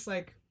 it's just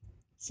like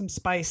some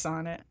spice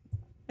on it.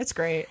 It's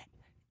great.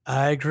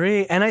 I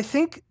agree. And I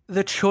think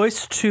the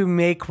choice to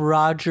make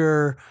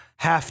Roger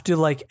have to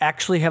like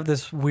actually have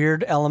this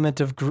weird element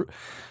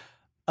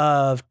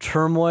of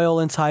turmoil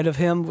inside of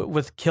him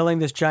with killing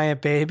this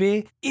giant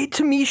baby, it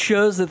to me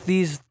shows that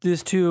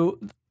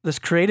this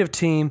creative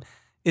team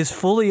is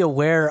fully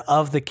aware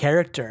of the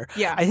character.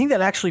 Yeah. I think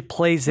that actually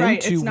plays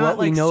into what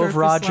we know of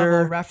Roger.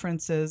 Level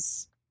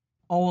references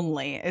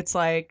only. It's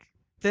like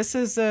this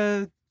is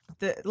a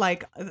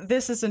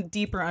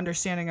deeper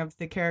understanding of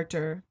the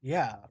character.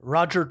 Yeah,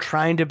 Roger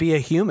trying to be a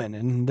human,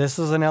 and this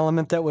is an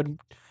element that would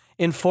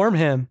inform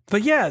him.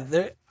 But yeah,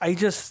 the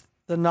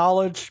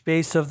knowledge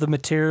base of the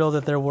material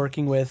that they're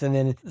working with, and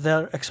then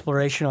their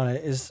exploration on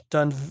it is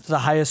done to the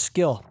highest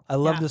skill. I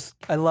love this.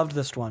 I loved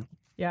this one.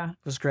 Yeah,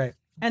 it was great.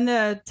 And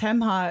the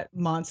Temhot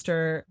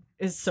monster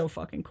is so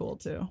fucking cool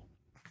too.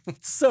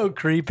 It's so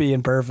creepy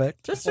and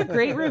perfect. Just a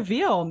great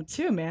reveal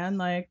too, man.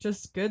 Like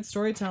just good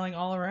storytelling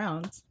all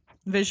around,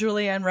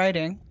 visually and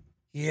writing.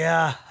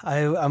 Yeah,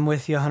 I'm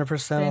with you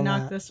 100%. They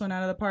knocked this one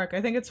out of the park.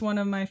 I think it's one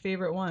of my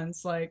favorite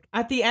ones. Like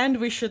at the end,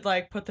 we should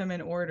like put them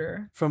in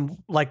order.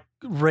 From like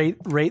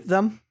rate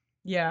them.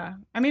 Yeah,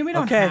 I mean we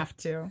don't have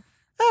to.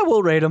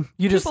 We'll rate them.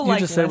 You just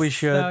said we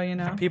should.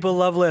 Though, People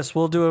love lists.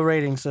 We'll do a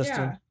rating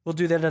system. Yeah. We'll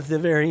do that at the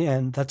very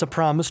end. That's a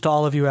promise to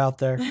all of you out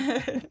there.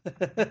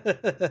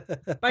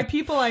 By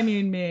people, I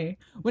mean me.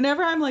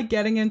 Whenever I'm like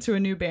getting into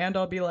a new band,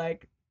 I'll be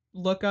like,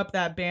 look up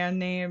that band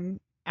name,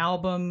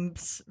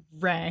 albums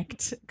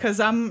ranked, because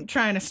I'm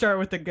trying to start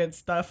with the good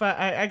stuff.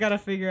 I got to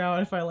figure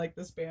out if I like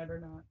this band or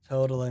not.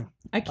 Totally.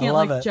 I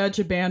can't judge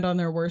a band on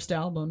their worst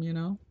album, you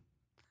know?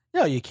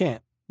 No, you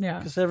can't. Yeah,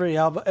 because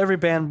every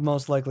band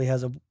most likely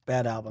has a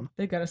bad album.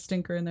 They got a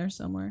stinker in there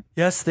somewhere.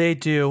 Yes, they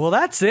do. Well,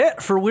 that's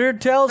it for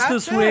Weird Tales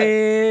this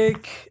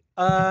week.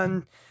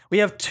 We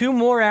have 2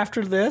 more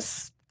after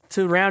this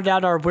to round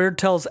out our Weird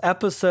Tales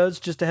episodes.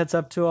 Just a heads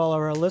up to all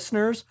of our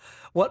listeners.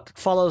 What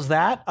follows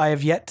that, I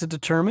have yet to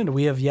determine.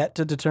 We have yet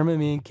to determine,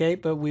 me and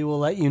Kate, but we will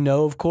let you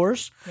know, of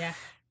course. Yeah.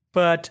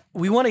 But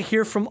we want to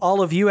hear from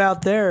all of you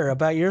out there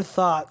about your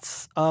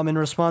thoughts in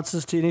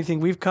responses to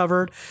anything we've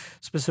covered,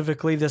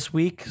 specifically this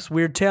week's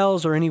Weird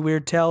Tales or any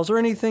Weird Tales or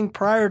anything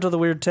prior to the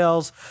Weird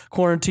Tales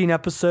quarantine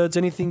episodes,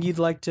 anything you'd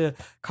like to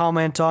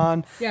comment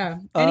on. Yeah.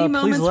 Any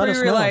moments let where us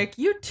you're know. like,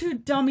 you two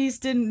dummies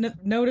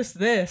didn't notice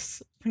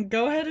this.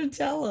 Go ahead and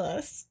tell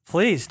us.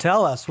 Please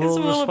tell us.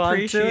 We'll respond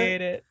appreciate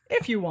to it.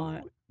 if you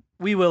want.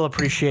 We will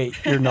appreciate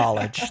your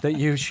knowledge that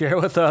you share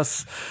with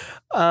us.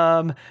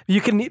 You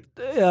can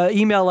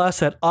email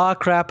us at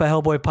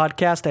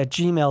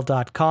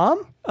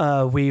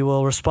awcrap@hellboypodcast@gmail.com. We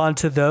will respond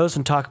to those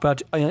and talk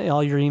about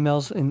all your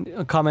emails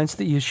and comments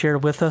that you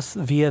shared with us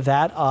via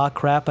that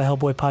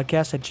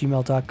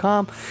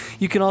awcrap@hellboypodcast@gmail.com.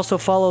 You can also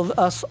follow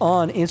us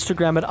on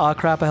Instagram at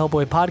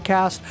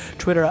awcrap@hellboypodcast,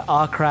 Twitter at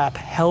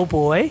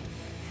awcraphellboy.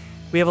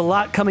 We have a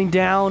lot coming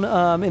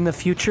down in the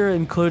future,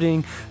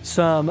 including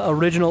some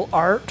original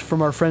art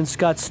from our friend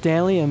Scott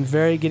Stanley. I'm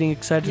very getting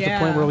excited to the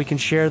point where we can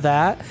share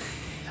that.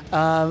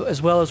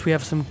 As well as we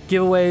have some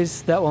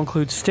giveaways that will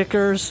include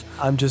stickers.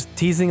 I'm just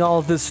teasing all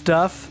of this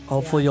stuff.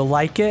 Hopefully you'll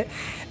like it.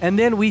 And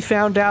then we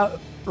found out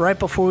right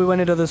before we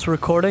went into this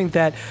recording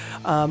that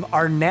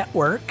our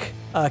network,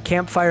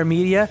 Campfire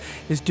Media,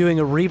 is doing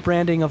a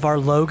rebranding of our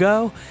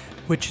logo,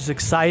 which is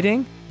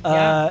exciting.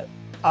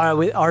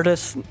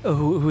 Artist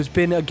who's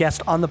been a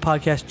guest on the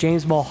podcast,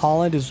 James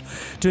Mulholland, is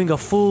doing a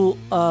full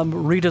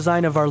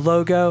redesign of our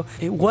logo.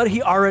 What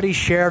he already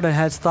shared and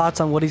has thoughts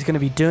on what he's going to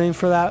be doing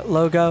for that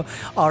logo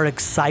are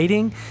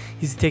exciting.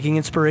 He's taking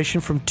inspiration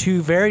from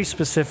 2 very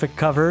specific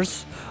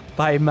covers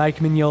by Mike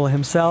Mignola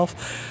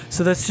himself.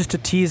 So that's just a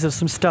tease of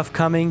some stuff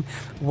coming.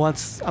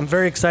 I'm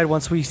very excited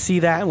once we see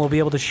that, and we'll be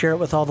able to share it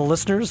with all the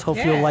listeners.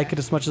 Hopefully you'll like it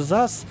as much as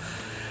us.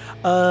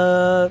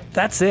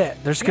 That's it.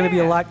 There's going to be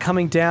a lot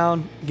coming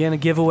down. Again, a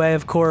giveaway,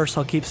 of course.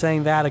 I'll keep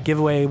saying that. A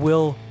giveaway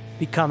will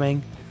be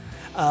coming.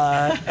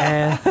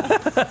 And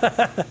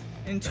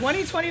in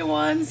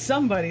 2021,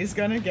 somebody's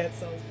going to get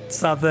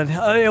something.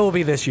 It will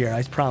be this year.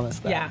 I promise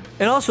that. Yeah.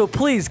 And also,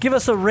 please give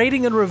us a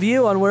rating and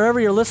review on wherever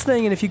you're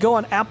listening. And if you go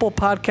on Apple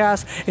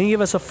Podcasts and you give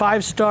us a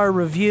 5-star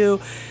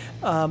review,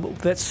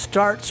 that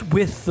starts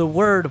with the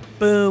word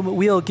boom,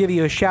 we'll give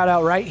you a shout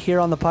out right here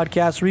on the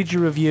podcast. Read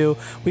your review.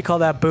 We call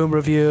that Boom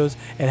Reviews.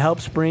 It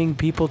helps bring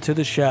people to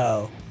the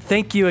show.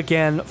 Thank you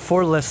again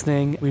for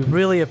listening. We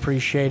really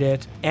appreciate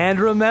it. And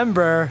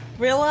remember,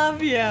 we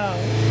love you.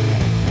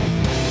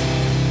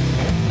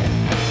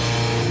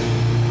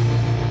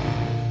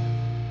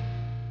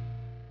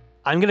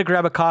 I'm going to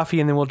grab a coffee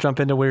and then we'll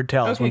jump into Weird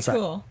Tales. Okay,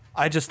 cool.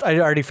 I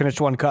already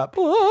finished 1 cup.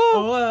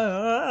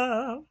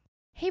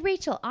 Hey,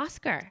 Rachel,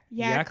 Oscar.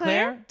 Yeah,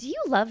 Claire? Do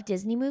you love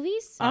Disney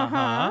movies?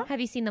 Uh-huh.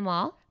 Have you seen them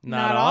all?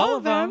 Not all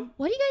of them.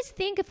 What do you guys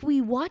think if we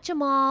watch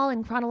them all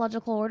in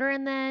chronological order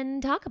and then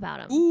talk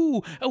about them?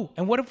 Ooh. Oh,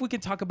 and what if we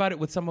could talk about it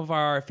with some of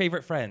our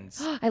favorite friends?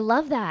 I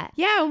love that.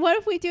 Yeah, and what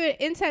if we do it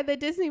inside the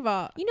Disney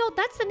Vault? You know,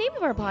 that's the name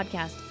of our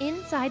podcast,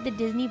 Inside the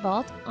Disney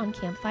Vault on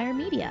Campfire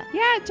Media.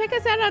 Yeah, check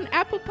us out on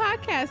Apple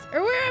Podcasts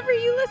or wherever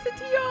you listen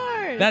to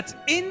yours. That's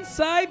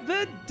Inside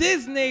the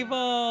Disney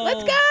Vault.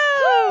 Let's go!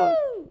 Woo!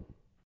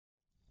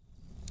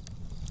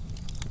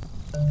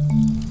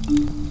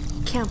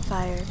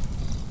 Campfire.